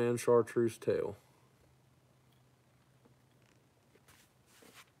purple and chartreuse tail.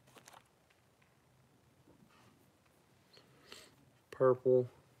 Purple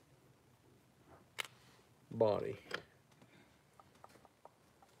body.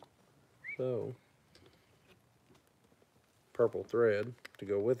 So, purple thread to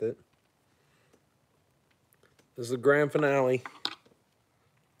go with it. This is the grand finale.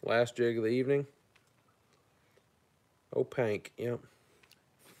 Last jig of the evening. Oh, pink, yep.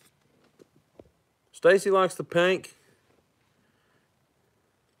 Stacy likes the pink.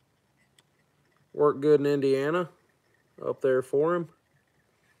 Worked good in Indiana. Up there for him.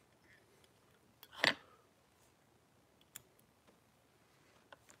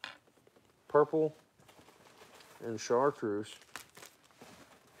 Purple and chartreuse.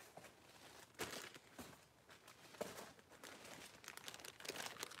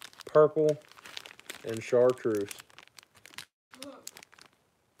 Purple and chartreuse.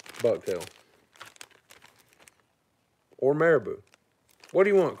 Bucktail. Or marabou. What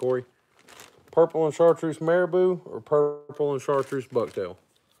do you want, Corey? Purple and chartreuse marabou or purple and chartreuse bucktail?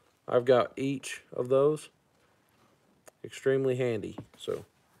 I've got each of those. Extremely handy, so.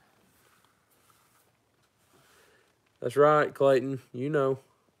 That's right, Clayton. You know.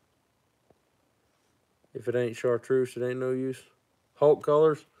 If it ain't chartreuse, it ain't no use. Hulk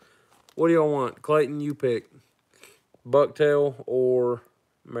colors. What do y'all want? Clayton, you pick. Bucktail or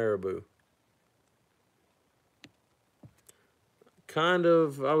marabou? Kind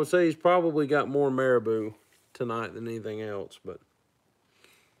of, I would say he's probably got more marabou tonight than anything else, but.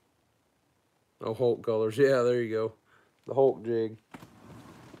 Oh, Hulk colors. Yeah, there you go. The Hulk jig.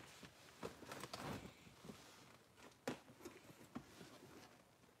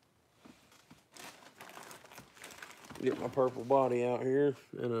 Get my purple body out here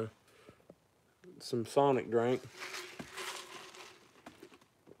and some Sonic drink.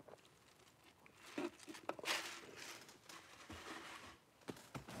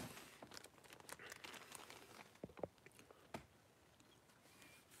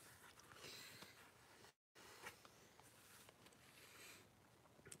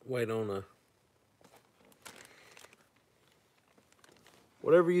 Wait on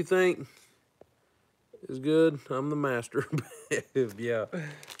whatever you think is good. I'm the master. Yeah.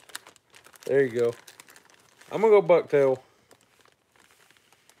 There you go. I'm gonna go bucktail.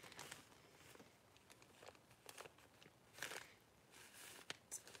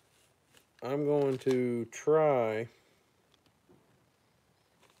 I'm going to try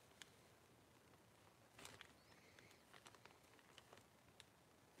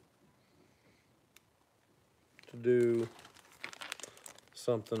to do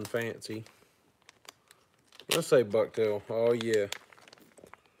something fancy. Let's say bucktail. Oh yeah.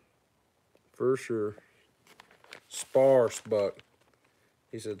 For sure. Sparse buck.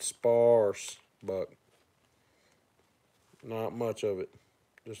 He said sparse buck. Not much of it.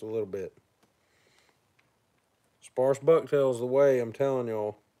 Just a little bit. Sparse bucktail's the way, I'm telling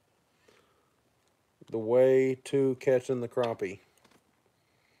y'all. The way to catching the crappie.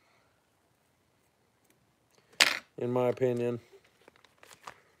 In my opinion.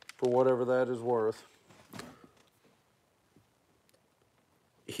 For whatever that is worth.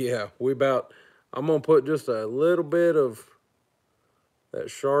 Yeah, I'm going to put just a little bit of that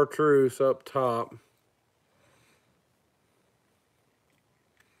chartreuse up top.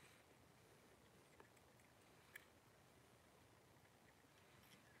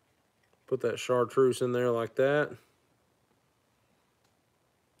 Put that chartreuse in there like that.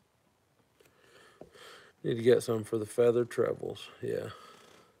 Need to get some for the feathered trebles. Yeah.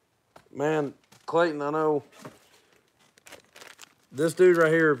 Man, Clayton, I know this dude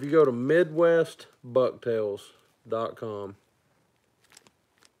right here, if you go to MidwestBucktails.com.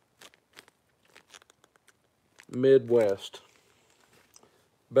 Midwest.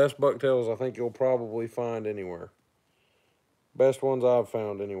 Best bucktails I think you'll probably find anywhere. Best ones I've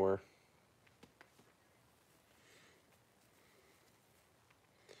found anywhere.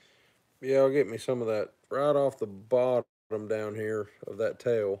 Yeah, I'll get me some of that right off the bottom down here of that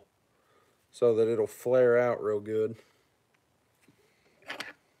tail so that it'll flare out real good.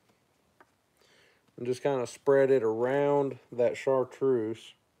 And just kind of spread it around that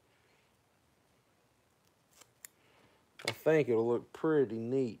chartreuse. I think it'll look pretty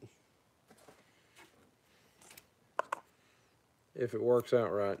neat if it works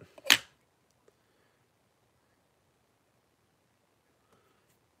out right.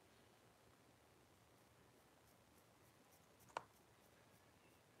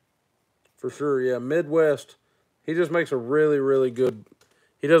 For sure, yeah. Midwest, he just makes a really, really good,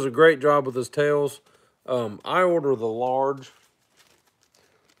 he does a great job with his tails. I order the large.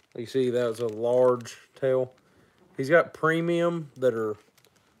 You see, that's a large tail. He's got premium that are,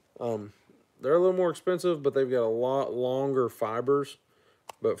 they're a little more expensive, but they've got a lot longer fibers.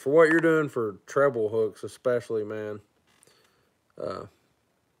 But for what you're doing for treble hooks especially, man,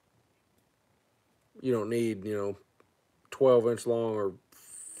 you don't need, 12-inch long or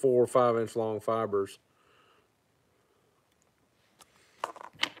 4 or 5-inch long fibers.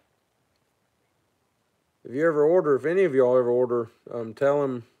 If any of y'all ever order, tell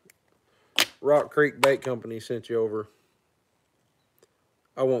him Rock Creek Bait Company sent you over.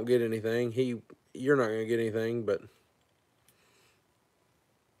 I won't get anything. You're not gonna get anything, but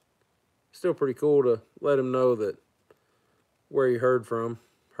still pretty cool to let him know that where you heard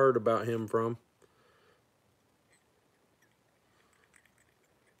about him from.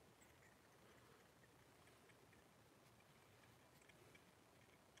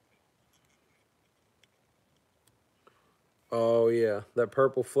 Oh yeah, that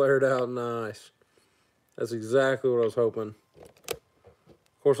purple flared out nice. That's exactly what I was hoping.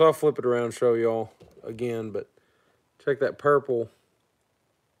 Of course, I'll flip it around and show y'all again, but check that purple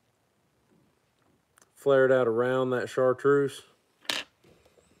flared out around that chartreuse.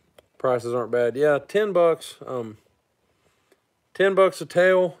 Prices aren't bad. Yeah, $10. $10 a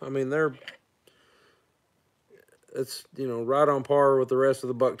tail. I mean, it's right on par with the rest of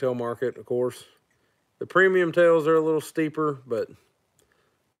the bucktail market, of course. The premium tails are a little steeper, but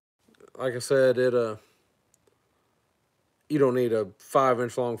like I said, you don't need a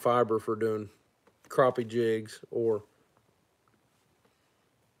 5-inch long fiber for doing crappie jigs or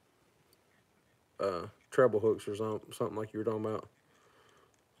treble hooks or something like you were talking about.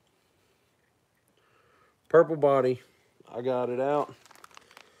 Purple body, I got it out.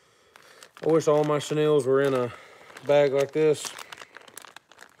 I wish all my chenilles were in a bag like this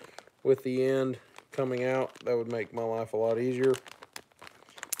with the end coming out. That would make my life a lot easier,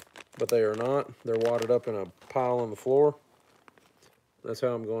 but they are not. They're wadded up in a pile on the floor. That's how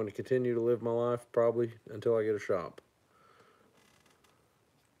I'm going to continue to live my life, probably until I get a shop.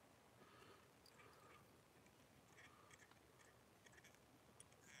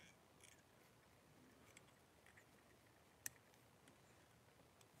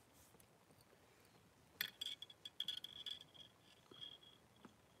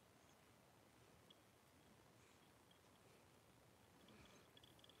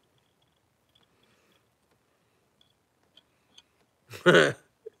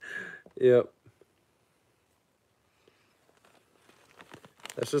 Yep.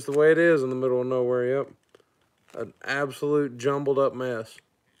 That's just the way it is in the middle of nowhere, yep. An absolute jumbled up mess.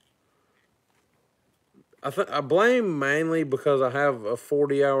 I blame mainly because I have a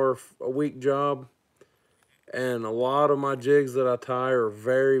 40-hour-a-week job, and a lot of my jigs that I tie are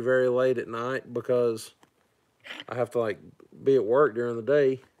very, very late at night because I have to be at work during the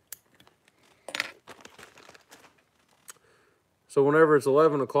day. So whenever it's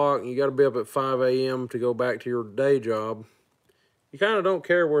 11 o'clock and you got to be up at 5 a.m. to go back to your day job, you kind of don't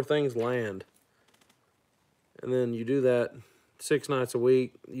care where things land. And then you do that 6 nights a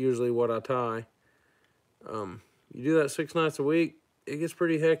week, usually what I tie. You do that 6 nights a week, it gets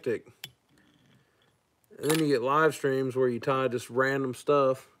pretty hectic. And then you get live streams where you tie just random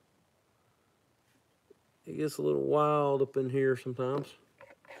stuff. It gets a little wild up in here sometimes.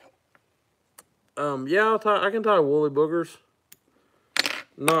 Yeah, I can tie woolly boogers.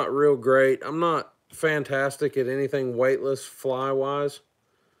 Not real great. I'm not fantastic at anything weightless fly-wise.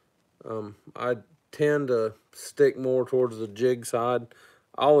 I tend to stick more towards the jig side.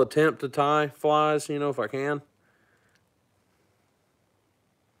 I'll attempt to tie flies, you know, if I can.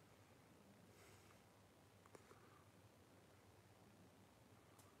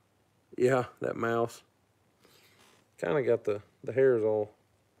 Yeah, that mouse. Kind of got the hairs all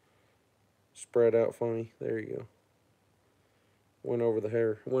spread out funny. There you go. Went over the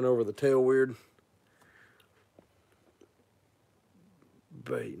hair. Went over the tail weird.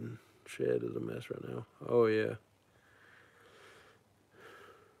 Baiting. Shed is a mess right now. Oh, yeah.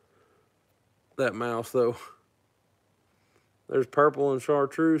 That mouse, though. There's purple and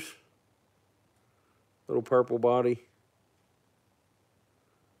chartreuse. Little purple body.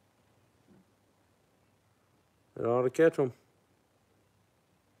 It ought to catch them.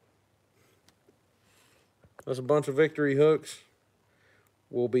 That's a bunch of victory hooks.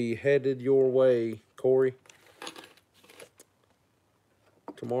 Will be headed your way, Corey.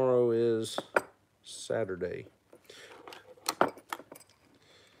 Tomorrow is Saturday.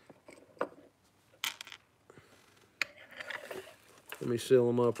 Let me seal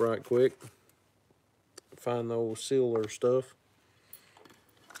them up right quick. Find the old sealer stuff.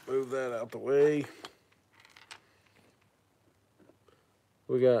 Move that out the way.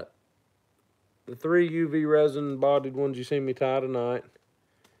 We got the 3 UV resin bodied ones you see me tie tonight.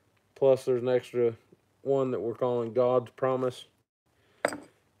 Plus there's an extra one that we're calling God's Promise.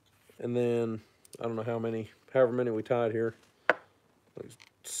 And then, I don't know however many we tied here. Like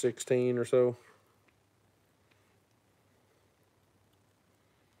 16 or so.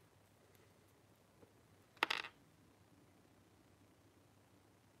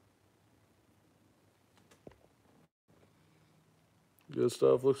 Good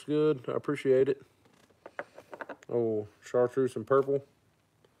stuff, looks good. I appreciate it. Oh, chartreuse and purple.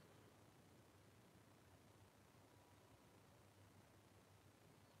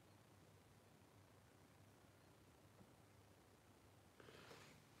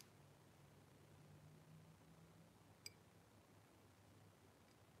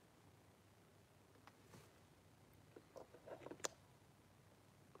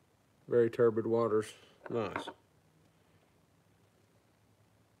 Very turbid waters. Nice.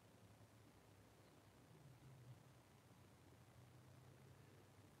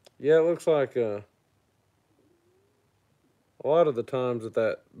 Yeah, it looks like a lot of the times at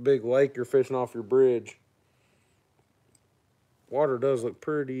that big lake you're fishing off your bridge, water does look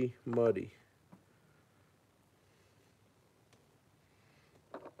pretty muddy.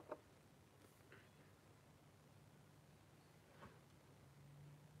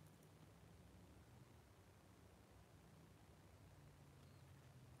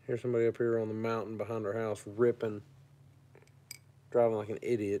 Here's somebody up here on the mountain behind our house ripping, driving like an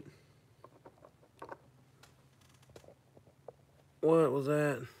idiot. What was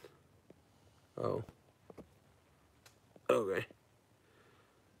that? Oh. Okay.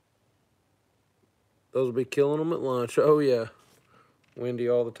 Those will be killing them at lunch. Oh, yeah. Windy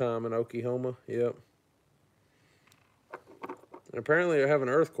all the time in Oklahoma. Yep. And apparently they're having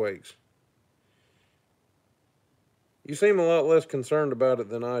earthquakes. You seem a lot less concerned about it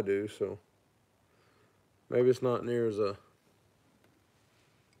than I do, so maybe it's not near as a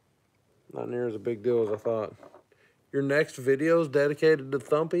big deal as I thought. Your next video is dedicated to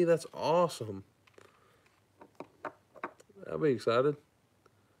Thumpy? That's awesome. I'll be excited.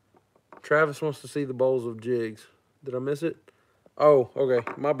 Travis wants to see the bowls of jigs. Did I miss it? Oh, okay.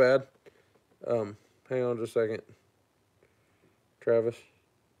 My bad. Hang on just a second. Travis.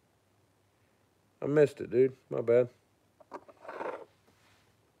 I missed it, dude. My bad.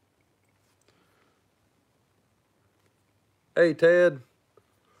 Hey, Ted.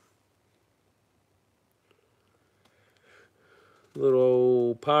 Little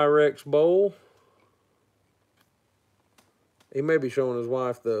old Pyrex bowl. He may be showing his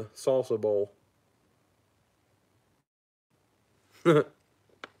wife the salsa bowl. Yeah,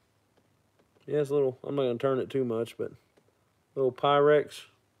 it's a little, I'm not going to turn it too much, but little Pyrex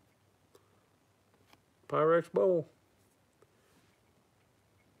bowl.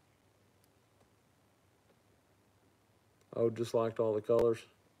 Oh, just liked all the colors.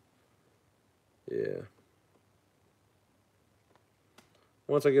 Yeah.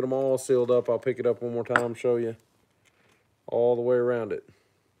 Once I get them all sealed up, I'll pick it up one more time, show you all the way around it.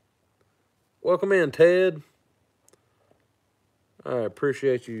 Welcome in, Ted. I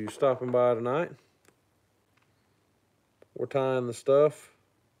appreciate you stopping by tonight. we're tying the stuff.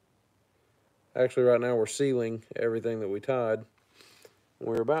 Actually, right now we're sealing everything that we tied.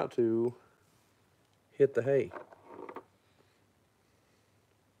 We're about to hit the hay.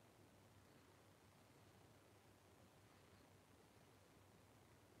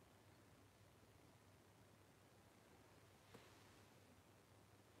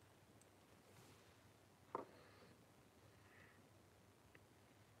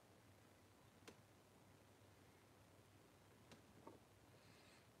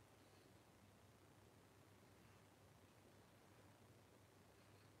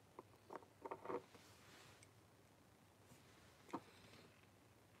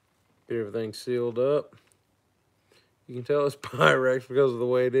 Everything's sealed up. You can tell it's Pyrex because of the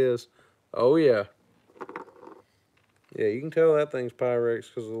way it is. Oh yeah. Yeah, you can tell that thing's Pyrex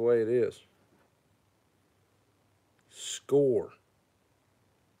because of the way it is. Score.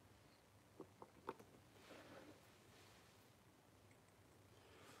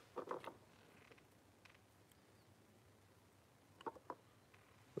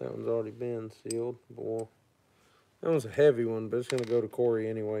 That one's already been sealed. Boy, that one's a heavy one, but it's going to go to Corey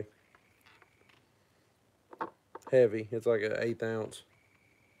anyway. Heavy. It's like an 1/8 ounce.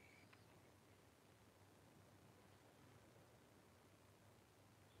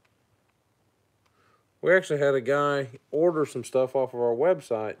 We actually had a guy order some stuff off of our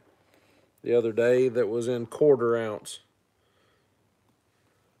website the other day that was in 1/4 ounce.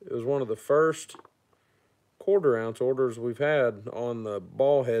 It was one of the first 1/4 ounce orders we've had on the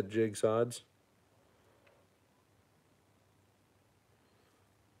ball head jig sides.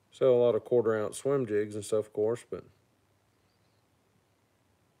 Sell a lot of 1/4 ounce swim jigs and stuff, of course, but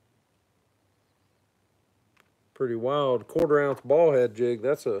pretty wild 1/4 ounce ball head jig.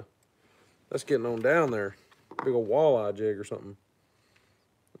 That's getting on down there. Big old walleye jig or something.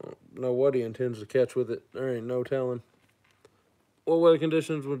 I don't know what he intends to catch with it. There ain't no telling. What weather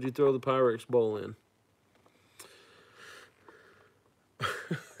conditions would you throw the Pyrex bowl in?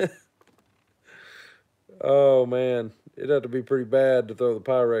 Oh man, it'd have to be pretty bad to throw the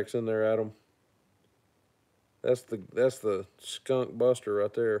Pyrex in there, Adam. That's the skunk buster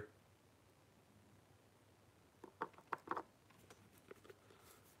right there.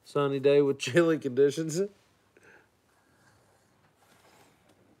 Sunny day with chilly conditions.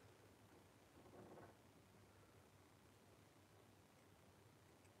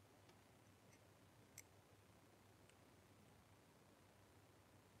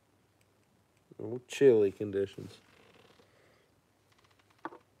 Oh, chilly conditions.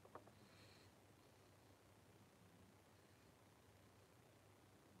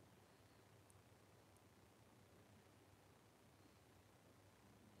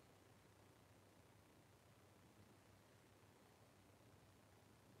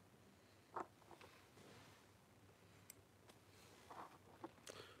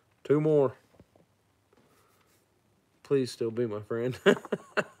 Two more. Please still be my friend.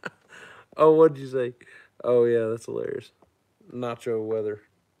 Oh, what'd you say? Oh, yeah, that's hilarious. Nacho weather.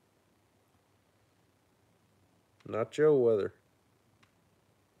 Nacho weather.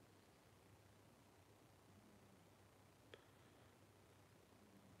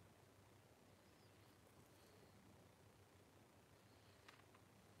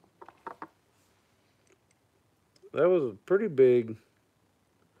 That was a pretty big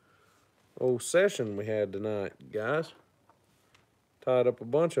old session we had tonight, guys. Tied up a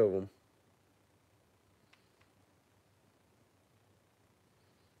bunch of them.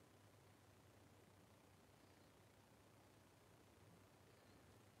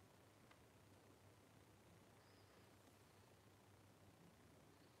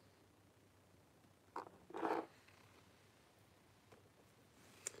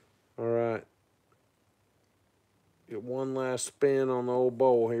 All right. Get one last spin on the old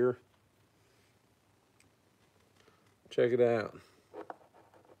bowl here. Check it out.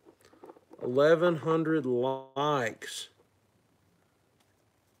 1,100 likes.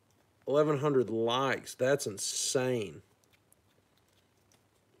 1,100 likes. That's insane.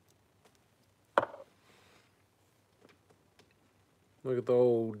 Look at the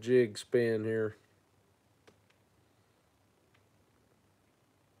old jig spin here.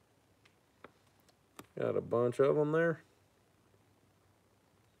 Got a bunch of them there.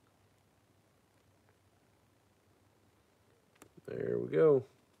 There we go.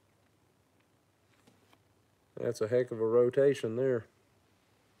 That's a heck of a rotation there.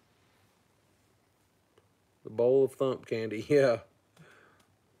 The bowl of thump candy, yeah.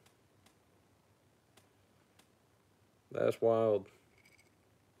 That's wild.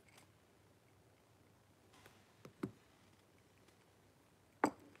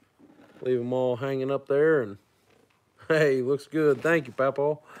 Leave them all hanging up there and Hey, looks good. Thank you,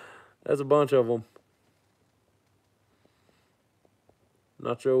 Papa. That's a bunch of them.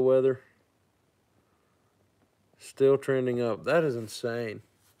 Nacho weather. Still trending up. That is insane.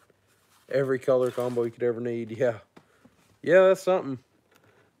 Every color combo you could ever need. Yeah. Yeah, that's something.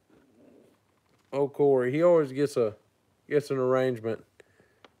 Oh, Corey. He always gets an arrangement.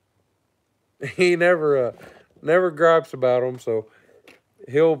 He never gripes about them, so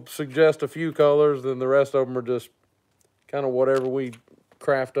he'll suggest a few colors, then the rest of them are just kind of whatever we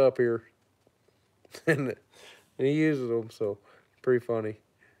craft up here. and he uses them, so pretty funny.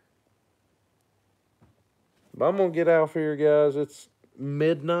 But I'm going to get off here, guys. It's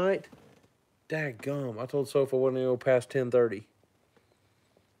midnight. Daggum. I told Sofa I wasn't going to go past 10:30.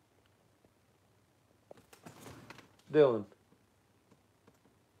 Dylan.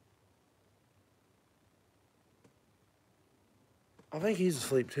 I think he's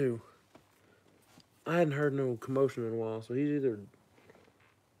asleep, too. I hadn't heard no commotion in a while, so he's either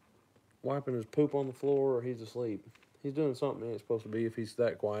wiping his poop on the floor or he's asleep. He's doing something he ain't supposed to be if he's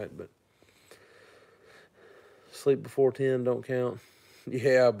that quiet, but sleep before 10 don't count.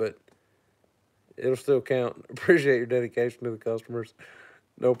 Yeah, but it'll still count. Appreciate your dedication to the customers.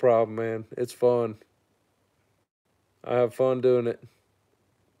 No problem, man. It's fun. I have fun doing it.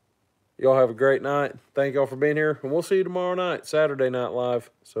 Y'all have a great night. Thank y'all for being here, and we'll see you tomorrow night, Saturday Night Live.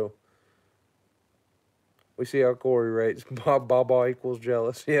 So we see how Corey rates. Baba equals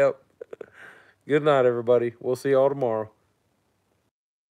jealous. Yep. Good night, everybody. We'll see y'all tomorrow.